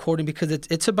all according, because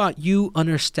it's about you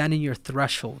understanding your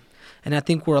threshold. And I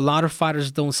think where a lot of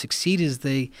fighters don't succeed is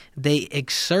they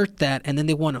exert that, and then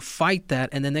they want to fight that,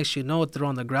 and then next you know it, they're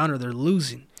on the ground or they're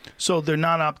losing. So they're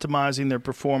not optimizing their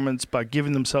performance by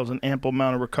giving themselves an ample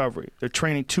amount of recovery. They're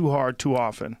training too hard too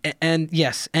often. And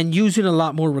yes, and using a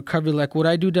lot more recovery. Like what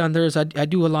I do down there is I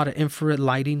do a lot of infrared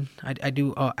lighting. I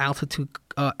do altitude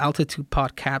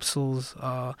pod capsules.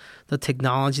 The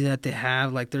technology that they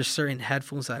have, like there's certain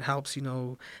headphones that helps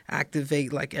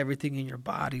activate like everything in your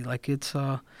body. Like it's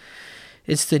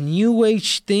the new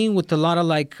age thing with a lot of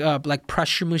like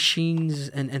pressure machines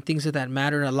and things of that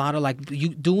matter. A lot of like you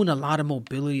doing a lot of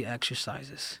mobility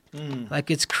exercises. Like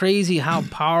it's crazy how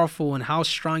powerful and how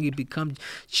strong you become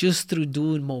just through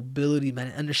doing mobility, man,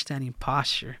 and understanding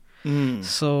posture.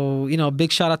 So,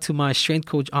 big shout out to my strength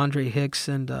coach, Andre Hicks,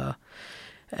 and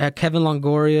Kevin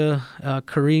Longoria,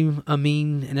 Kareem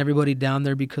Amin, and everybody down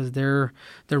there, because they're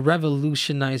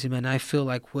revolutionizing, man. I feel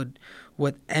like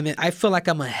I feel like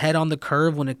I'm ahead on the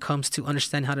curve when it comes to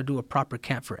understanding how to do a proper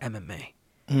camp for MMA.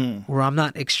 Where I'm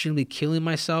not extremely killing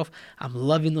myself. I'm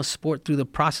loving the sport through the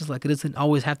process. Like it doesn't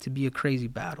always have to be a crazy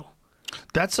battle.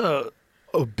 That's a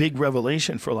big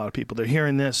revelation for a lot of people. They're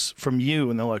hearing this from you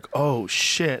and they're like, oh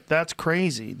shit, that's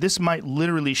crazy. This might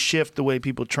literally shift the way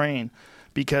people train,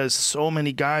 because so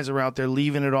many guys are out there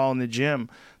leaving it all in the gym.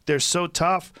 They're so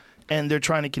tough and they're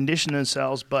trying to condition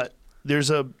themselves, but there's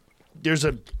like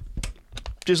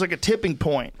a tipping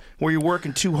point where you're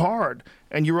working too hard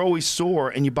and you're always sore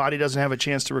and your body doesn't have a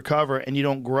chance to recover and you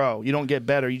don't grow. You don't get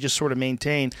better. You just sort of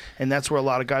maintain, and that's where a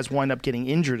lot of guys wind up getting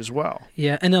injured as well.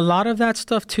 Yeah, and a lot of that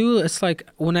stuff too, it's like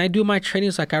when I do my training,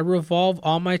 it's like I revolve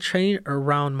all my training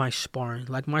around my sparring.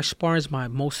 Like my sparring is my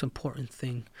most important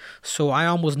thing. So I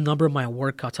almost number my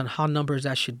workouts on how numbers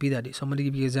that should be that day. So I'm going to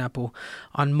give you an example.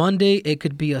 On Monday, it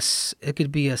could be a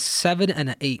 7 and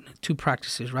an 8, 2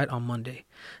 practices, right, on Monday.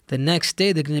 The next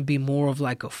day, they're going to be more of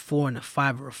like a 4 and a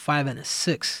 5 or a 5 and a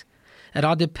 6. It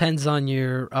all depends on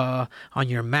your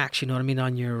max, you know what I mean,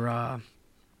 on your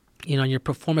your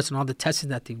performance and all the testing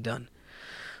that they've done.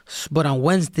 But on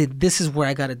Wednesday, this is where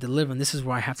I got to deliver, and this is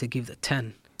where I have to give the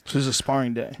 10. So it's a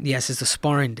sparring day. Yes, it's a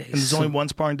sparring day. And there's only one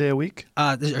sparring day a week?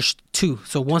 There's 2.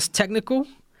 So one's technical,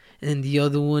 and the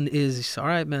other one is, all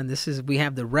right, man, we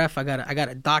have the ref. I got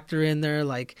a doctor in there.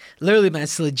 Like, literally, man,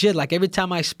 it's legit. Like, every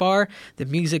time I spar, the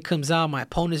music comes out, my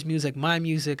opponent's music, my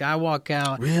music. I walk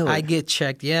out. Really? I get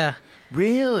checked. Yeah.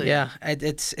 Really? Yeah.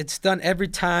 It's done every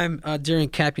time during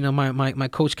camp. My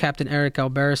coach, Captain Eric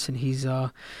Alberson,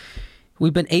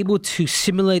 we've been able to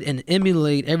simulate and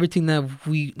emulate everything that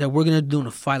we're going to do in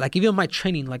a fight. Like, even my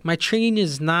training. Like, my training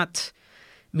is not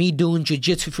me doing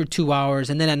jiu-jitsu for 2 hours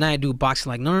and then at night I do boxing.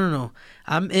 Like, no.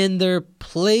 I'm in there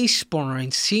play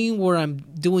sparring, seeing where I'm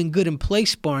doing good in play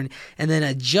sparring, and then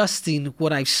adjusting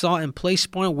what I saw in play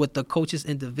sparring with the coaches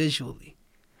individually.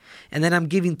 And then I'm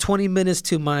giving 20 minutes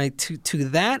to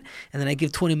that, and then I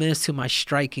give 20 minutes to my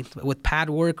striking with pad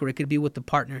work, or it could be with the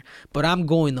partner. But I'm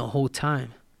going the whole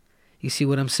time. You see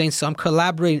what I'm saying? So I'm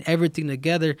collaborating everything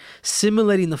together,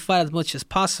 simulating the fight as much as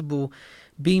possible,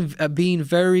 being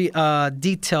very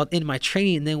detailed in my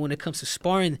training. And then when it comes to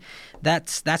sparring,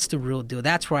 that's the real deal.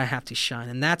 That's where I have to shine,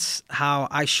 and that's how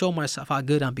I show myself how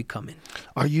good I'm becoming.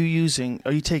 Are you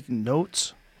taking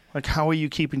notes? Like, how are you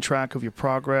keeping track of your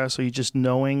progress? Are you just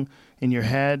knowing in your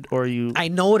head, or are you? I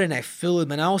know it and I feel it,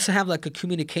 man. I also have like a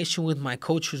communication with my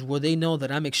coaches where they know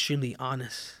that I'm extremely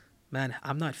honest. Man,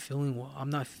 I'm not feeling well.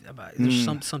 There's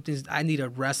some things I need to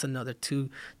rest another 2-3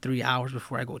 hours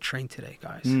before I go train today,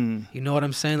 guys. You know what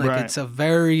I'm saying? Like, right. It's a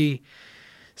very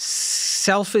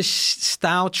selfish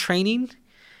style training,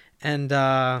 and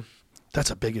that's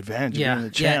a big advantage. Yeah, being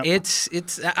the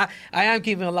champ. I am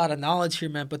giving a lot of knowledge here,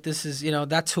 man. But this is,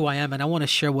 that's who I am, and I want to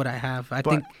share what I have. I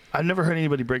think I've never heard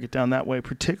anybody break it down that way.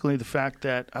 Particularly the fact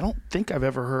that I don't think I've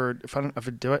ever heard. If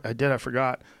I did, I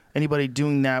forgot. Anybody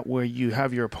doing that where you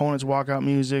have your opponent's walkout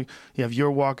music, you have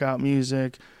your walkout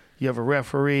music, you have a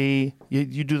referee,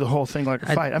 you do the whole thing like a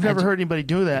fight. I've never heard anybody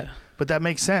do that, but that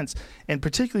makes sense. And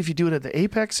particularly if you do it at the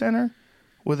Apex Center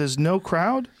where there's no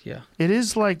crowd, it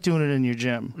is like doing it in your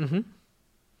gym. Mm-hmm.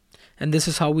 And this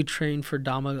is how we train for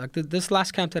Dominic. Like this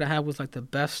last camp that I had was like the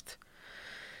best.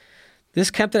 This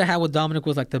camp that I had with Dominic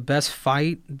was like the best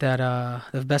fight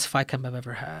camp I've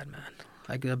ever had, man.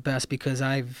 Like the best, because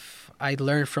I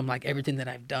learned from like everything that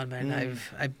I've done, man.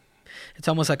 it's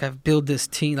almost like I've built this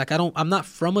team. Like I'm not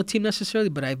from a team necessarily,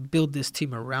 but I've built this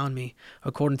team around me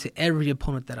according to every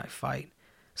opponent that I fight.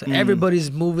 So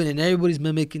everybody's moving and everybody's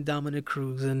mimicking Dominic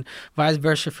Cruz, and vice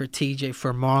versa for TJ,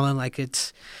 for Marlon. Like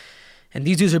and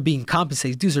these dudes are being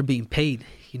compensated. These dudes are being paid.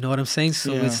 You know what I'm saying?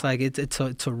 So it's like it's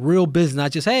a real business,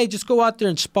 not just, hey, just go out there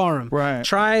and spar them. Right.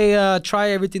 Try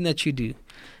everything that you do.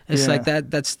 It's like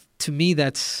that. That's, to me,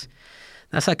 that's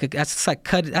like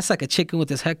a chicken with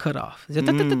his head cut off.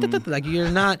 Like, you're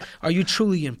not. Are you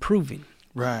truly improving?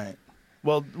 Right.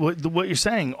 Well, what you're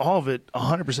saying, all of it,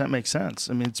 100% makes sense.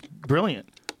 I mean, it's brilliant.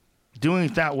 Doing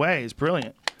it that way is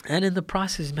brilliant. And in the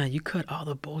process, man, you cut all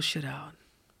the bullshit out.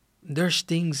 There's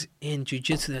things in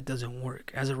jiu-jitsu that doesn't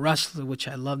work. As a wrestler, which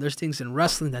I love, there's things in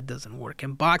wrestling that doesn't work.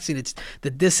 In boxing, it's the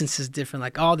distance is different,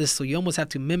 like all this. So you almost have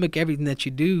to mimic everything that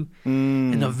you do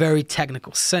in a very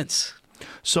technical sense.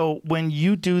 So when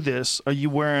you do this, are you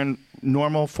wearing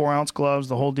normal 4-ounce gloves,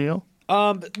 the whole deal?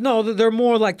 No, they're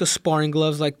more like the sparring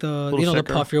gloves, like the thicker. the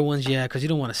puffier ones. Yeah, because you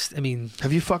don't want to. I mean,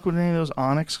 have you fucked with any of those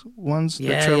Onyx ones?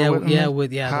 Yeah.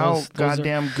 How those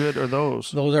goddamn good are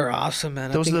those? Those are awesome,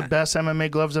 man. Those are the best MMA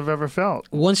gloves I've ever felt.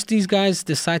 Once these guys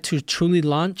decide to truly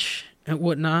launch and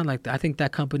whatnot, like I think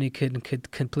that company could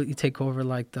completely take over.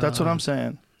 Like that's what I'm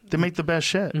saying. They make the best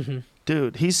shit. Mm-hmm.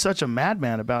 Dude, he's such a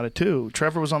madman about it too.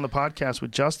 Trevor was on the podcast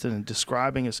with Justin and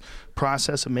describing his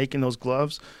process of making those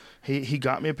gloves. He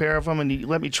got me a pair of them, and he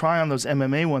let me try on those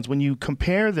MMA ones. When you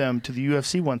compare them to the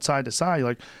UFC one side to side, you're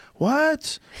like,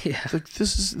 what? Yeah. Like,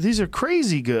 these are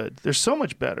crazy good. They're so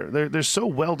much better. They're so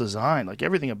well designed. Like,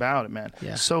 everything about it, man.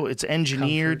 Yeah. So it's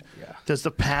engineered. Comfort, yeah. Does the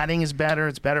padding is better?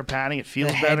 It's better padding. It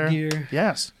feels the better. headgear.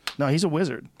 Yes. No, he's a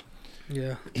wizard.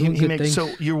 Yeah. He makes. So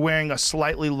you're wearing a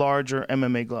slightly larger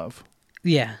MMA glove.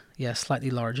 Yeah, slightly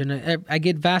larger, and I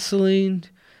get Vaseline.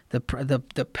 The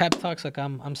pep talks, like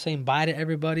I'm saying bye to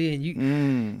everybody,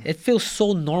 and it feels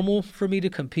so normal for me to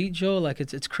compete, Joe. Like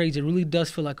it's crazy. It really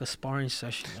does feel like a sparring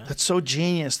session, man. That's so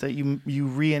genius that you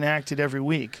reenact it every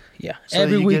week. Yeah, so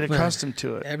every that you week, get accustomed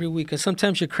to it. Every week, and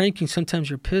sometimes you're cranking, sometimes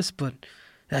you're pissed, but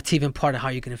that's even part of how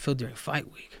you're gonna feel during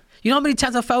fight week. You know how many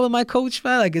times I fought with my coach,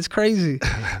 man? Like, it's crazy.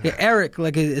 Yeah, Eric,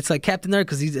 like, it's like Captain Eric,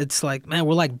 because it's like, man,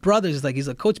 we're like brothers. Like, he's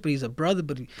a coach, but he's a brother.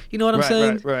 But you know what I'm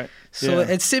saying? Right. So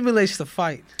it simulates the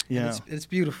fight. Yeah. It's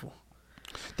beautiful.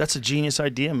 That's a genius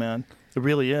idea, man. It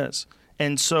really is.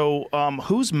 And so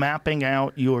who's mapping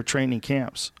out your training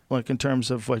camps? Like, in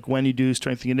terms of, like, when you do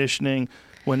strength and conditioning,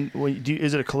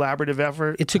 is it a collaborative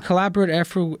effort? It's a collaborative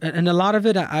effort, and a lot of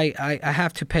it I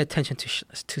have to pay attention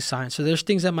to science. So there's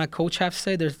things that my coach have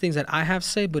say, there's things that I have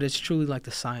say, but it's truly like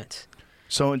the science.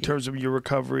 So in terms of your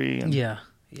recovery, and yeah.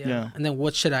 And then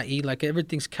what should I eat? Like,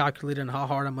 everything's calculated on how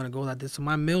hard I'm gonna go that day. So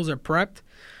my meals are prepped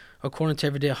according to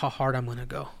every day how hard I'm gonna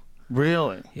go.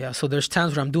 Really? Yeah, so there's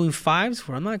times where I'm doing 5s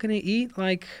where I'm not going to eat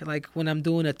like when I'm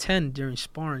doing a 10 during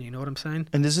sparring, you know what I'm saying?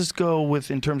 And does this go with,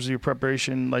 in terms of your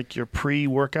preparation, like your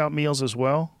pre-workout meals as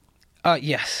well?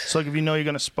 Yes. So like if you know you're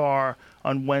going to spar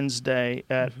on Wednesday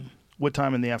at what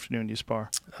time in the afternoon do you spar?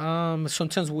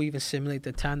 Sometimes we even simulate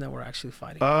the time that we're actually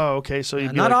fighting. Oh, okay. So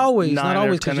you'd be not like always, 9 not or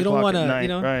always, 10 because you don't o'clock want at to, night, you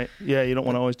know? Right. Yeah, you don't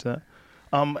want to always do that.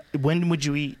 When would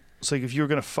you eat? So like if you were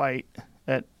going to fight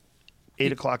at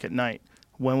 8 o'clock at night,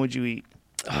 when would you eat?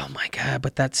 Oh my God!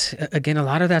 But that's, again, a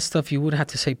lot of that stuff you would have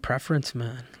to say preference,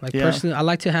 man. Like, personally, I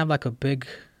like to have like a big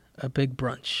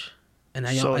brunch, and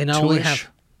I only have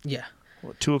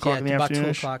 2 o'clock in the afternoon.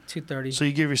 About 2 o'clock, 2:30. So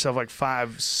you give yourself like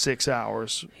 5-6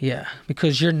 hours. Yeah,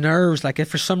 because your nerves, like, if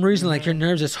for some reason, like, your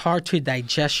nerves, it's hard to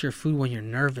digest your food when you're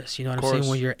nervous. You know what I'm saying?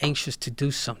 When you're anxious to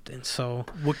do something. So,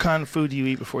 what kind of food do you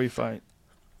eat before you fight?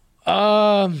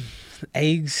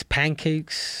 Eggs,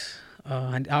 pancakes.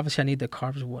 And obviously I need the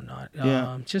carbs and whatnot.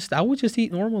 Yeah. I would just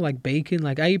eat normal, like bacon.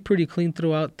 Like, I eat pretty clean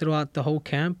throughout the whole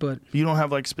camp, but you don't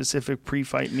have like specific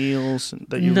pre-fight meals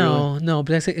that you No,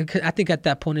 but I think at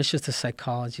that point it's just the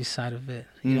psychology side of it.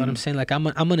 You know what I'm saying? Like, I'm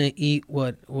gonna eat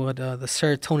what the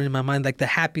serotonin in my mind, like the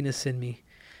happiness in me,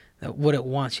 what it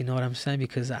wants. You know what I'm saying?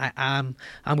 Because I'm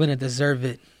gonna deserve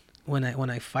it when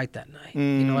I fight that night.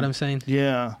 You know what I'm saying?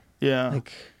 Yeah.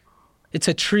 Like, it's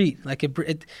a treat. Like,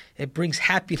 it brings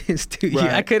happiness to you.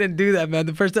 Right. I couldn't do that, man.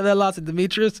 The first time I lost to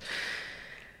Demetrius,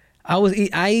 I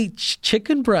ate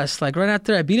chicken breast, like, right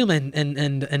after I beat him, and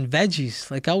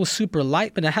veggies. Like, I was super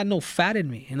light, but I had no fat in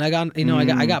me, and I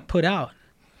got put out.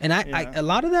 And a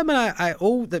lot of them, and I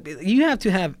owe that. You have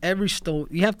to have every stone.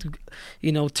 You have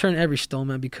to, turn every stone,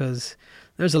 man, because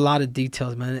there's a lot of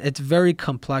details, man. It's very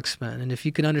complex, man. And if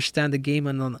you can understand the game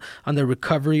on the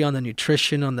recovery, on the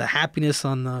nutrition, on the happiness,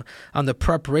 on the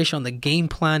preparation, on the game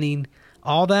planning,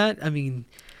 all that, I mean,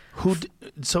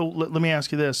 So let me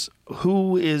ask you this: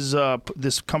 who is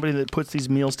this company that puts these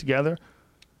meals together?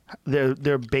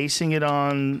 They're basing it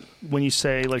on when you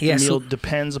say like the meal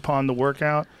depends upon the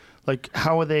workout. Like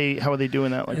how are they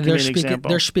doing that? Like give me an example.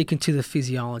 They're speaking to the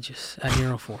physiologists at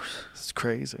Neuroforce. It's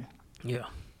crazy. Yeah.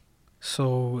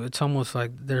 So it's almost like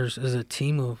there's a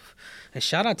team of, and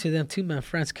shout out to them too, man.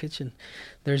 France Kitchen.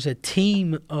 There's a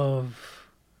team of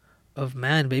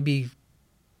man, maybe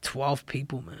 12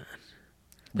 people, man.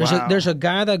 There's a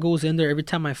guy that goes in there every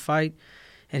time I fight,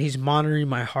 and he's monitoring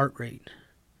my heart rate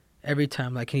every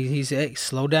time. Like he's hey,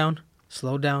 slow down,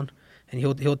 and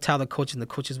he'll tell the coach, and the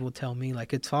coaches will tell me.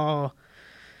 Like it's all.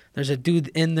 There's a dude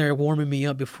in there warming me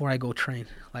up before I go train,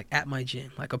 like at my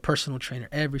gym, like a personal trainer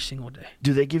every single day.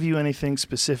 Do they give you anything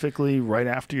specifically right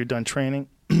after you're done training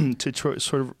to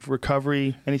sort of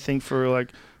recovery? Anything for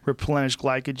like replenish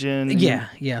glycogen?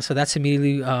 Yeah. So that's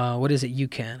immediately what is it?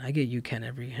 UCAN. I get UCAN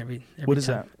every What is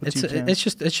time. that?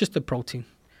 It's just a protein.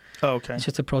 Oh, okay. It's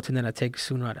just a protein that I take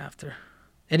soon right after,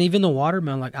 and even the water,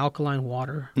 man, like alkaline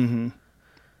water. Mm-hmm.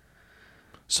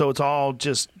 So it's all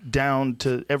just down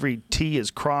to every T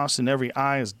is crossed and every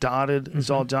I is dotted. It's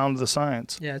all down to the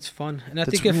science. Yeah, it's fun. And I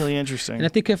think it's really interesting. And I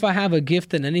think if I have a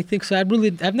gift in anything, so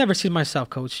I've never seen myself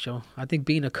coach, Joe. I think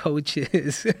being a coach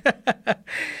is,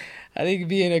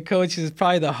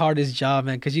 probably the hardest job,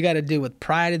 man, because you got to deal with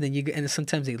pride, and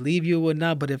sometimes they leave you or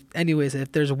whatnot. But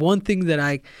if there's one thing that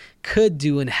I could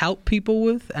do and help people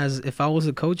with, as if I was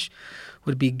a coach,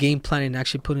 would be game planning and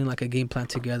actually putting like a game plan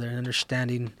together and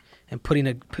understanding. And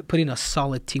putting a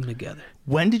solid team together.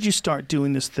 When did you start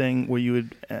doing this thing where you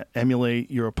would emulate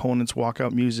your opponent's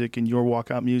walkout music and your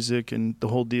walkout music and the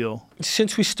whole deal?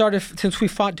 Since we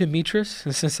fought Demetrius,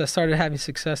 and since I started having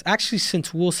success, actually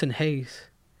since Wilson Hayes.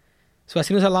 So as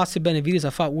soon as I lost to Benavidez, I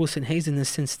fought Wilson Hayes, and then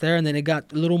since there, and then it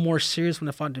got a little more serious when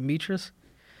I fought Demetrius,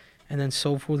 and then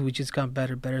so forth. We just got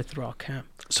better throughout camp.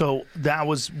 So that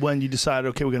was when you decided,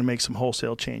 okay, we're going to make some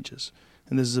wholesale changes.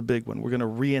 And this is a big one. We're going to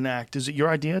reenact. Is it your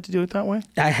idea to do it that way?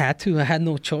 I had to. I had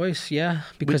no choice, yeah.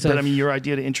 But I mean, your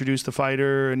idea to introduce the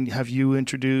fighter and have you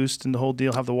introduced and the whole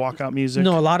deal, have the walkout music?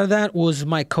 No, a lot of that was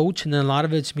my coach, and then a lot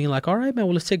of it's me like, all right, man,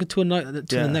 well, let's take it to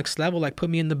the next level. Like, put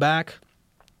me in the back.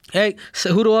 Hey,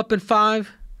 Cejudo up in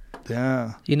 5.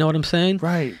 Yeah. You know what I'm saying?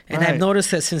 Right. And I've noticed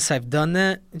that since I've done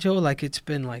that, Joe, like it's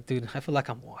been like, dude, I feel like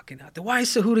I'm walking out there. Why is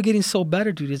Cejudo getting so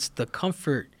better, dude? It's the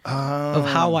comfort of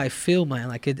how I feel, man.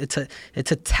 Like it's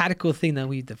a tactical thing that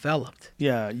we developed.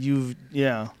 Yeah, you've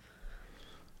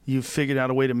figured out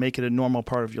a way to make it a normal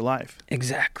part of your life.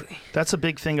 Exactly. That's a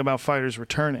big thing about fighters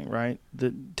returning, right?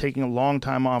 Taking a long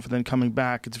time off and then coming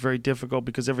back, it's very difficult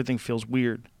because everything feels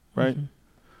weird, right? Mm-hmm.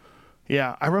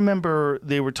 Yeah, I remember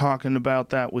they were talking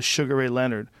about that with Sugar Ray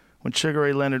Leonard. When Sugar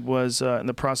Ray Leonard was in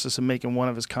the process of making one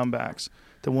of his comebacks,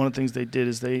 that one of the things they did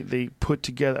is they put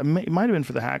together, it might have been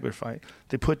for the Hagler fight,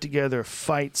 they put together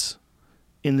fights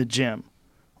in the gym,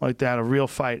 like that, a real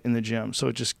fight in the gym. So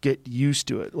just get used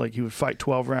to it. Like he would fight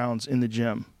 12 rounds in the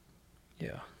gym.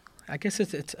 Yeah. I guess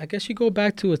I guess you go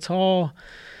back to it's all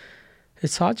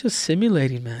just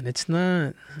simulating, man. It's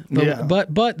not.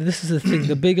 But this is the thing.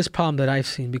 The biggest problem that I've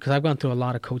seen, because I've gone through a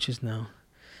lot of coaches now,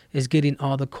 is getting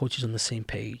all the coaches on the same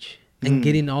page and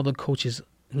getting all the coaches,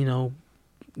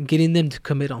 getting them to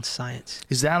commit on science.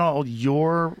 Is that all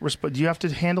your responsibility? Do you have to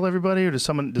handle everybody, or does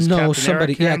Captain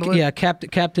somebody? Eric handle it? Yeah.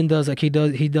 Captain does. Like he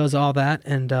does all that,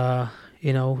 and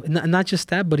not just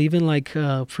that, but even like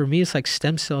for me, it's like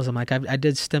stem cells. I'm like, I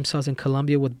did stem cells in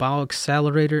Colombia with Bio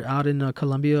Accelerator out in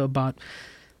Colombia about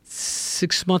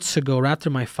 6 months ago, right after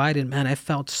my fight, and man, I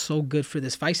felt so good for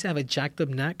this. If I used to have a jacked up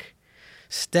neck,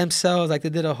 stem cells, like they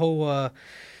did a whole,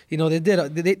 they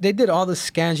did all the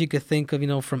scans you could think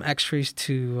of, from X-rays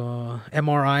to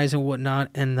MRIs and whatnot,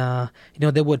 and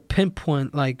they would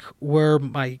pinpoint like where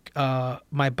my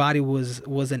body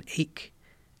was an ache.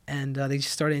 And they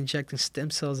just started injecting stem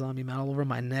cells on me, man, all over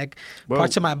my neck,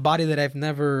 parts of my body that I've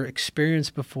never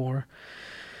experienced before.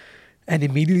 And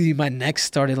immediately my neck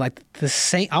started like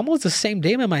almost the same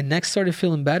day, man. My neck started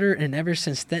feeling better, and ever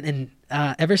since then,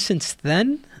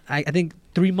 I think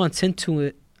 3 months into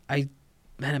it,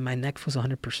 my neck feels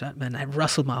 100%, man. I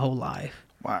wrestled my whole life.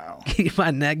 Wow. Getting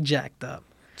my neck jacked up.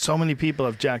 So many people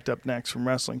have jacked up necks from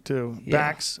wrestling too. Yeah.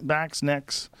 Backs,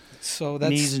 necks,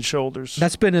 knees and shoulders.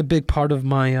 That's been a big part of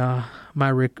my my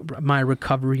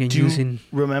recovery and using. Do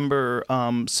you remember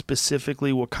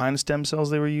specifically what kind of stem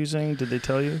cells they were using? Did they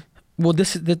tell you? Well,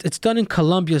 it's done in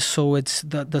Colombia, so it's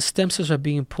the stem cells are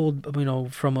being pulled,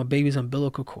 from a baby's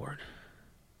umbilical cord.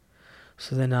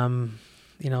 So then,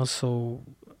 so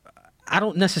I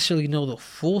don't necessarily know the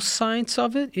full science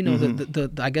of it, you know,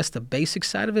 the I guess the basic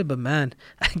side of it, but man,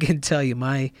 I can tell you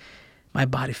my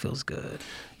body feels good.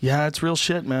 Yeah, it's real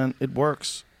shit, man. It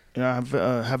works. You know, I've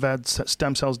have had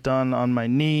stem cells done on my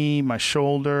knee, my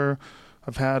shoulder.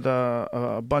 I've had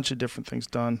a bunch of different things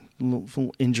done,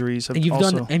 little injuries. And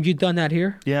you've done that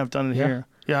here? Yeah, I've done it here.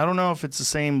 Yeah, I don't know if it's the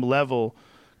same level,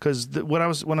 because when I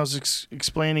was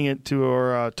explaining it to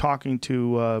or talking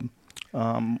to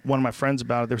one of my friends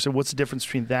about it, they said, "What's the difference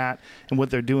between that and what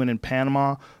they're doing in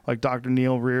Panama?" Like Dr.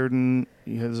 Neil Reardon,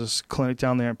 he has this clinic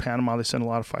down there in Panama. They send a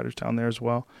lot of fighters down there as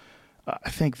well. I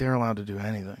think they're allowed to do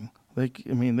anything. They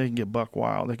can get buck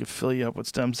wild. They could fill you up with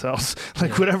stem cells.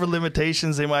 Like whatever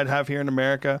limitations they might have here in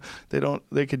America, they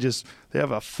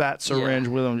have a fat syringe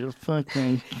with them. Just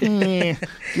fucking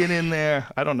get in there.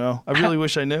 I don't know. I really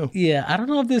wish I knew. Yeah, I don't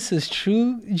know if this is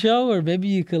true, Joe, or maybe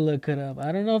you could look it up.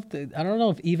 I don't know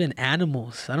if even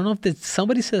animals. I don't know if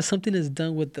somebody says something is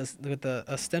done with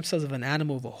the stem cells of an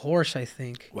animal, of a horse, I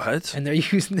think. What? And they're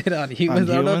using it on humans.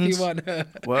 I don't know if you want to.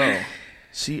 Whoa.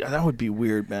 See, that would be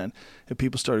weird, man. If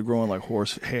people started growing like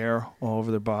horse hair all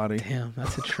over their body. Damn,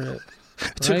 that's a trip.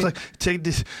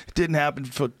 It didn't happen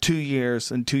for 2 years,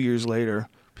 and 2 years later,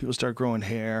 people start growing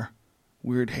hair,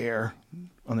 weird hair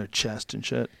on their chest and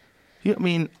shit. Yeah, I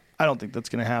mean, I don't think that's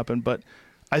going to happen, but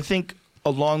I think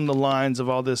along the lines of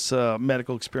all this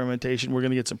medical experimentation, we're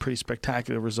going to get some pretty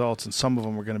spectacular results, and some of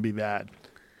them are going to be bad.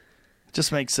 It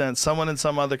just makes sense. Someone in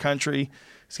some other country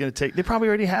is going to take. They probably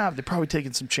already have. They're probably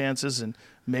taking some chances and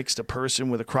mixed a person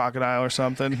with a crocodile or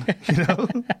something. You know,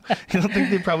 you don't think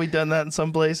they've probably done that in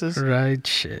some places? Right.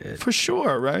 Shit. For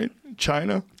sure. Right.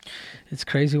 China. It's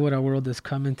crazy what our world is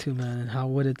coming to, man, and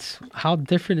how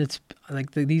different it's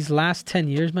like these last 10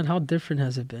 years, man. How different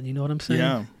has it been? You know what I'm saying?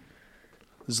 Yeah.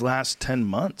 These last 10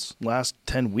 months, last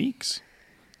 10 weeks,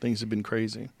 things have been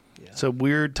crazy. Yeah. It's a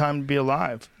weird time to be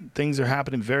alive. Things are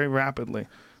happening very rapidly,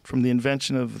 from the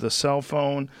invention of the cell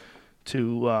phone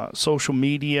to social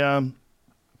media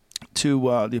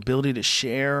to the ability to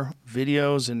share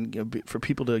videos and for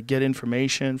people to get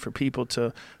information, for people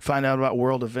to find out about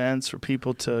world events, for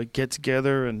people to get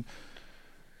together and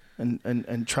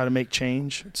try to make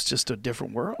change. It's just a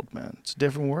different world, man. It's a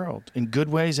different world in good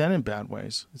ways and in bad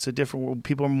ways. It's a different world.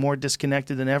 People are more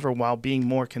disconnected than ever while being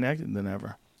more connected than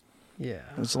ever. Yeah.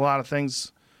 There's a lot of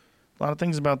things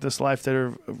about this life that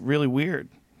are really weird.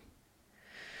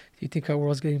 Do you think our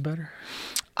world's getting better?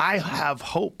 I have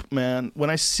hope, man. When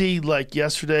I see, like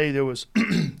yesterday, there was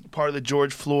part of the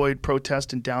George Floyd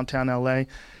protest in downtown LA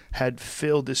had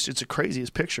filled this. It's the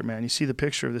craziest picture, man. You see the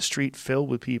picture of the street filled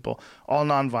with people, all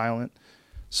nonviolent.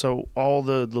 So all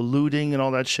the looting and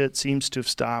all that shit seems to have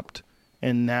stopped.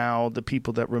 And now the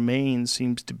people that remain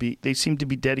seem to be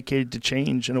dedicated to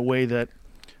change in a way that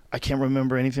I can't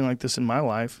remember anything like this in my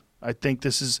life. I think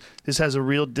this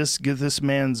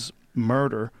man's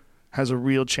murder has a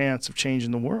real chance of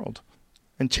changing the world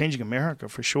and changing America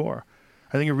for sure.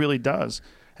 I think it really does.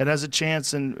 It has a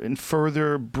chance in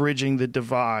further bridging the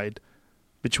divide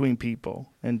between people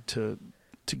and to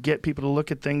get people to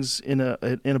look at things in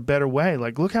a better way.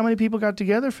 Like, look how many people got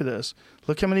together for this.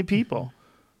 Look how many people.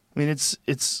 I mean, it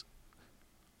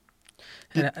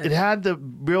had the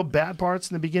real bad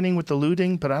parts in the beginning with the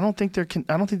looting, but I don't think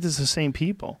this is the same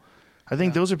people. I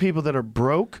think those are people that are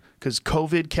broke because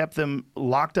COVID kept them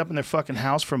locked up in their fucking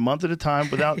house for a month at a time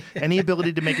without any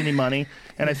ability to make any money.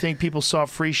 And I think people saw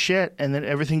free shit and then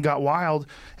everything got wild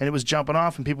and it was jumping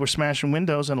off and people were smashing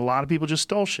windows and a lot of people just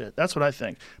stole shit. That's what I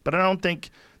think. But I don't think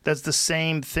that's the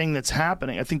same thing that's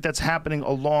happening. I think that's happening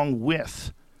along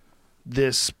with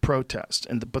this protest.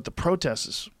 But the protest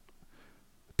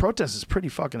is pretty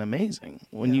fucking amazing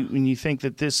when you think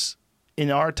that this,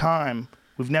 in our time,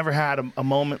 we've never had a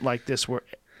moment like this where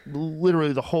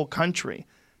literally the whole country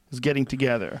is getting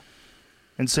together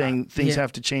and saying things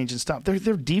have to change and stop. They're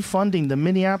defunding the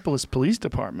Minneapolis Police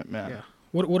Department, man. Yeah.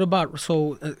 What about I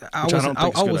don't think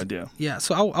it's a good idea. Yeah,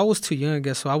 so I was too young, I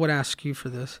guess. So I would ask you for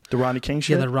this. The Rodney King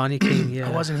shit. Yeah, the Rodney King. Yeah,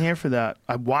 I wasn't here for that.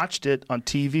 I watched it on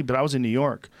TV, but I was in New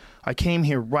York. I came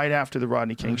here right after the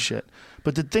Rodney King shit.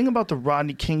 But the thing about the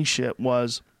Rodney King shit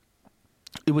was,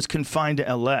 it was confined to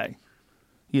L.A.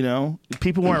 You know,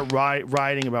 people weren't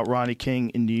rioting about Rodney King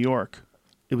in New York.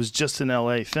 It was just an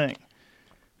L.A. thing.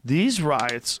 These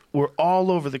riots were all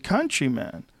over the country,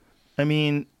 man. I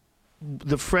mean,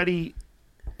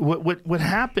 what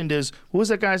happened is, what was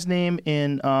that guy's name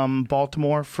in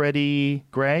Baltimore? Freddie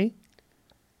Gray?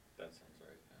 That sounds right.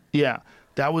 Yeah,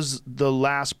 that was the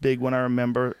last big one I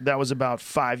remember. That was about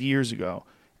 5 years ago.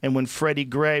 And when Freddie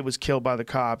Gray was killed by the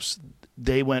cops,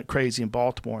 they went crazy in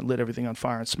Baltimore and lit everything on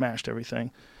fire and smashed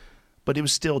everything. But it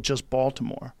was still just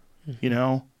Baltimore. You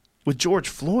know, with George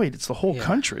Floyd, it's the whole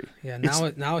country. Yeah,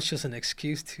 now it's just an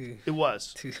excuse to. It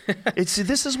was.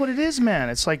 This is what it is, man.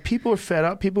 It's like people are fed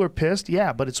up, people are pissed.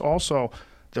 Yeah, but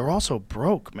they're also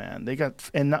broke, man. They got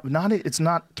it's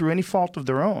not through any fault of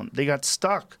their own. They got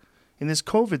stuck in this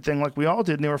COVID thing like we all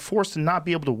did, and they were forced to not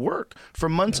be able to work for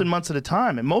months and months at a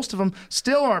time. And most of them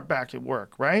still aren't back at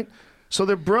work, right? So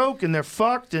they're broke and they're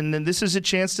fucked, and then this is a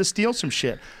chance to steal some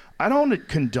shit. I don't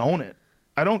condone it.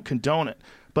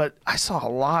 But I saw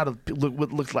a lot of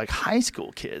what looked like high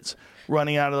school kids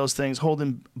running out of those things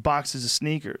holding boxes of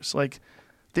sneakers. Like,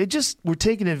 they just were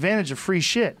taking advantage of free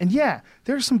shit. And yeah,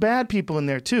 there's some bad people in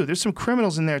there too. There's some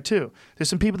criminals in there too. There's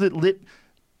some people that lit,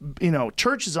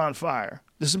 churches on fire.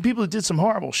 There's some people that did some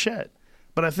horrible shit.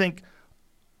 But I think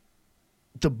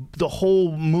the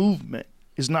whole movement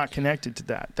is not connected to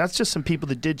that. That's just some people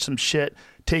that did some shit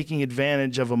taking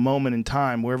advantage of a moment in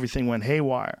time where everything went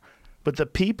haywire. But the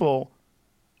people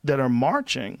that are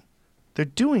marching, they're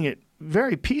doing it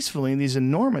very peacefully in these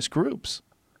enormous groups.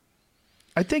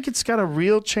 I think it's got a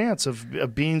real chance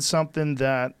of being something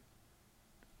that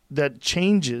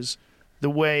changes the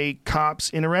way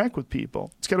cops interact with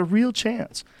people. It's got a real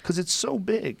chance because it's so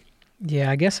big.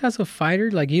 Yeah, I guess as a fighter,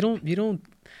 like you don't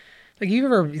like you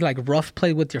ever like rough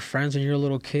play with your friends when you're a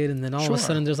little kid, and then all of a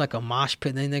sudden there's like a mosh pit,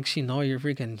 and then next you know you're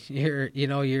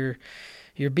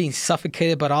being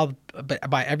suffocated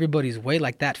by everybody's weight,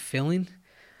 like that feeling.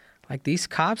 Like these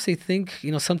cops, they think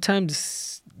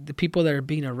sometimes the people that are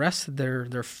being arrested,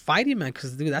 they're fighting, man,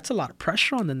 because dude, that's a lot of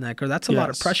pressure on the neck, or that's a lot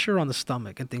of pressure on the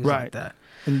stomach and things like that.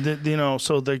 And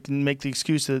so they can make the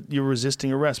excuse that you're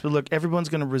resisting arrest. But look, everyone's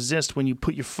going to resist when you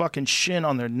put your fucking shin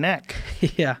on their neck.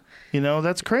 Yeah.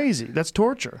 That's crazy. That's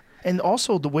torture. And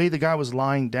also the way the guy was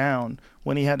lying down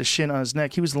when he had a shin on his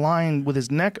neck, he was lying with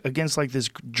his neck against like this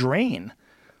drain.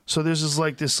 So there's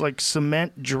this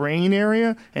cement drain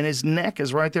area, and his neck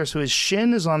is right there. So his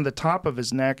shin is on the top of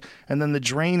his neck, and then the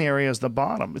drain area is the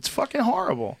bottom. It's fucking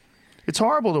horrible. It's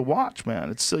horrible to watch, man.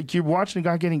 It's like you're watching a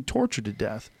guy getting tortured to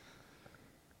death.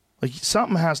 Like,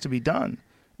 something has to be done.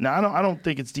 Now, I don't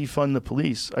think it's defund the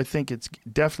police. I think it's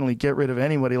definitely get rid of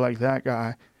anybody like that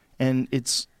guy, and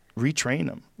it's retrain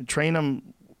them. Train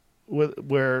them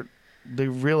where they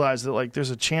realize that, like,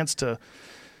 there's a chance to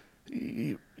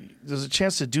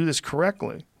do this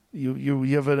correctly. You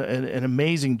have an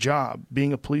amazing job.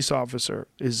 Being a police officer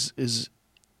is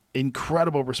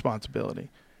incredible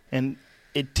responsibility, and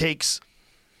it takes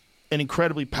an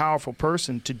incredibly powerful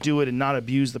person to do it and not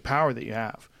abuse the power that you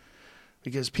have.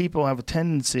 Because people have a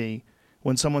tendency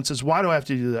when someone says, "Why do I have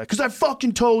to do that?" "Because I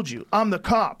fucking told you. I'm the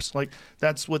cops." Like,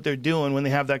 that's what they're doing when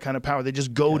they have that kind of power. They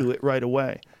just go to it right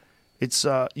away. It's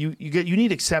you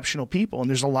need exceptional people, and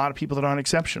there's a lot of people that aren't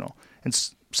exceptional, and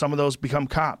some of those become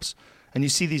cops. And you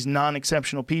see these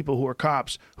non-exceptional people who are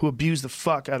cops who abuse the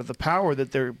fuck out of the power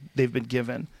that they've been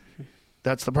given.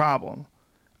 That's the problem.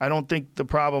 I don't think the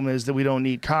problem is that we don't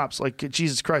need cops. Like,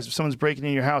 Jesus Christ, if someone's breaking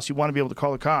in your house, you want to be able to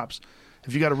call the cops.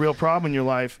 If you got a real problem in your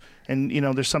life and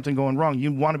there's something going wrong,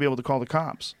 you want to be able to call the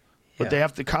cops. But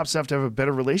the cops have to have a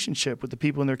better relationship with the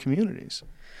people in their communities.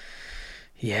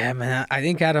 Yeah, man. I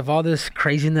think out of all this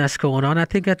craziness going on, I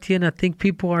think at the end,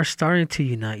 people are starting to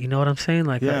unite. You know what I'm saying?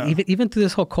 Like, even through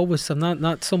this whole COVID stuff,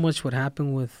 not so much what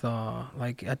happened with I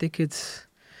think it's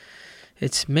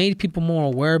made people more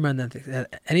aware, man,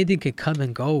 that anything can come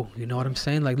and go. You know what I'm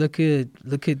saying? Like, look at.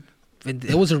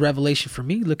 It was a revelation for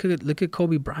me. Look at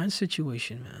Kobe Bryant's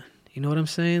situation, man. You know what I'm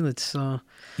saying? It's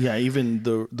even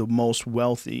the most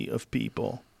wealthy of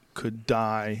people could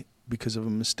die because of a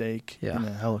mistake in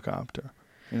a helicopter.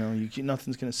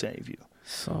 Nothing's going to save you.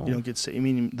 So you don't get saved. I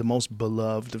mean, the most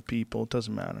beloved of people, it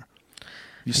doesn't matter.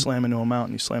 You slam into a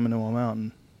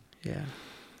mountain, Yeah.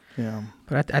 Yeah.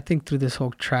 But I think through this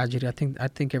whole tragedy, I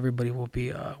think everybody will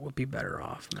be better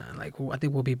off, man. Like, I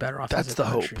think we'll be better off. That's as a the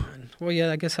country, hope. Man. Well,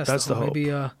 yeah, I guess that's the hope.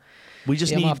 Maybe we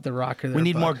just need off the rocker there, we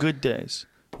need more good days.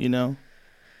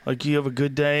 Like, you have a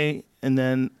good day and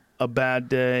then a bad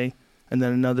day and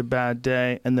then another bad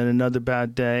day and then another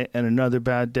bad day and another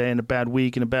bad day and a bad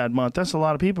week and a bad month. That's a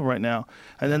lot of people right now.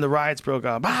 And then the riots broke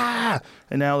out.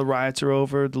 And now the riots are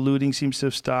over. The looting seems to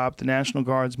have stopped. The National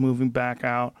Guard's moving back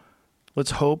out.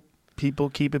 Let's hope people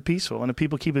keep it peaceful. And if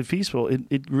people keep it peaceful,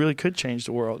 it really could change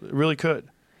the world. It really could.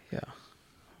 Yeah.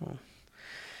 Well,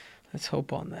 let's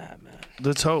hope on that, man.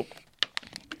 Let's hope.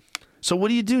 So what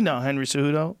do you do now, Henry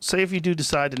Cejudo? Say if you do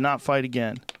decide to not fight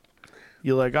again.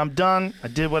 You're like, I'm done. I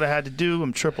did what I had to do.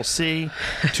 I'm Triple C,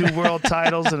 2 world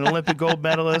titles, an Olympic gold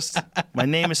medalist. My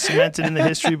name is cemented in the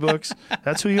history books.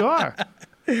 That's who you are.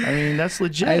 I mean, that's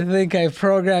legit. I think I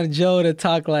programmed Joe to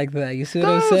talk like that. You see what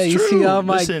I'm No, saying? it's You see true. how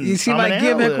my Listen, you see I'm my an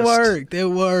gimmick analyst. worked. It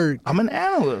worked. I'm an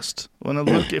analyst.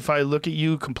 If I look at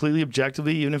you completely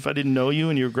objectively, even if I didn't know you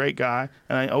and you're a great guy,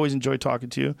 and I always enjoy talking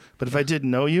to you, but if I didn't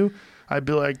know you, I'd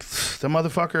be like, the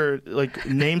motherfucker, like,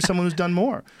 name someone who's done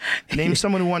more. Name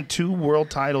someone who won 2 world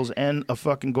titles and a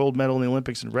fucking gold medal in the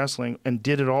Olympics in wrestling and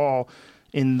did it all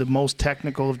in the most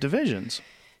technical of divisions.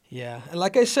 Yeah, and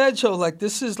like I said, Joe, like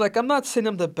this is like I'm not saying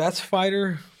I'm the best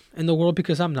fighter in the world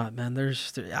because I'm not, man.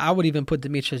 I would even put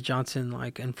Demetrius Johnson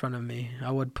like in front of me.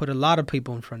 I would put a lot of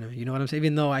people in front of me. You know what I'm saying?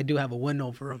 Even though I do have a win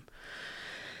over him.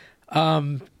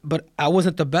 But I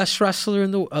wasn't the best wrestler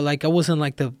in the like I wasn't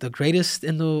like the greatest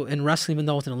in wrestling, even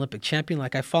though I was an Olympic champion.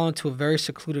 Like I fall into a very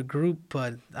secluded group,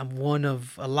 but I'm one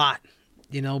of a lot,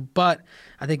 you know. But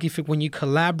I think when you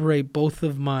collaborate both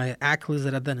of my accolades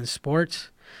that I've done in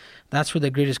sports, that's where the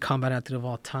greatest combat athlete of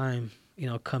all time, you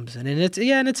know, comes in. And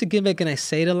it's a gimmick, and I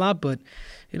say it a lot, but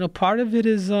you know, part of it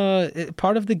is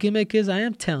part of the gimmick is I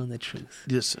am telling the truth.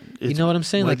 Listen, you know what I'm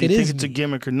saying? Like you it think is it's a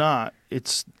gimmick or not,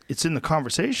 it's in the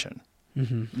conversation.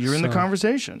 Mm-hmm. You're in the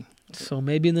conversation. So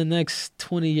maybe in the next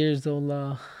 20 years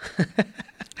they'll.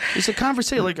 It's a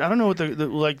conversation. Like I don't know what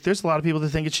like. There's a lot of people that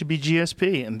think it should be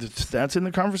GSP, and that's in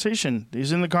the conversation.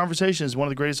 He's in the conversation as one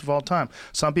of the greatest of all time.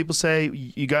 Some people say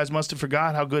you guys must have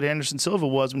forgot how good Anderson Silva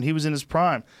was when he was in his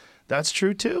prime. That's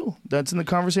true too. That's in the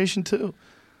conversation too.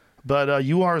 But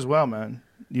you are as well, man.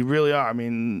 You really are. I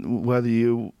mean, whether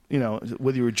you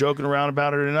were joking around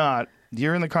about it or not,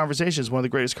 you're in the conversation as one of the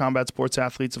greatest combat sports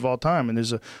athletes of all time. And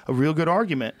there's a real good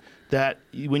argument that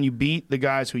when you beat the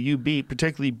guys who you beat,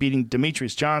 particularly beating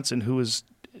Demetrius Johnson, who is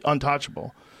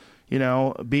untouchable, you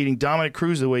know, beating Dominic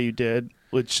Cruz the way you did,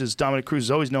 which is Dominic Cruz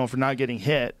is always known for not getting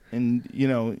hit, and, you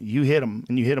know, you hit him,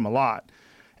 and you hit him a lot.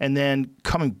 And then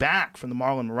coming back from the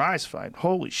Marlon Moraes fight,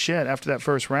 holy shit, after that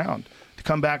first round, to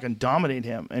come back and dominate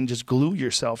him and just glue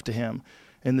yourself to him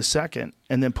in the second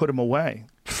and then put him away.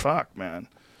 Fuck, man.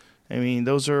 I mean,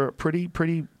 those are pretty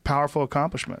powerful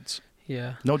accomplishments.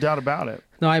 Yeah. No doubt about it.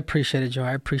 No, I appreciate it, Joe.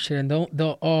 I appreciate it. And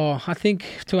I think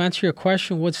to answer your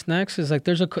question, what's next is like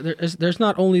there's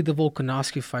not only the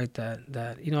Volkanovski fight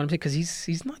that you know what I'm saying, because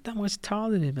he's not that much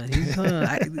taller than me, man. He's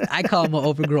I call him an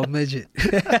overgrown midget,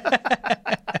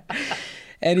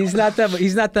 and he's not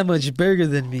that much bigger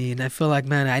than me. And I feel like,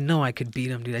 man, I know I could beat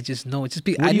him, dude. I just know it. Just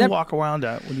be. What do you walk around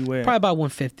at? What do you weigh? Probably about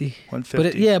 150.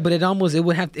 150. But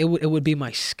it would be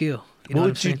my skill. You know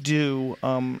what would you do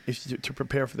to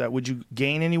prepare for that? Would you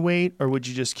gain any weight, or would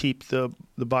you just keep the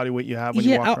body weight you have when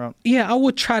you walk around? I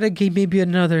would try to gain maybe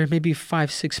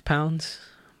 5-6 pounds,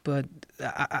 but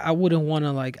I wouldn't want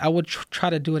to I would try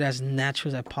to do it as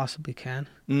natural as I possibly can,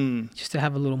 just to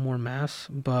have a little more mass.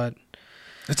 But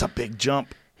it's a big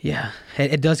jump. Yeah,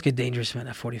 it does get dangerous, man.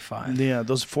 At 45. Yeah,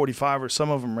 those 45 some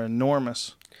of them are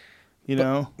enormous. You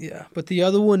know? Yeah, but the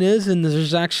other one is, and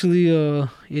there's actually,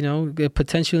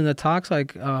 potential in the talks.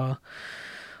 Like,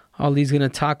 Ali's going to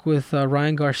talk with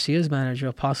Ryan Garcia's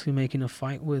manager, possibly making a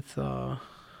fight with Ryan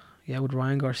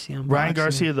Garcia. Ryan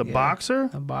Garcia, the boxer?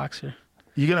 The boxer.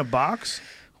 You going to box?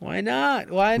 Why not?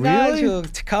 Why not? Really?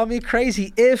 Call me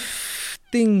crazy. If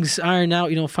things iron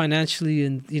out, financially,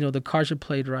 and, the cards are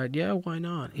played right, yeah, why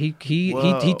not? He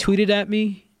tweeted at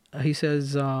me. He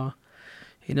says,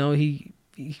 he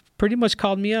pretty much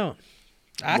called me out.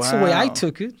 That's the way I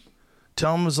took it.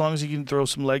 Tell him as long as you can throw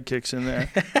some leg kicks in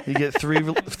there. You get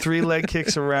three leg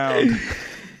kicks around.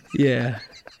 Yeah.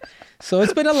 So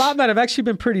it's been a lot, man. I've actually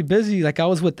been pretty busy. Like I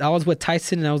was with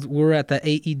Tyson, and we were at the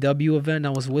AEW event, and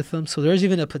I was with them. So there's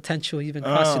even a potential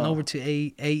crossing over to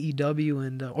AEW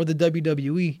and or the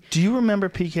WWE. Do you remember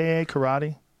PKA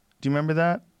karate? Do you remember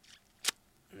that?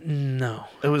 No.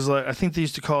 It was like, I think they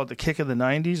used to call it the kick of the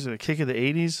 90s or the kick of the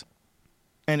 80s.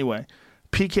 Anyway,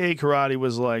 PKA karate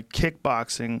was like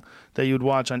kickboxing that you would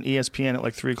watch on ESPN at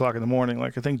like 3 o'clock in the morning.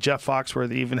 Like I think Jeff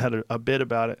Foxworthy even had a bit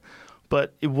about it,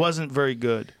 but it wasn't very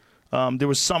good. There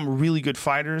was some really good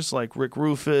fighters like Rick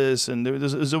Rufus, and there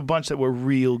was a bunch that were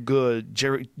real good.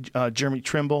 Jerry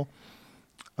Trimble,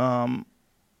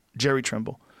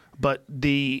 but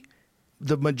the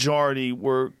majority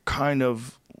were kind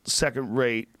of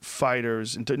second-rate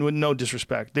fighters. And no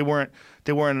disrespect, they weren't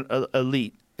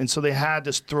elite. And so they had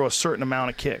to throw a certain amount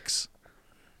of kicks.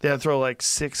 They had to throw like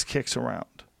 6 kicks around.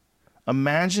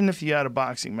 Imagine if you had a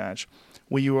boxing match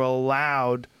where you were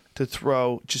allowed to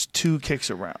throw just 2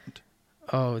 kicks around.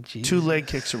 Oh, geez. 2 leg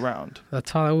kicks around.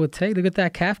 That's all it would take. Look at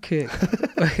that calf kick.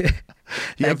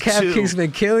 That calf kick's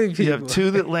been killing people. You have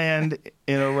 2 that land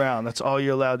in a round. That's all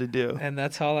you're allowed to do. And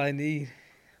that's all I need.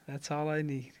 That's all I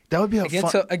need. That would be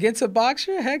against a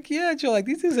boxer? Heck yeah, Joe. Like,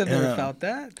 these dudes have never felt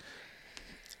that.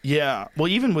 Yeah. Well,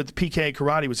 even with PK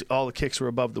karate, was all the kicks were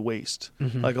above the waist.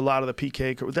 Like a lot of the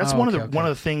PK. That's one of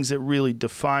the things that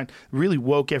really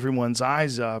woke everyone's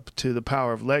eyes up to the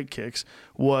power of leg kicks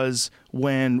was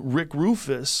when Rick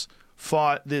Rufus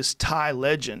fought this Thai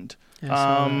legend.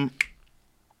 God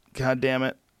damn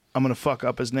it. I'm going to fuck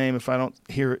up his name if I don't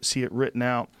see it written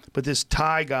out. But this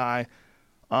Thai guy,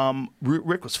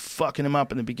 Rick was fucking him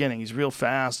up in the beginning. He's real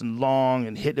fast and long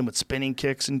and hitting him with spinning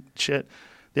kicks and shit.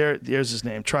 There's his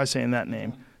name. Try saying that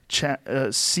name.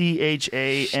 Changpuek.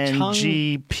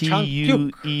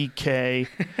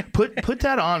 Put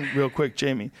that on real quick,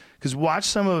 Jamie, because watch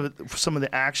some of the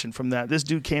action from that. This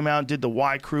dude came out and did the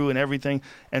Y crew and everything,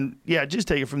 and yeah, just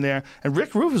take it from there. And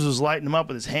Rick Rufus was lighting him up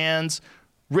with his hands.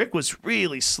 Rick was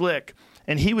really slick,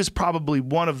 and he was probably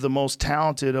one of the most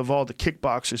talented of all the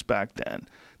kickboxers back then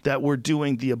that were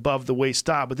doing the above the waist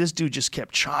style. But this dude just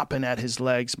kept chopping at his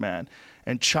legs, man.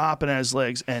 And chopping at his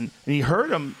legs, and he hurt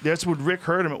him. That's what Rick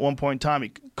hurt him at one point in time.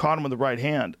 He caught him with the right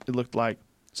hand. It looked like,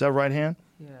 is that right hand?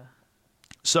 Yeah.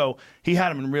 So he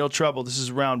had him in real trouble. This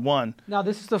is round one. Now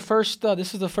this is the first.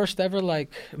 This is the first ever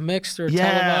like mixed or televised.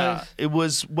 Yeah, it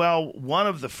was one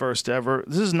of the first ever.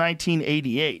 This is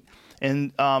 1988,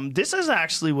 and this is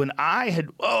actually when I had.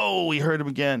 Oh, we heard him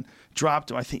again.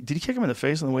 Dropped him. I think. Did he kick him in the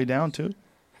face on the way down too?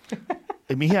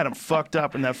 I mean, he had him fucked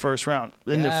up in that first round.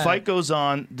 Then the fight goes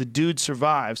on. The dude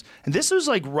survives. And this was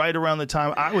like right around the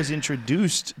time I was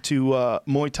introduced to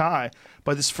Muay Thai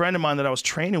by this friend of mine that I was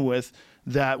training with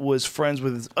that was friends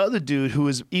with this other dude who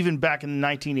was, even back in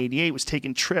 1988, was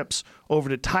taking trips over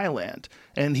to Thailand.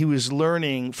 And he was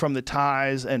learning from the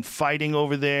Thais and fighting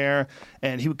over there.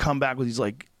 And he would come back with these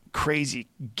like crazy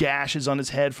gashes on his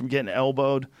head from getting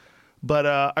elbowed. But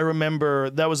I remember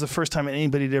that was the first time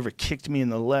anybody had ever kicked me in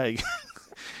the leg.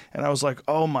 And I was like,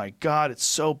 oh, my God, it's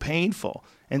so painful.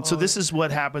 And so this is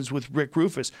what happens with Rick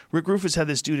Rufus. Rick Rufus had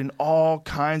this dude in all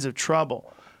kinds of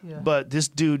trouble. Yeah. But this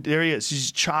dude, there he is.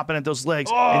 He's chopping at those legs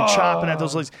and chopping at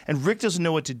those legs. And Rick doesn't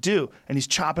know what to do. And he's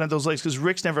chopping at those legs because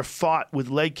Rick's never fought with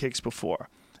leg kicks before.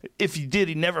 If he did,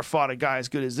 he never fought a guy as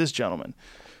good as this gentleman.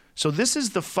 So this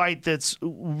is the fight that's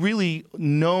really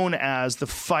known as the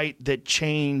fight that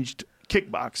changed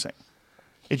kickboxing.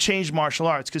 It changed martial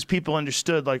arts because people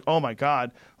understood, like, oh, my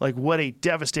God, like what a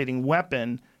devastating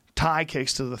weapon Thai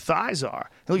kicks to the thighs are.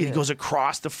 Look, he goes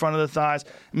across the front of the thighs.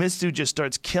 And this dude just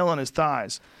starts killing his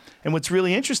thighs. And what's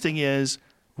really interesting is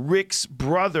Rick's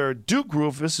brother, Duke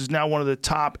Rufus, is now one of the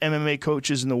top MMA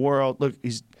coaches in the world. Look,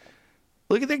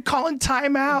 they're calling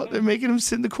timeout. They're making him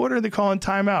sit in the corner and they're calling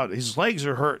timeout. His legs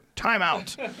are hurt.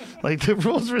 Timeout. Like the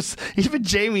rules were, even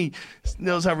Jamie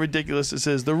knows how ridiculous this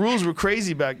is. The rules were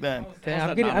crazy back then.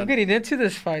 Damn, I'm getting into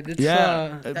this fight. It's,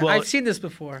 well, I've seen this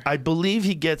before. I believe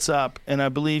he gets up and I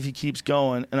believe he keeps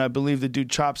going and I believe the dude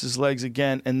chops his legs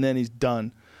again and then he's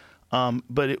done.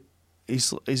 But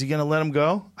is he going to let him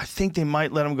go? I think they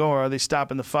might let him go, or are they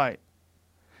stopping the fight?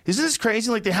 Isn't this crazy?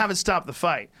 Like they haven't stopped the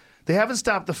fight. They haven't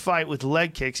stopped the fight with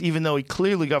leg kicks, even though he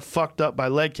clearly got fucked up by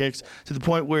leg kicks to the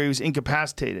point where he was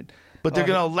incapacitated. But they're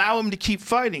going to allow him to keep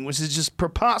fighting, which is just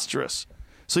preposterous.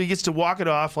 So he gets to walk it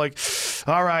off like,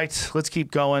 all right, let's keep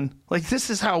going. Like,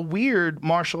 this is how weird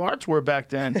martial arts were back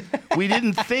then. We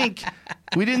didn't think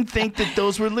that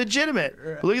those were legitimate.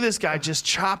 But look at this guy just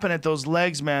chopping at those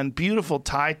legs, man. Beautiful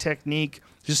Thai technique.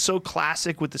 Just so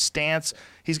classic with the stance.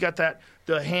 He's got the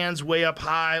hands way up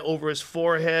high over his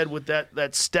forehead with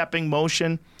that stepping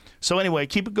motion. So anyway,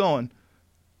 keep it going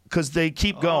because they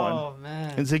keep going. Oh,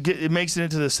 man. And it makes it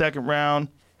into the second round.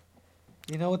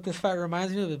 You know what this fight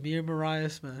reminds me of? Amir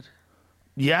Marias, man.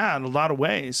 Yeah, in a lot of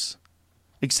ways.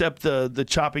 Except the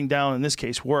chopping down in this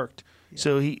case worked. Yeah.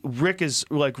 So Rick is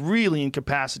like really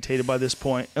incapacitated by this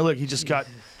point. And look, he just got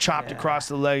chopped across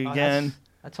the leg again.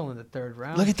 That's only the third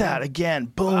round. Look at that again.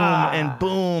 Boom and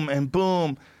boom and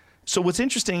boom. So what's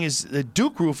interesting is that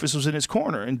Duke Rufus was in his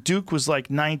corner, and Duke was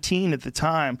like 19 at the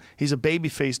time. He's a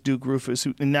babyface Duke Rufus,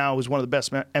 who now is one of the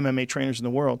best MMA trainers in the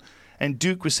world. And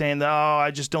Duke was saying, I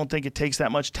just don't think it takes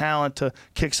that much talent to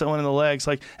kick someone in the legs.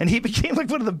 And he became like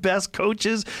one of the best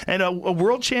coaches and a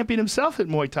world champion himself at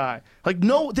Muay Thai. Like,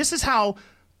 no, this is how,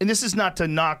 and this is not to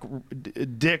knock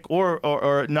Dick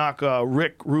or knock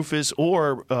Rick Rufus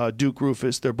or Duke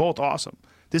Rufus. They're both awesome.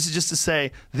 This is just to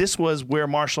say this was where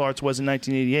martial arts was in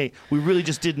 1988. We really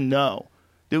just didn't know.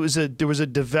 There was a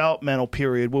developmental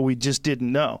period where we just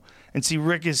didn't know. And see,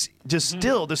 Rick is just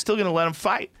they're still going to let him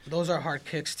fight. Those are hard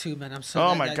kicks too, man. I'm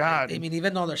sorry. Oh, my God. I mean,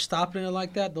 even though they're stopping it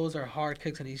like that, those are hard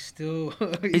kicks, and he's still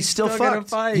fucked. Gonna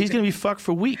fight. He's going to be fucked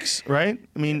for weeks, right?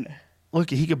 I mean, look,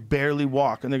 he could barely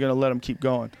walk, and they're going to let him keep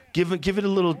going. Give it a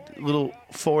little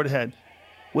forward head.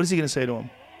 What is he going to say to him?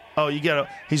 Oh,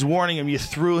 he's warning him. You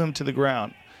threw him to the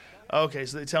ground. Okay,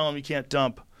 so they tell him you can't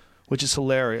dump, which is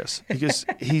hilarious because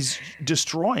he's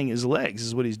destroying his legs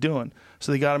is what he's doing.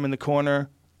 So they got him in the corner.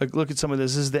 Like, look at some of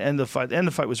this. This is the end of the fight. The end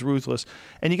of the fight was ruthless.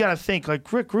 And you got to think,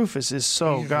 like, Rick Rufus is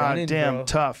so goddamn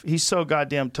tough. He's so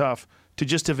goddamn tough to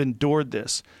just have endured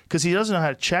this because he doesn't know how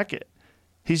to check it.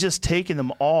 He's just taking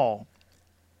them all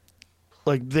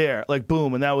like there, like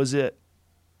boom, and that was it.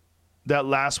 That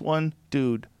last one,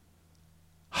 dude,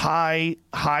 high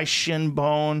shin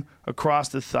bone across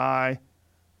the thigh,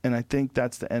 and I think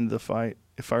that's the end of the fight,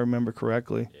 if I remember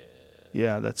correctly.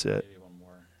 Yeah, that's it.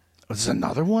 Is this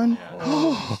another one?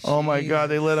 Yeah. Oh my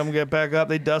God, they let him get back up.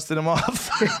 They dusted him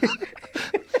off.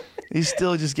 He's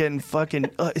still just getting fucking,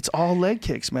 it's all leg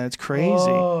kicks, man. It's crazy.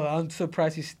 Oh, I'm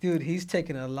surprised he's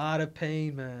taking a lot of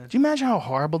pain, man. Do you imagine how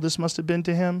horrible this must have been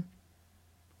to him?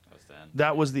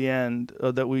 That was the end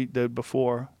that we did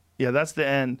before. Yeah, that's the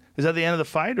end. Is that the end of the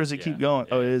fight, or does it keep going?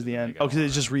 Yeah, it is the end. Oh, because it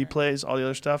just replays all the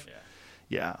other stuff?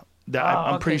 Yeah.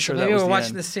 I'm pretty sure that was the end. Maybe we're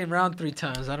watching the same round 3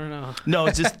 times. I don't know. No,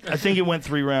 it's just, I think it went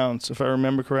 3 rounds, if I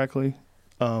remember correctly.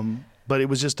 But it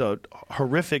was just a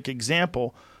horrific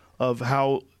example of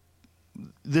how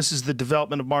this is the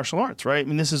development of martial arts, right? I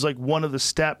mean, this is like one of the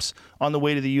steps on the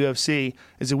way to the UFC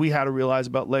is that we had to realize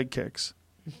about leg kicks.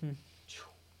 Mm-hmm.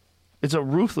 It's a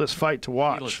ruthless fight to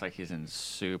watch. He looks like he's in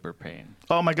super pain.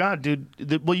 Oh, my God, dude.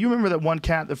 Well, you remember that one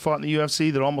cat that fought in the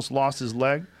UFC that almost lost his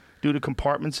leg due to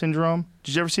compartment syndrome?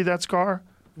 Did you ever see that scar?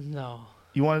 No.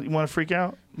 You want to freak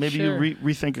out? Maybe sure. you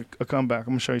rethink a comeback. I'm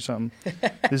going to show you something.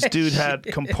 This dude had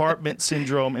compartment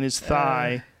syndrome in his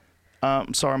thigh.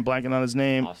 I'm sorry, I'm blanking on his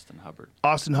name.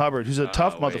 Austin Hubbard, who's a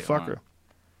tough motherfucker.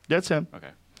 That's him. Okay.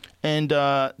 And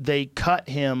they cut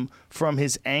him from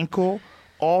his ankle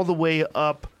all the way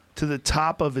up to the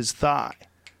top of his thigh.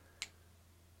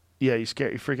 Yeah, you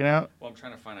scared? You freaking out? Well, I'm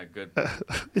trying to find a good.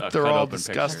 They're all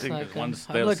disgusting. I'm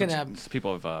looking at.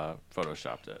 People have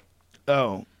photoshopped it.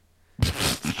 Oh.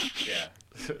 Yeah.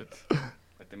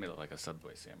 Like they made it like a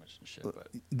Subway sandwich and shit. But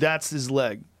that's his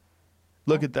leg.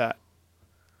 Look at that.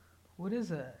 What is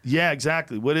that? Yeah,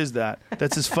 exactly. What is that?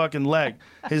 That's his fucking leg.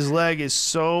 His leg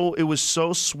is it was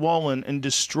so swollen and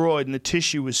destroyed, and the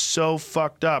tissue was so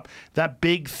fucked up. That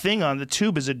big thing on the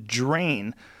tube is a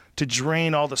drain to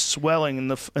drain all the swelling and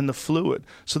the fluid.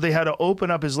 So they had to open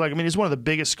up his leg. I mean, it's one of the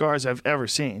biggest scars I've ever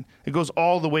seen. It goes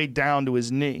all the way down to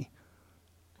his knee.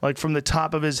 Like from the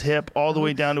top of his hip all the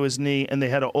way down to his knee, and they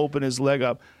had to open his leg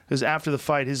up because after the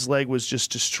fight, his leg was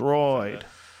just destroyed.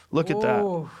 Look at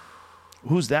that.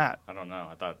 Who's that? I don't know.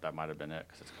 I thought that might have been it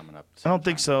because it's coming up. I don't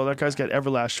think so. That guy's got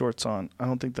Everlast shorts on. I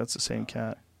don't think that's the same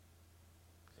cat.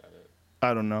 Is that it?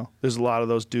 I don't know. There's a lot of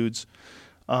those dudes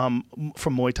from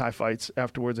Muay Thai fights.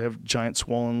 Afterwards, they have giant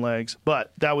swollen legs.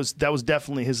 But that was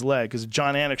definitely his leg because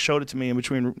John Anik showed it to me in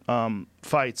between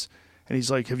fights. And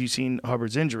he's like, have you seen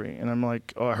Hubbard's injury? And I'm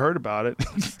like, oh, I heard about it.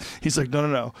 He's like,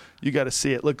 no. You got to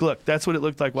see it. Look. That's what it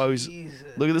looked like while he was.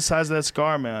 Jesus. Look at the size of that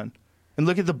scar, man. And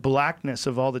look at the blackness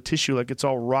of all the tissue, like it's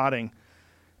all rotting.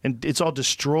 And it's all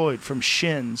destroyed from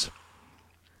shins.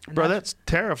 Bro, that's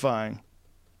terrifying.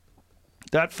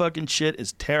 That fucking shit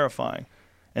is terrifying.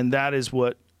 And that is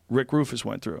what Rick Rufus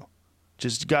went through.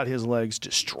 Just got his legs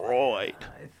destroyed.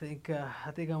 I think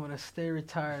I'm going to stay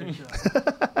retired, Joe.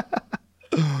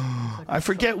 I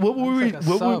forget. What were we...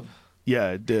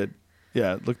 Yeah, it did.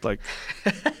 Yeah, it looked like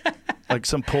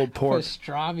some pulled pork.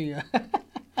 Pastrami.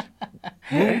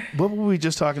 What were we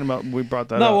just talking about when we brought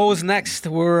that up? No, what was next?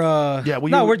 We're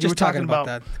we're just talking about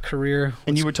that career.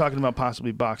 And you were talking about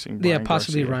possibly boxing.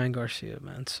 Possibly Ryan Garcia,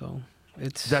 man. So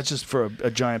that's just for a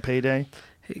giant payday.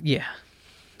 Yeah.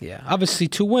 Obviously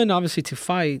to win, obviously to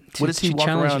fight. What does he walk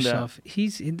around yourself.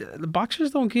 The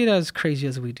boxers don't get as crazy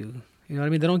as we do. You know what I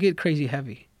mean? They don't get crazy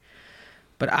heavy.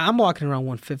 But I'm walking around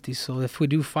 150. So if we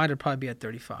do fight, it'll probably be at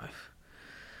 35,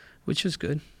 which is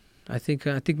good. I think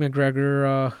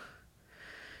McGregor.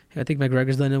 I think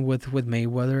McGregor's done it with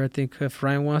Mayweather. I think if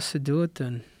Ryan wants to do it,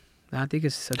 then I think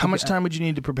it's... How much time would you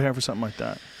need to prepare for something like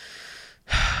that?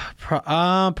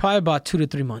 Probably about 2 to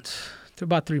 3 months.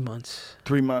 About 3 months.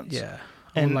 3 months? Yeah.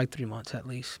 And like 3 months at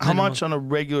least. How much on a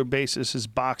regular basis is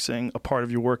boxing a part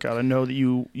of your workout? I know that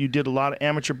you did a lot of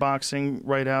amateur boxing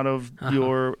right out of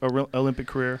your Olympic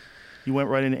career. You went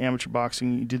right into amateur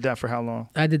boxing. You did that for how long?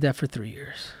 I did that for 3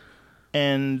 years.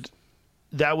 And...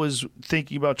 that was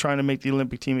thinking about trying to make the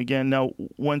Olympic team again. Now,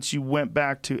 once you went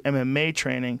back to MMA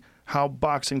training, how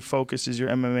boxing focused is your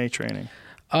MMA training?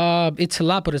 It's a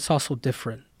lot, but it's also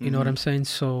different. You know what I'm saying?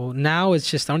 So now it's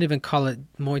just, I don't even call it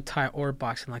Muay Thai or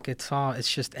boxing. Like it's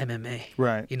just MMA.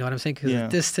 Right. You know what I'm saying? Because the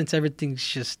distance, everything's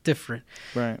just different.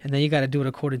 Right. And then you got to do it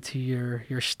according to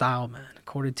your style, man.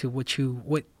 According to what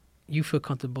you feel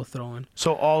comfortable throwing.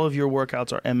 So all of your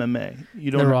workouts are MMA.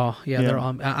 They're all.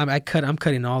 I'm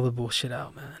cutting all the bullshit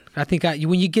out, man. I think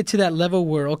when you get to that level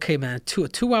where, okay, man, a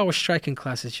 2-hour striking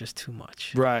class is just too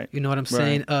much. Right. You know what I'm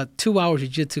saying? 2 hour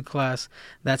jiu-jitsu class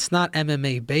that's not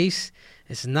MMA based.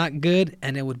 It's not good,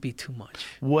 and it would be too much.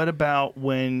 What about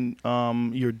when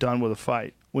you're done with a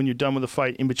fight? When you're done with a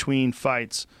fight, in between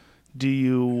fights, do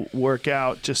you work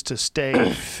out just to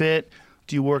stay fit?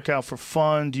 Do you work out for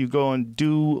fun? Do you go and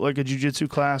do like a jiu-jitsu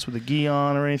class with a gi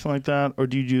on or anything like that? Or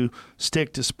do you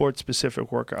stick to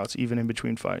sport-specific workouts even in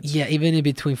between fights? Yeah, even in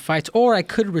between fights. Or I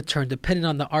could return, depending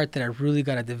on the art that I really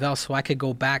got to develop. So I could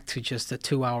go back to just a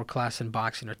 2-hour class in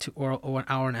boxing or an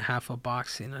hour and a half of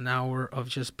boxing, an hour of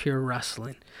just pure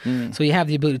wrestling. So you have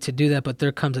the ability to do that, but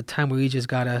there comes a time where you just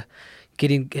got to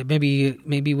get in,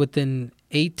 maybe within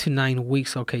 8 to 9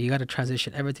 weeks, okay, you got to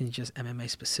transition everything to just MMA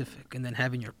specific, and then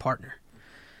having your partner.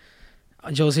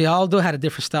 Jose Aldo had a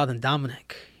different style than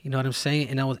Dominic. You know what I'm saying?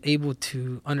 And I was able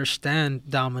to understand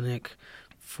Dominic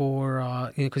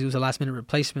for because he was a last-minute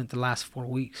replacement the last 4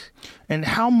 weeks. And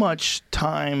how much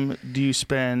time do you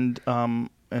spend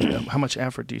and how much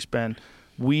effort do you spend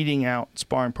weeding out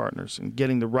sparring partners and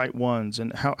getting the right ones?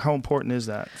 And how important is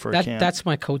that for a camp? That's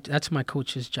my coach. That's my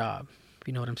coach's job.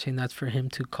 You know what I'm saying? That's for him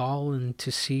to call and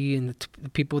to see, and the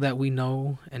people that we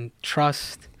know and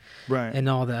trust, right, and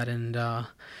all that. And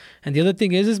the other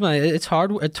thing is it's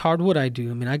hard. It's hard what I do.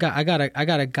 I mean, I got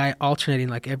a guy alternating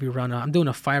like every round. I'm doing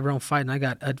a 5-round fight, and I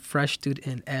got a fresh dude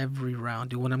in every round,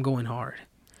 dude, when I'm going hard.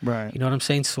 Right. You know what I'm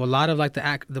saying? So a lot of like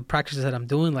the practices that I'm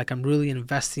doing, like I'm really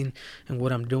investing in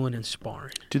what I'm doing in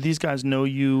sparring. Do these guys know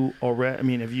you already? I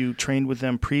mean, have you trained with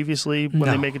them previously when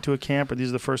they make it to a camp, or these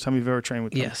are the first time you've ever trained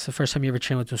with them? Yes, the first time you ever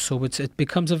trained with them. So it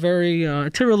becomes a very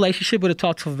it's a relationship, but it's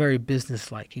also very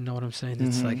business-like. You know what I'm saying?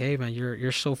 It's like, hey man,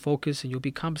 you're so focused, and you'll be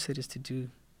compensated to do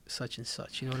such and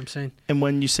such. You know what I'm saying? And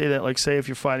when you say that, like, say if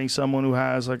you're fighting someone who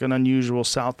has like an unusual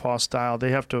southpaw style,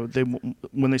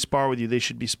 when they spar with you, they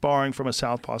should be sparring from a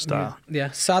southpaw style.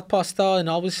 Yeah, southpaw style, and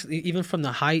always even from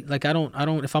the height. Like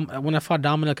when I fought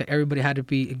Dominic, everybody had to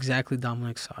be exactly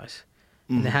Dominic's size,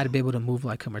 and they had to be able to move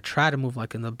like him or try to move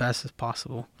like him the best as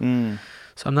possible. So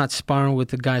I'm not sparring with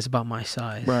the guys about my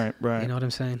size. Right. You know what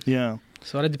I'm saying? Yeah.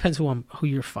 So it depends who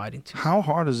you're fighting to. How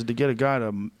hard is it to get a guy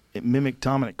to mimic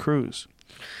Dominic Cruz?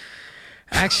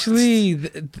 Actually,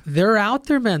 they're out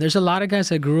there, man. There's a lot of guys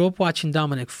that grew up watching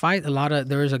Dominic fight.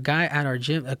 There's a guy at our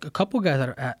gym, a couple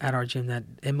guys at our gym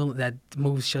that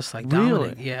moves just like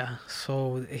Dominic. Really? Yeah.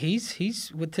 So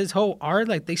he's with his whole art.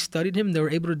 Like they studied him. They were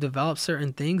able to develop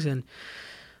certain things, and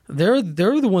they're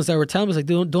the ones that were telling us like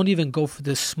don't even go for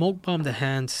this. Smoke bomb the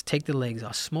hands, take the legs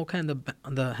off. Smoke hand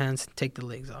the hands, take the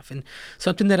legs off. And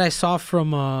something that I saw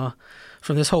from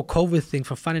this whole COVID thing,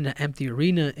 from finding an empty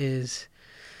arena, is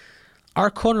our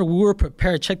corner, we were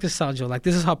prepared. Check this out, Joe. Like,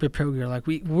 this is how prepared we are. Like,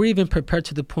 we're even prepared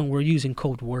to the point where we're using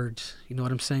code words. You know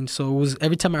what I'm saying? So it was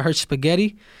every time I heard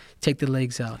spaghetti, take the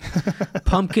legs out.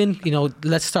 Pumpkin,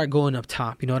 let's start going up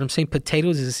top. You know what I'm saying?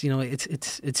 Potatoes is,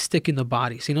 it's sticking the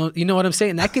bodies. You know what I'm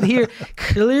saying? And I could hear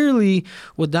clearly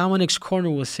what Dominic's corner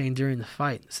was saying during the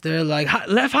fight. So they're like,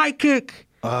 left high kick.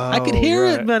 I could hear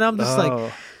it, man. I'm just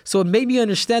like, so it made me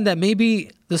understand that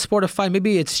maybe the sport of fight,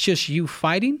 maybe it's just you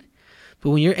fighting. But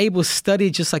when you're able to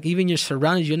study, just like even your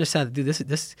surroundings, you understand, dude, this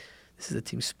is a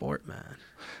team sport, man.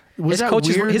 Was his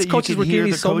coaches were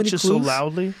giving me so many clues. So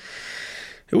loudly?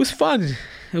 It was fun.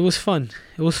 It was fun.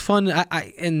 It was fun.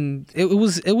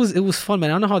 It was fun, man.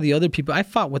 I don't know how the other people.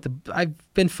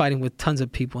 I've been fighting with tons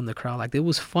of people in the crowd. Like, it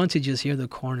was fun to just hear the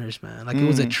corners, man. Like, it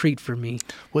was a treat for me.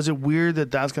 Was it weird that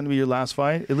that's going to be your last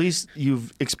fight? At least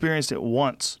you've experienced it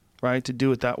once, right? To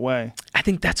do it that way. I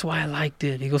think that's why I liked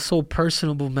it. It was so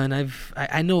personable, man.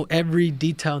 I know every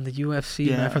detail in the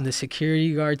UFC, man, from the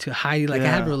security guard to Heidi. Like, I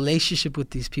have a relationship with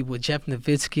these people, with Jeff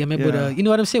Nowitzki. I'm able to, you know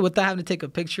what I'm saying, without having to take a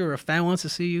picture or a fan wants to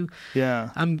see you.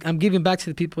 Yeah. I'm giving back to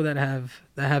the people that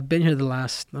have been here the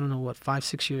last, I don't know,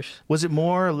 5-6 years. Was it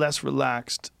more or less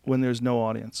relaxed when there's no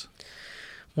audience?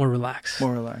 More relaxed.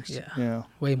 More relaxed. Yeah.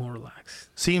 Way more relaxed.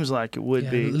 Seems like it would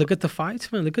be. Look at the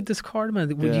fights, man. Look at this card, man.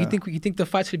 You think the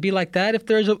fights would be like that if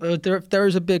there's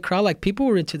a big crowd? Like, people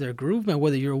were into their groove, man,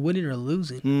 whether you're winning or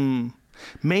losing.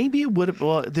 Maybe it would have.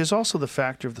 Well, there's also the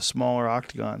factor of the smaller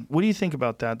octagon. What do you think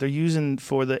about that? They're using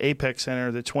for the Apex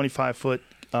Center the 25-foot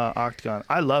octagon.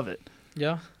 I love it.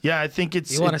 Yeah. Yeah, I think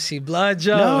it's... You want to see blood,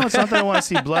 Joe? No, it's not that I want to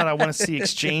see blood. I want to see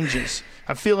exchanges.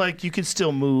 I feel like you could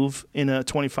still move in a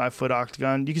 25-foot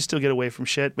octagon. You can still get away from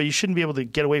shit, but you shouldn't be able to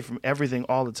get away from everything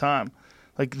all the time.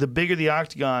 Like, the bigger the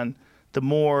octagon, the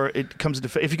more it comes into...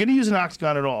 If you're going to use an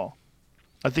octagon at all,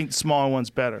 I think the smaller one's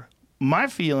better. My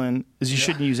feeling is you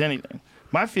shouldn't use anything.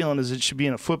 My feeling is it should be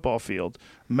in a football field.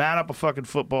 Mat up a fucking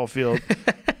football field.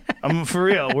 I'm for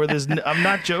real. I'm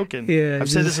not joking. Yeah, I've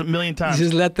said this a million times.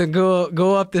 Just let them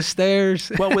go up the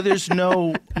stairs. Well, where there's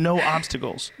no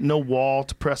obstacles, no wall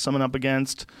to press someone up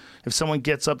against. If someone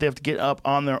gets up, they have to get up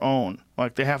on their own.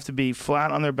 Like, they have to be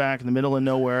flat on their back in the middle of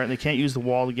nowhere, and they can't use the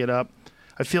wall to get up.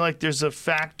 I feel like there's a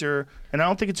factor, and I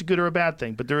don't think it's a good or a bad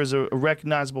thing, but there is a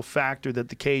recognizable factor that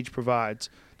the cage provides.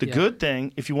 The good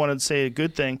thing, if you wanted to say a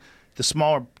good thing, the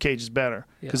smaller cage is better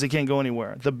because they can't go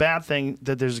anywhere. The bad thing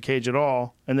that there's a cage at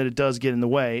all and that it does get in the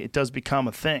way, it does become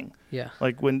a thing. Yeah.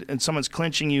 Like when someone's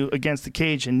clinching you against the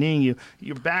cage and kneeing you,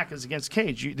 your back is against the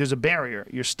cage. There's a barrier.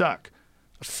 You're stuck.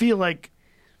 I feel like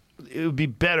it would be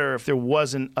better if there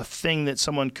wasn't a thing that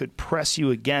someone could press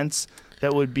you against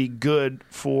that would be good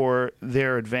for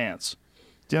their advance.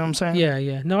 Do you know what I'm saying? Yeah,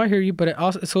 yeah. No, I hear you, but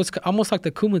it's almost like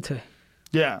the Kumite.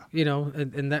 Yeah. You know,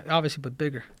 and that obviously, but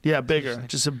bigger. Yeah, bigger.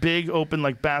 Just a big, open,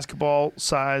 like basketball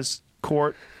size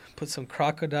court. Put some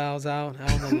crocodiles out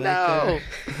on the lake. No.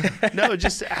 No,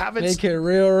 just have it. Make it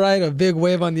real right. A big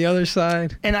wave on the other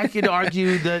side. And I could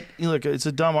argue that, look, it's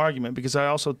a dumb argument because I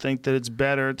also think that it's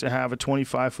better to have a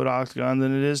 25-foot octagon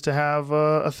than it is to have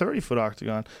a 30-foot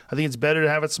octagon. I think it's better to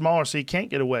have it smaller so you can't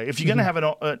get away. If you're going to have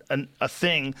a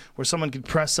thing where someone could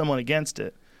press someone against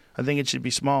it, I think it should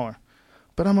be smaller.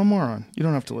 But I'm a moron. You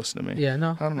don't have to listen to me. Yeah,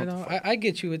 no. I don't know. I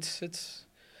get you. It's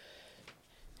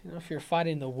you know, if you're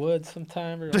fighting in the woods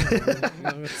sometime, or,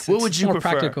 what would you more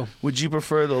prefer? Practical. Would you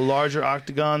prefer the larger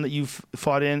octagon that you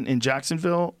fought in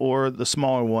Jacksonville, or the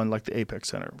smaller one like the Apex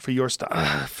Center for your style?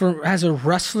 As a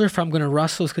wrestler, if I'm going to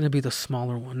wrestle, it's going to be the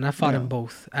smaller one. And I fought in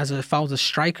both. If I was a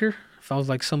striker, if I was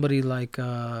like somebody like.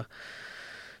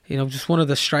 You know, just one of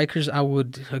the strikers,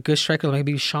 a good striker, like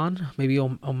maybe Sean, maybe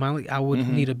O'Malley, I would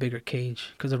need a bigger cage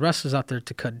because the wrestlers out there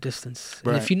to cut distance.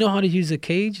 Right. And if you know how to use a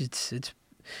cage, it's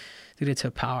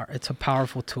a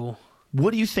powerful tool.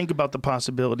 What do you think about the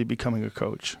possibility of becoming a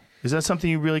coach? Is that something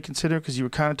you really consider? Because you were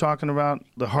kind of talking about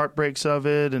the heartbreaks of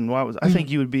it, and I think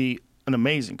you would be an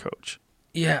amazing coach.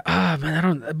 Yeah,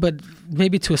 man, but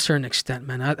maybe to a certain extent,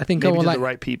 man. I think maybe to the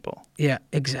right people. Yeah,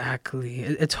 exactly.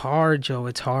 It's hard, Joe.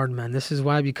 It's hard, man. This is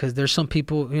why, because there's some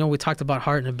people, you know, we talked about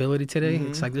heart and ability today.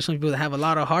 It's like there's some people that have a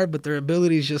lot of heart, but their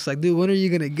ability is just like, dude, when are you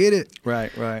going to get it?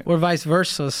 Right. Or vice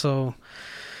versa. So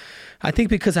I think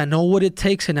because I know what it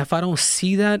takes, and if I don't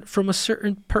see that from a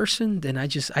certain person, then I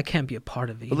can't be a part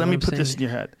of it. But let me put this in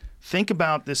your head. Think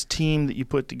about this team that you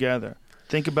put together.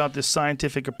 Think about this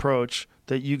scientific approach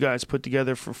that you guys put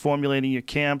together for formulating your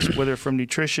camps, whether from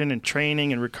nutrition and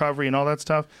training and recovery and all that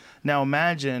stuff. Now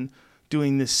imagine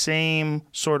doing the same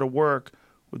sort of work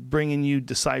with bringing you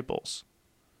disciples.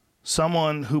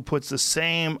 Someone who puts the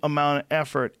same amount of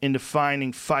effort into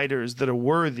finding fighters that are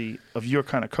worthy of your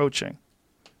kind of coaching.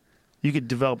 You could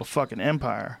develop a fucking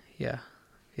empire. Yeah,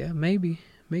 maybe.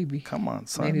 Come on,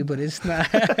 son. Maybe, but it's not.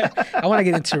 I want to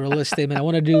get into real estate, man. I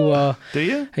want to do. Do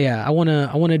you? Yeah, I want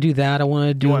to do that. I want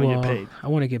to do. You want to get paid? I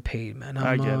want to get paid, man.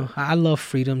 I get it. I love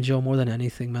freedom, Joe, more than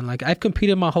anything, man. Like, I've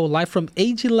competed my whole life from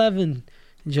age 11,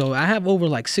 Joe. I have over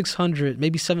like 600,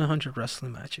 maybe 700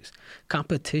 wrestling matches,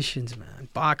 competitions, man,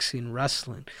 boxing,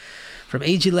 wrestling. From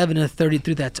age 11 to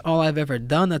 33, that's all I've ever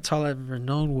done. That's all I've ever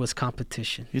known was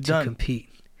competition. You're done. Compete.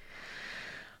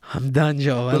 I'm done,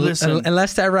 Joe. But listen,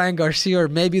 unless that Ryan Garcia or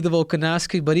maybe the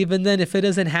Volkanovski. But even then, if it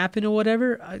doesn't happen or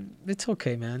whatever, it's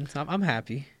okay, man. I'm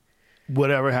happy.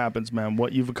 Whatever happens, man,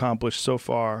 what you've accomplished so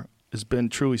far has been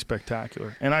truly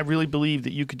spectacular. And I really believe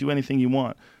that you could do anything you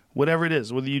want, whatever it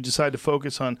is, whether you decide to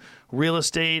focus on real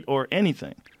estate or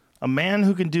anything. A man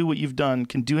who can do what you've done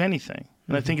can do anything.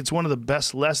 And I think it's one of the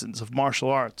best lessons of martial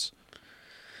arts.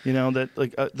 You know, that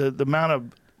like the amount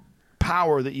of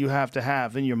power that you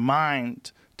have in your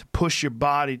mind to push your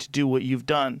body to do what you've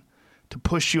done, to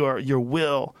push your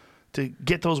will, to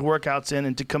get those workouts in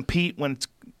and to compete when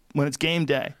it's game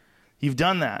day. You've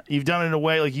done that. You've done it in a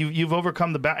way like you've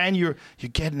overcome the battle, and you're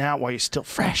getting out while you're still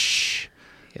fresh.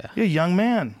 Yeah. You're a young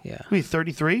man. Yeah. What are you,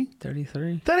 33?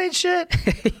 33. That ain't shit.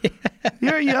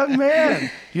 You're a young man.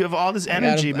 You have all this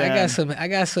energy, man. I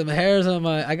got some hairs on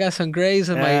I got some grays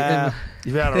on my.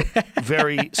 You've had a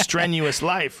very strenuous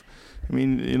life. I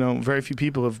mean, you know, very few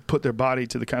people have put their body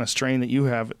to the kind of strain that you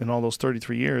have in all those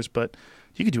 33 years, but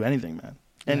you could do anything, man.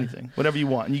 Anything. Whatever you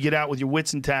want. And you get out with your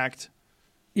wits intact.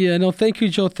 Yeah, no, thank you,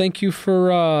 Joe. Thank you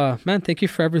for thank you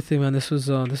for everything, man. This was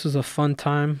a fun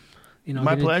time. You know,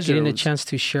 My pleasure. Getting a chance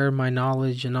to share my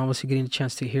knowledge, and obviously getting a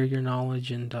chance to hear your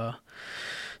knowledge, and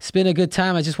it's been a good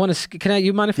time. I just want to.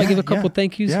 You mind if I give a couple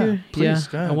thank yous here? Please,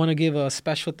 go ahead. I want to give a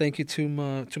special thank you to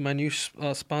my new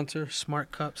sponsor,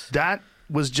 Smart Cups. That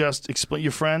was just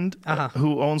your friend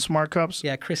who owns Smart Cups.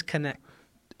 Yeah, Chris Connect.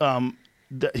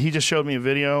 He just showed me a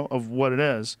video of what it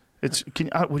is. It's can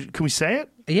we say it?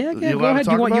 Yeah, You go ahead.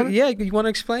 You want to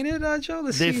explain it, Joe?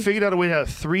 They figured out a way to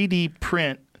 3D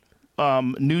print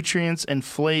nutrients and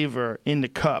flavor into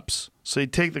cups. So you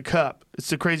take the cup. It's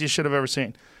the craziest shit I've ever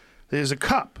seen. There's a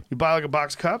cup. You buy like a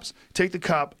box of cups. Take the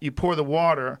cup. You pour the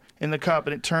water in the cup,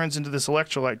 and it turns into this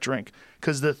electrolyte drink.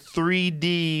 Because the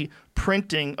 3D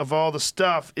printing of all the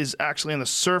stuff is actually on the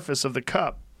surface of the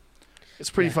cup. It's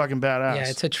pretty fucking badass. Yeah,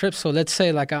 it's a trip. So let's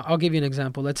say, like, I'll give you an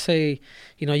example. Let's say,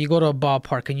 you go to a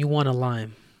ballpark and you want a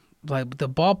lime. Like, the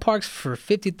ballparks for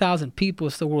 50,000 people,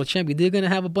 it's the world champion. They're going to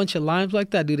have a bunch of limes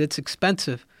like that, dude. It's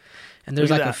expensive. And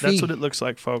there's like a fee. That's what it looks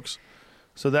like, folks.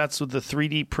 So that's with the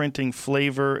 3D printing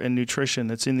flavor and nutrition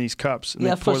that's in these cups. And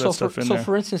they pour that stuff in there. So,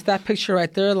 for instance, that picture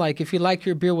right there, like, if you like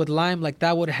your beer with lime, like,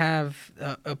 that would have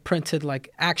a printed,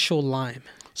 like, actual lime.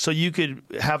 So you could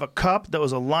have a cup that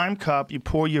was a lime cup. You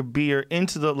pour your beer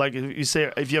into the, like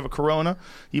if you have a Corona,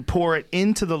 you pour it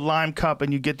into the lime cup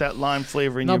and you get that lime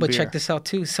flavor in your beer. No, but check this out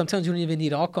too. Sometimes you don't even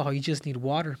need alcohol. You just need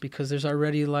water because there's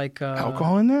already like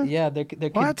alcohol in there. Yeah, there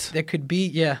could be.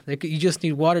 Yeah, you just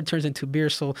need water. It turns into beer.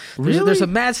 So there's a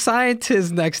mad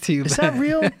scientist next to you. Is that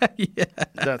real? Yeah,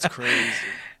 that's crazy.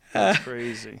 That's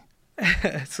crazy.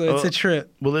 So it's a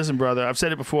trip. Well, listen, brother, I've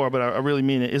said it before, but I really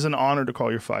mean it. It's an honor to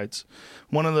call your fights.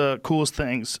 One of the coolest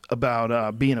things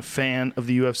about being a fan of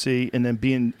the UFC and then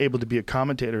being able to be a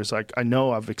commentator is, like, I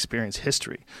know I've experienced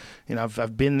history.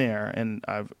 I've been there, and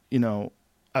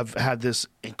I've had this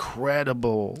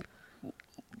incredible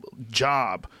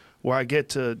job where I get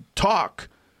to talk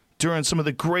during some of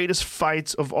the greatest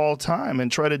fights of all time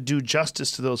and try to do justice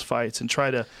to those fights and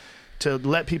try to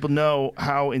let people know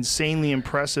how insanely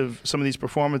impressive some of these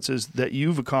performances that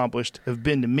you've accomplished have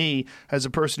been to me as a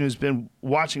person who's been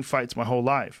watching fights my whole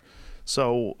life.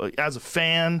 So as a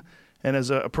fan and as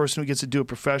a person who gets to do it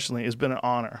professionally, it's been an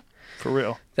honor, for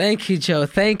real. Thank you, Joe.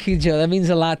 That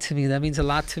means a lot to me.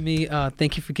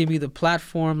 Thank you for giving me the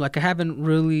platform. Like, I haven't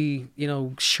really,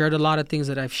 shared a lot of things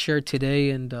that I've shared today,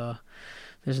 and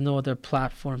there's no other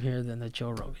platform here than the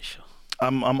Joe Rogan Show.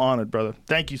 I'm honored, brother.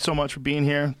 Thank you so much for being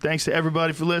here. Thanks to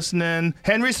everybody for listening.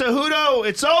 Henry Cejudo,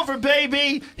 it's over,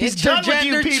 baby. He's done with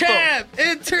you people.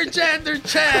 Intergender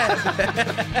champ.